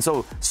 And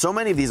so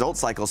many of these ult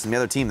cycles from the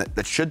other team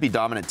that should be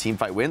dominant team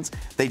fight wins,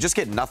 they just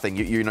get nothing.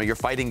 You know, you're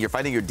fighting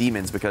your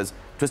demons because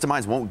Twisted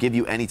Minds won't give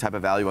you any type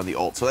of value on the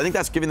ult. So I think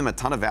that's giving them a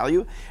ton of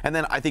value. And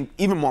then I think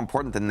even more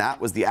important than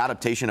that was the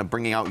adaptation of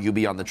bringing out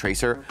Yubi on the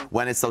Tracer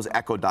when it's those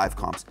Echo dive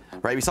comps,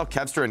 right? We saw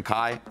Kevster and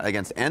Kai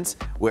against ENCE,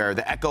 where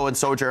the Echo and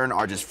Sojourn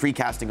are just free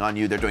casting on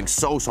you. They're doing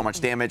so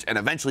much damage, and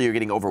eventually you're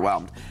getting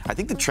overwhelmed. I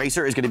think the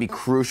Tracer is going to be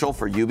crucial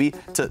for Yubi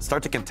to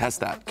start to contest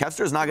that.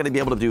 Kevster is not going to be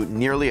able to do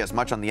nearly as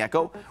much on the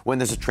Echo when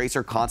there's a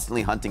Tracer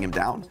constantly hunting him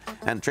down.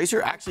 And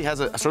Tracer actually has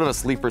a sort of a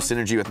sleeper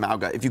synergy with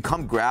Mauga. If you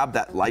come grab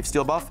that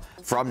lifesteal buff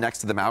from next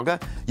to the Mauga,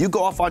 you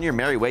go off on your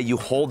merry way, you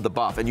hold the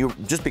buff, and you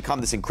just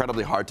become this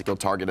incredibly hard to kill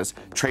target as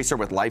Tracer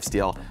with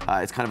lifesteal.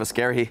 It's kind of a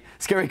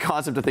scary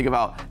concept to think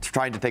about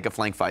trying to take a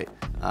flank fight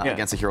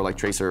against a hero like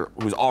Tracer,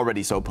 who's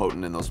already so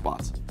potent in those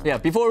spots. Yeah,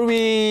 before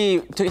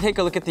we take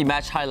a look at the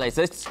match highlights,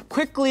 let's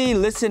quickly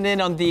listen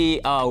in on the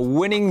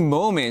winning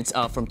moments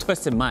from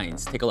Twisted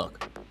Minds. Take a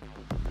look.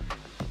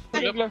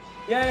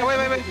 Yeah,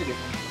 wait.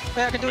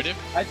 Yeah, I can do it.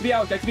 I be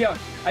out.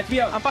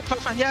 I'm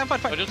fine. Yeah, I'm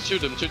fine. I just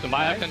shoot them.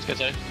 My can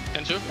say.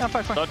 Can shoot? Yeah, I'm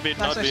fine. Not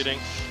beating.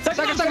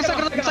 Second.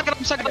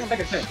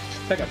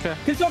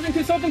 Kill something.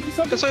 Can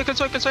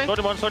say.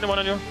 21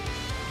 on you.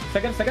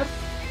 Second.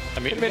 I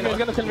mean, He's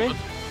gonna kill me.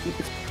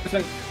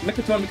 Make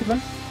it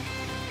one.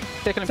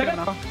 Taking him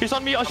now. He's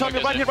on me. Right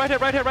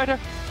here.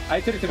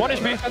 I did it. 1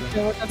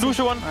 HP.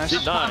 Lucio 1. 9.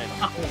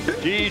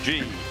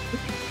 GG.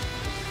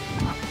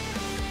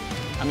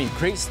 I mean,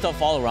 great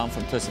stuff all around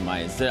from Twisted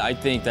Minds. I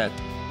think that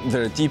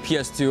the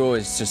DPS duo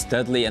is just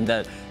deadly, and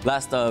that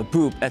last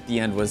boop at the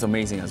end was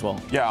amazing as well.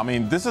 Yeah, I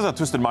mean, this is a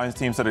Twisted Minds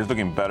team that is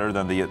looking better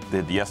than they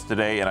did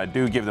yesterday, and I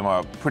do give them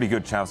a pretty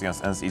good chance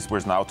against ENCE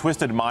Esports now.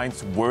 Twisted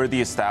Minds were the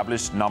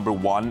established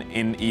 #1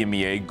 in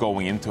EMEA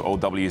going into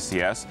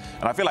OWCS,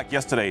 and I feel like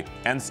yesterday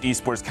ENCE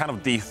Esports kind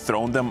of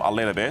dethroned them a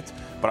little bit,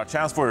 but a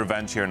chance for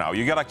revenge here now.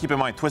 You gotta keep in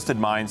mind, Twisted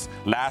Minds,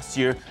 last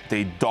year,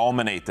 they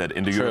dominated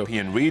in the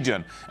European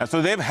region. And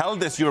so they've held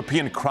this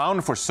European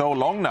crown for so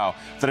long now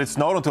that it's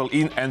not until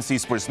ENCE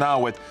Esports now,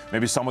 with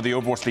maybe some of the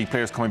Overwatch League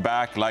players coming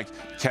back, like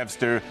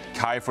Kevster,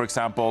 Kai, for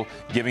example,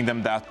 giving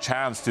them that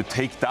chance to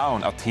take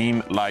down a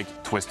team like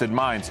Twisted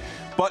Minds.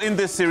 But in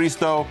this series,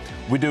 though,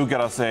 we do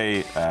gotta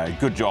say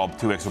good job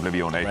to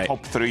Oblivione. Right.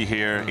 Top 3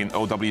 here in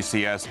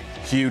OWCS.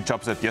 Huge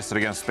upset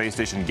yesterday against Space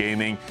Station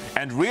Gaming.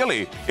 And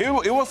really,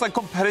 it was like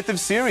competitive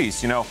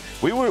series. You know,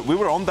 we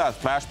were on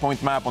that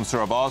Flashpoint map on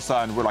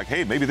Surabasa, and we're like,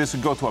 hey, maybe this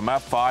could go to a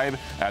map 5.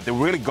 They're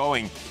really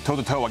going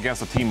toe-to-toe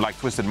against a team like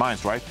Twisted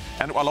Minds, right?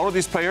 And a lot of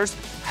these players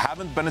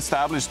haven't been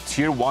established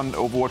Tier 1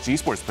 Overwatch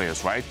Esports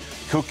players, right?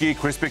 Cookie,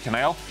 Crispy,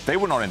 Canale, they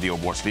were not in the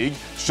Overwatch League.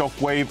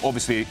 Shockwave,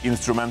 obviously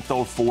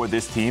instrumental for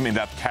this team in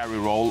that carry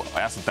role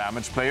as a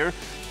damage player.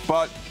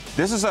 But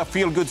this is a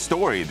feel-good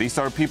story. These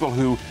are people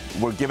who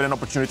were given an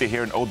opportunity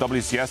here in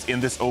OWCS in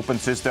this open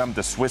system,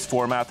 the Swiss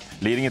format,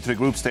 leading into the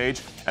group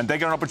stage, and they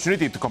got an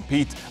opportunity to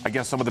compete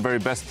against some of the very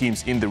best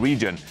teams in the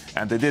region.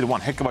 And they did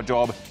one heck of a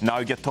job. Now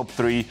you get top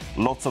 3,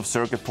 lots of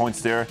circuit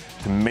points there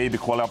to maybe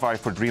qualify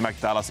for DreamHack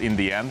Dallas in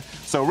the end.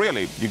 So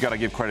really, you got to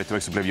give credit to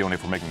Oblivione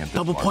for making it.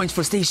 Double points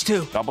for stage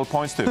 2. Double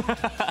points too.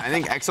 I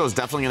think EXO is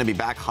definitely going to be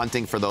back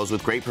hunting for those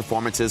with great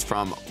performances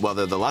from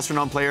whether the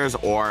lesser-known players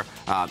or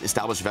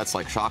established vets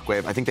like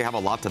Shockwave. I think they have a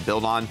lot to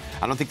build on.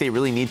 I don't think they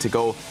really need to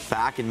go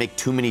back and make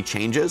too many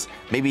changes.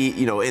 Maybe,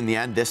 you know, in the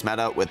end, this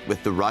meta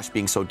with the rush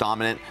being so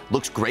dominant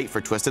looks great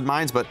for Twisted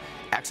Minds, but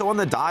EXO on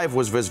the dive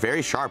was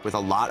very sharp with a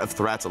lot of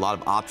threats, a lot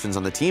of options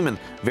on the team, and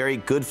very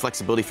good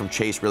flexibility from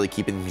Chase, really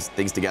keeping these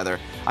things together.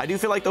 I do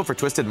feel like, though, for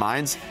Twisted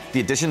Minds, the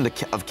addition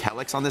of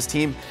Kelix on this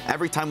team,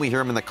 every time we hear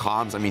him in the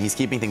comms, I mean, he's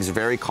keeping things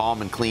very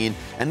calm and clean,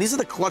 and these are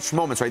the clutch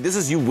moments, right? This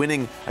is you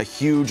winning a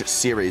huge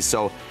series,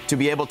 so to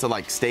be able to,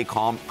 like, stay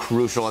calm,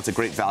 crucial. That's a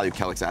great value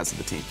Kelix adds to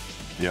the team.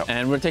 Yep.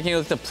 And we're taking a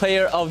look at the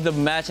player of the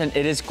match, and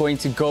it is going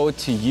to go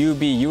to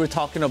UB. You were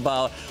talking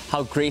about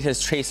how great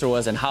his Tracer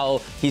was and how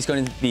he's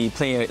going to be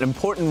playing an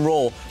important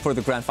role for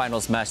the Grand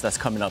Finals match that's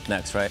coming up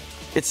next, right?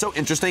 It's so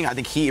interesting. I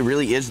think he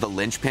really is the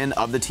linchpin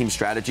of the team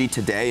strategy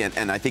today,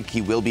 and I think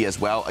he will be as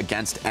well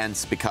against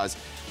ENCE, because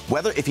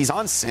if he's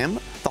on Sim,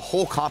 the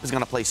whole comp is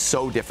going to play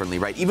so differently,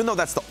 right? Even though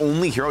that's the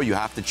only hero you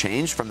have to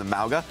change from the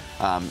Mauga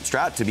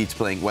strat to be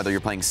playing, whether you're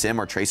playing Sim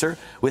or Tracer.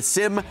 With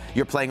Sim,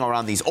 you're playing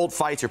around these ult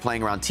fights, you're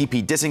playing around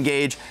TP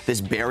disengage.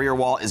 This barrier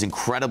wall is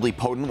incredibly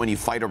potent when you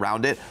fight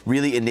around it.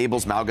 Really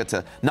enables Mauga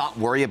to not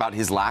worry about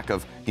his lack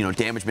of,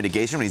 damage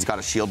mitigation when he's got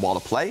a shield wall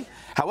to play.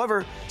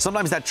 However,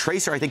 sometimes that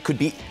Tracer, I think, could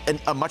be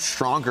a much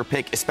stronger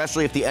pick,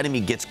 especially if the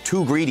enemy gets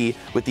too greedy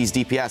with these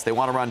DPS. They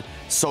want to run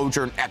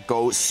Sojourn,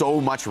 Echo,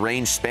 so much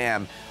range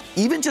spam.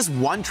 Even just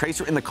one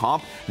Tracer in the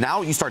comp,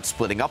 now you start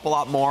splitting up a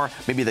lot more.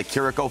 Maybe the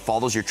Kiriko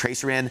follows your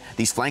Tracer in.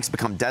 These flanks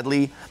become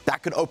deadly.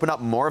 That could open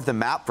up more of the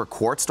map for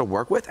Quartz to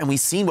work with, and we've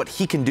seen what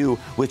he can do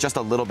with just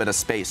a little bit of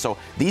space. So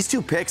these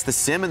two picks, the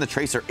Sim and the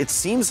Tracer, it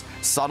seems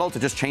subtle to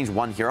just change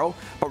one hero,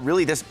 but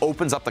really this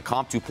opens up the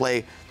comp to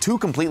play two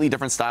completely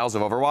different styles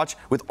of Overwatch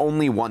with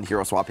only one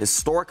hero swap.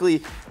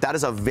 Historically, that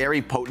is a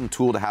very potent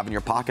tool to have in your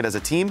pocket as a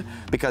team,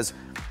 because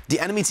the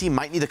enemy team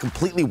might need to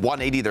completely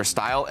 180 their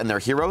style and their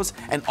heroes,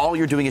 and all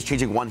you're doing is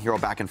changing one hero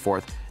back and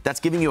forth. That's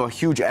giving you a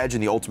huge edge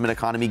in the ultimate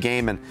economy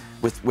game, and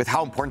with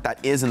how important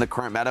that is in the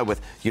current meta with,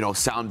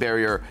 Sound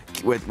Barrier,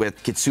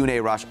 with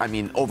Kitsune Rush,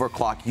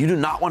 Overclock, you do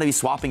not want to be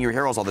swapping your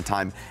heroes all the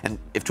time. And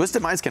if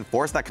Twisted Minds can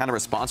force that kind of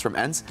response from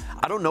ENCE,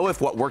 I don't know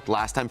if what worked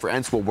last time for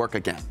ENCE will work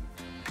again.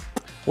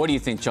 What do you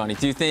think, Johnny?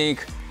 Do you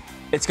think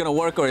it's going to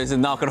work, or is it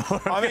not going to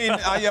work?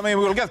 I mean,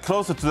 we'll get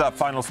closer to that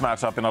finals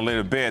matchup in a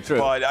little bit. True.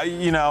 But,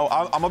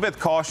 I'm a bit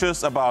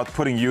cautious about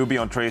putting UB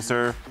on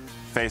Tracer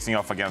facing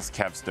off against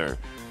Kevster.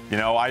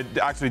 I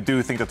actually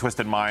do think that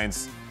Twisted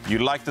Minds, you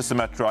like the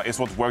Symmetra, it's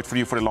what worked for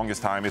you for the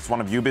longest time. It's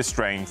one of UB's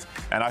strengths.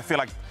 And I feel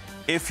like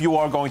if you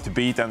are going to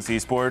beat ENCE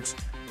Esports,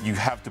 you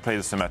have to play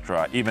the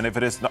Symmetra, even if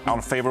it is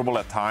unfavorable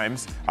at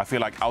times. I feel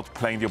like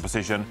outplaying the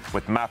opposition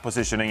with map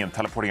positioning and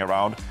teleporting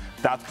around,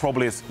 that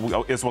probably is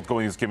what's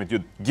going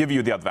to give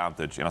you the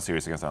advantage in a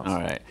series against ENCE. All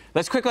right,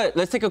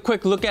 let's take a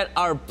quick look at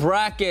our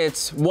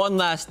brackets one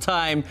last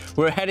time.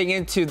 We're heading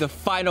into the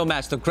final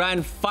match, the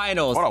Grand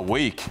Finals. What a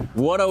week!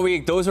 What a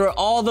week! Those were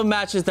all the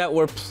matches that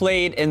were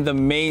played in the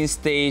main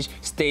stage,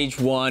 Stage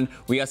 1.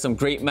 We got some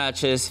great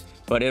matches,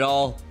 but it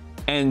all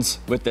ends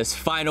with this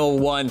final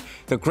one,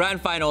 the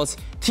Grand Finals,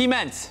 Team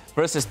ENCE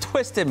versus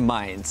Twisted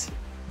Minds.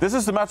 This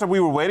is the matchup we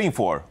were waiting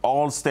for,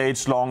 all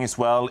stage long as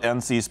well.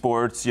 ENCE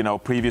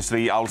Esports,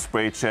 previously Owl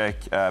Spray Check,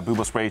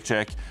 Boobo Spray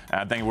Check,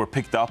 then we were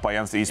picked up by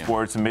ENCE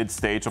Esports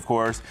mid-stage, of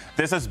course.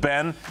 This has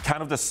been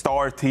kind of the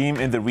star team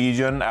in the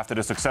region after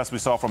the success we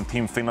saw from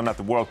Team Finland at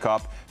the World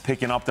Cup,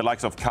 picking up the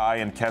likes of Kai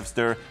and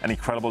Kevster, an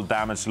incredible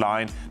damage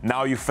line.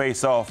 Now you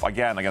face off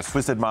again against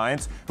Twisted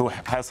Minds, who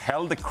has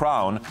held the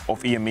crown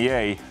of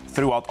EMEA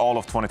throughout all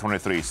of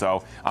 2023.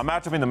 So a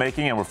matchup in the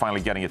making, and we're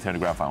finally getting it here in the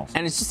Grand Finals.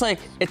 And it's just like,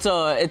 it's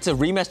a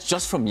rematch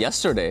just from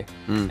yesterday.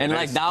 And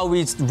like now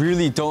we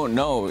really don't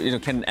know,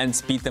 can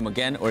ENCE beat them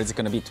again, or is it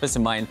going to be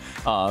Twisted Mind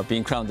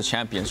being crowned the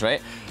champions,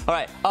 right? All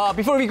right,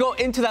 before we go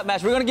into that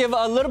match, we're going to give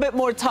a little bit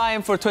more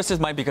time for Twisted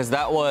Mind, because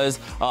that was,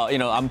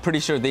 I'm pretty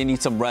sure they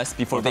need some rest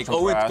before they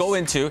go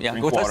into,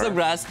 go touch some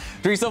grass,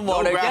 drink some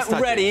water, get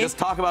ready. Just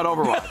talk about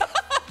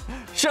Overwatch.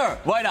 Sure,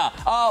 why not?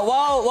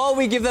 While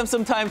we give them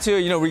some time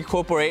to,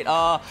 recuperate.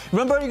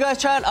 Remember, you guys,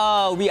 chat,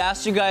 we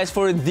asked you guys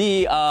for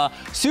the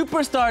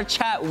Superstar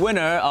Chat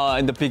winner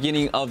in the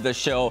beginning of the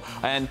show.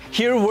 And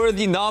here were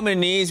the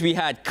nominees. We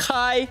had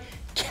Kai,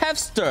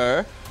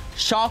 Kevster,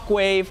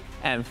 Shockwave,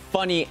 and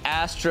Funny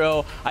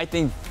Astro. I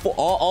think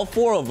all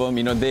four of them,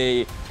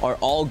 they are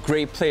all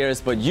great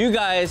players. But you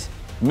guys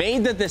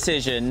made the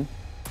decision,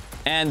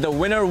 and the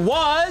winner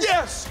was...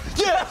 Yes!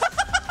 Yes!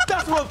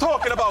 That's what I'm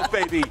talking about,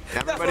 baby.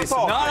 Everybody's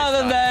none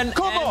other than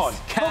Come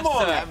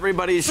on.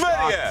 Everybody's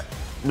shocked.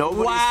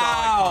 Nobody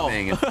saw it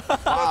coming.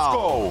 Let's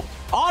go.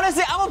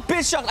 Honestly, I'm a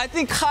bit shocked. I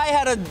think Kai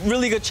had a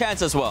really good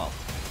chance as well.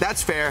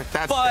 That's fair.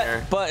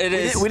 Fair. But it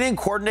is. We didn't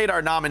coordinate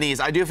our nominees.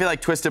 I do feel like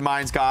Twisted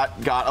Minds got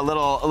a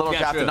little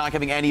drafted, not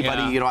giving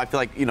anybody. I feel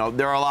like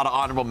there are a lot of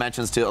honorable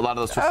mentions to a lot of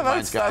those Twisted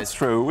Minds guys. That's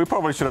true. We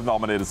probably should have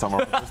nominated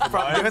someone.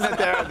 Given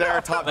that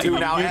they're top two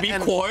now.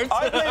 Quartz.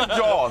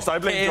 I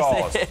blame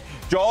Jaws.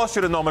 Jaws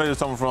should have nominated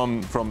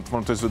someone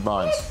from Twisted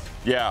Minds.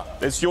 Yeah,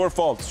 it's your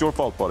fault. It's your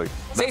fault, buddy.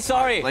 Say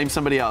sorry. Blame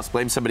somebody else.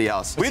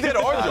 We did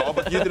our job,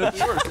 but you didn't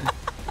yours.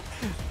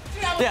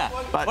 Yeah,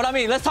 but I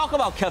mean, let's talk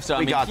about Kevster.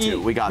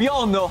 We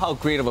all know how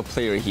great of a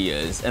player he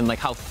is, and like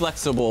how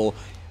flexible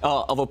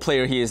of a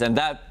player he is, and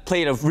that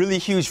played a really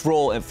huge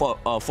role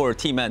for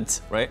Team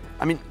ENCE, right?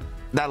 I mean,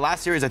 that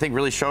last series I think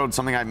really showed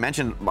something I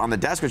mentioned on the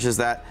desk, which is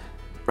that,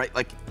 right,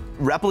 like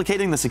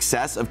replicating the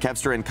success of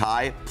Kevster and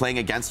Kai playing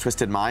against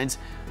Twisted Minds.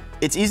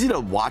 It's easy to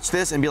watch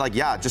this and be like,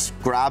 yeah, just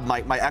grab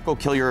my Echo,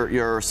 kill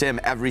your Sim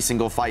every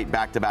single fight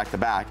back to back to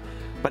back.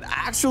 But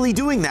actually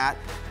doing that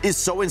is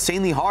so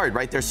insanely hard,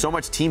 right? There's so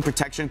much team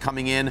protection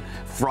coming in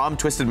from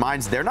Twisted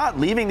Minds. They're not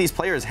leaving these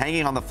players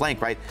hanging on the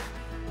flank, right?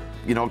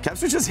 You know,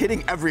 Kevster's just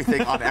hitting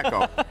everything on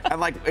Echo. And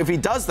like, if he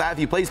does that, if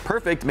he plays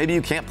perfect, maybe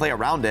you can't play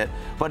around it.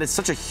 But it's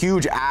such a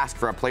huge ask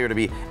for a player to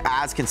be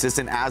as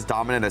consistent, as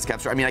dominant as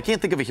Kevster. I mean, I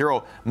can't think of a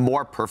hero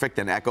more perfect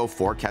than Echo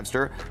for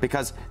Kevster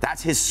because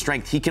that's his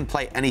strength. He can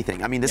play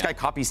anything. I mean, this guy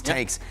copies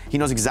tanks. He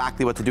knows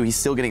exactly what to do. He's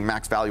still getting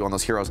max value on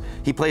those heroes.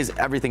 He plays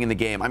everything in the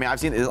game. I mean, I've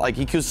seen, like,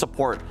 he queues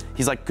support.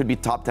 He's like, could be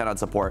top 10 on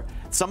support.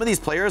 Some of these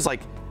players, like,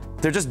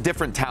 they're just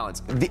different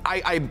talents.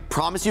 I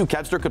promise you,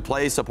 Kevster could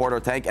play support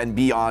or tank and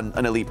be on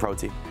an elite pro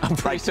team. I'm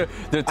pretty sure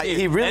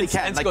he really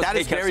can. Like, that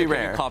is very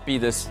rare. Can you copy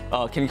this?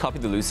 Can you copy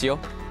the Lucio?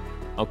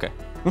 Okay.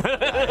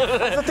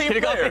 That's a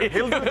team player.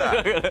 He'll do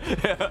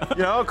that.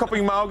 You know,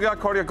 copying Mauga,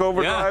 cardiac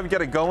overdrive,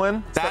 get it get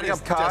it. That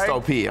is just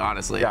OP,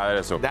 honestly. Yeah, that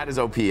is OP. That is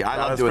OP. I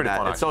love doing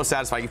that. It's so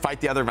satisfying. You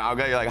fight the other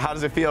Mauga, you're like, how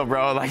does it feel,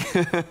 bro?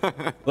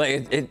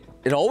 Like,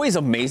 it always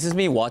amazes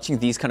me watching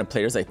these kind of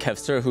players like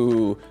Kevster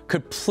who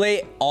could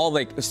play all,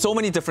 like, so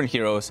many different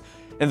heroes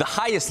in the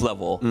highest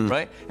level,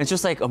 right? It's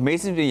just like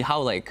amazing me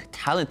how like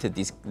talented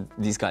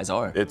these guys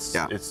are. It's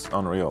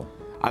unreal.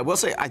 I will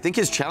say, I think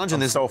his challenge in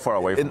this so far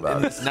away from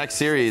in this next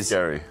series,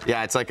 scary.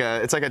 Yeah, it's like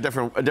a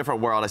different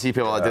world. I see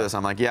people that do this.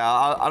 I'm like, yeah,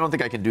 I don't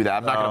think I can do that.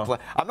 I'm not gonna play.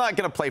 I'm not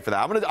gonna play for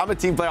that. I'm a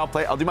team player.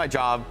 I'll do my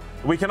job.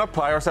 We can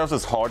apply ourselves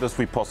as hard as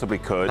we possibly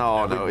could.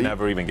 No, we'd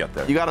never even get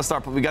there. You got to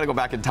start. We got to go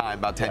back in time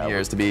about 10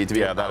 years to be.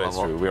 Yeah, that is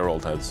true. We are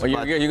old heads.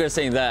 Well, you're gonna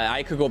say that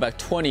I could go back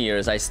 20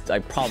 years. I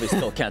probably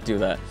still can't do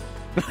that.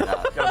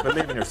 Yeah, you gotta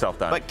believe in yourself,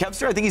 Dan. But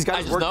Kevster, I think he's got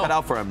his work cut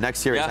out for him next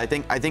series. Yeah.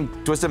 I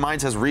think Twisted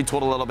Minds has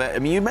retooled a little bit. I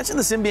mean, you mentioned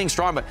the sim being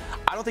strong, but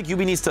I don't think UB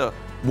needs to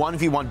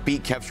 1v1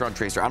 beat Kevster on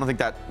Tracer. I don't think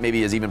that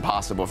maybe is even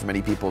possible for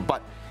many people.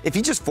 But if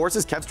he just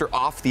forces Kevster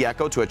off the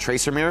Echo to a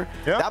Tracer mirror,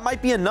 that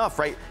might be enough,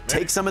 right?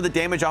 Take some of the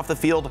damage off the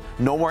field.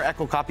 No more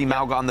Echo copy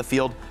Mauga on the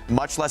field.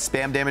 Much less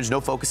spam damage. No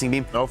focusing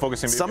beam. No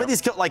focusing beam. Some of these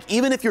kills, like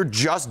even if you're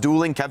just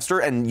dueling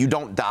Kevster and you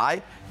don't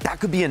die, that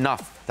could be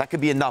enough. That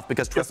could be enough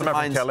because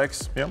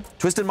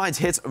Twisted Minds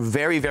hits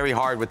very, very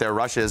hard with their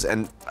rushes.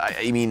 And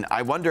I mean,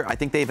 I wonder, I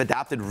think they've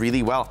adapted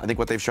really well. I think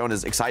what they've shown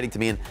is exciting to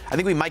me. And I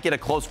think we might get a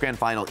close grand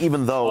final,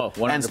 even though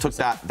ENCE took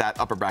that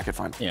upper bracket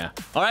final. Yeah.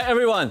 All right,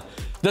 everyone.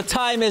 The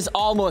time is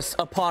almost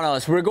upon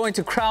us. We're going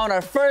to crown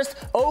our first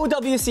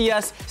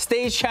OWCS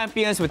stage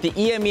champions with the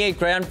EMEA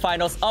Grand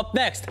Finals up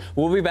next.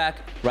 We'll be back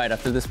right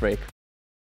after this break.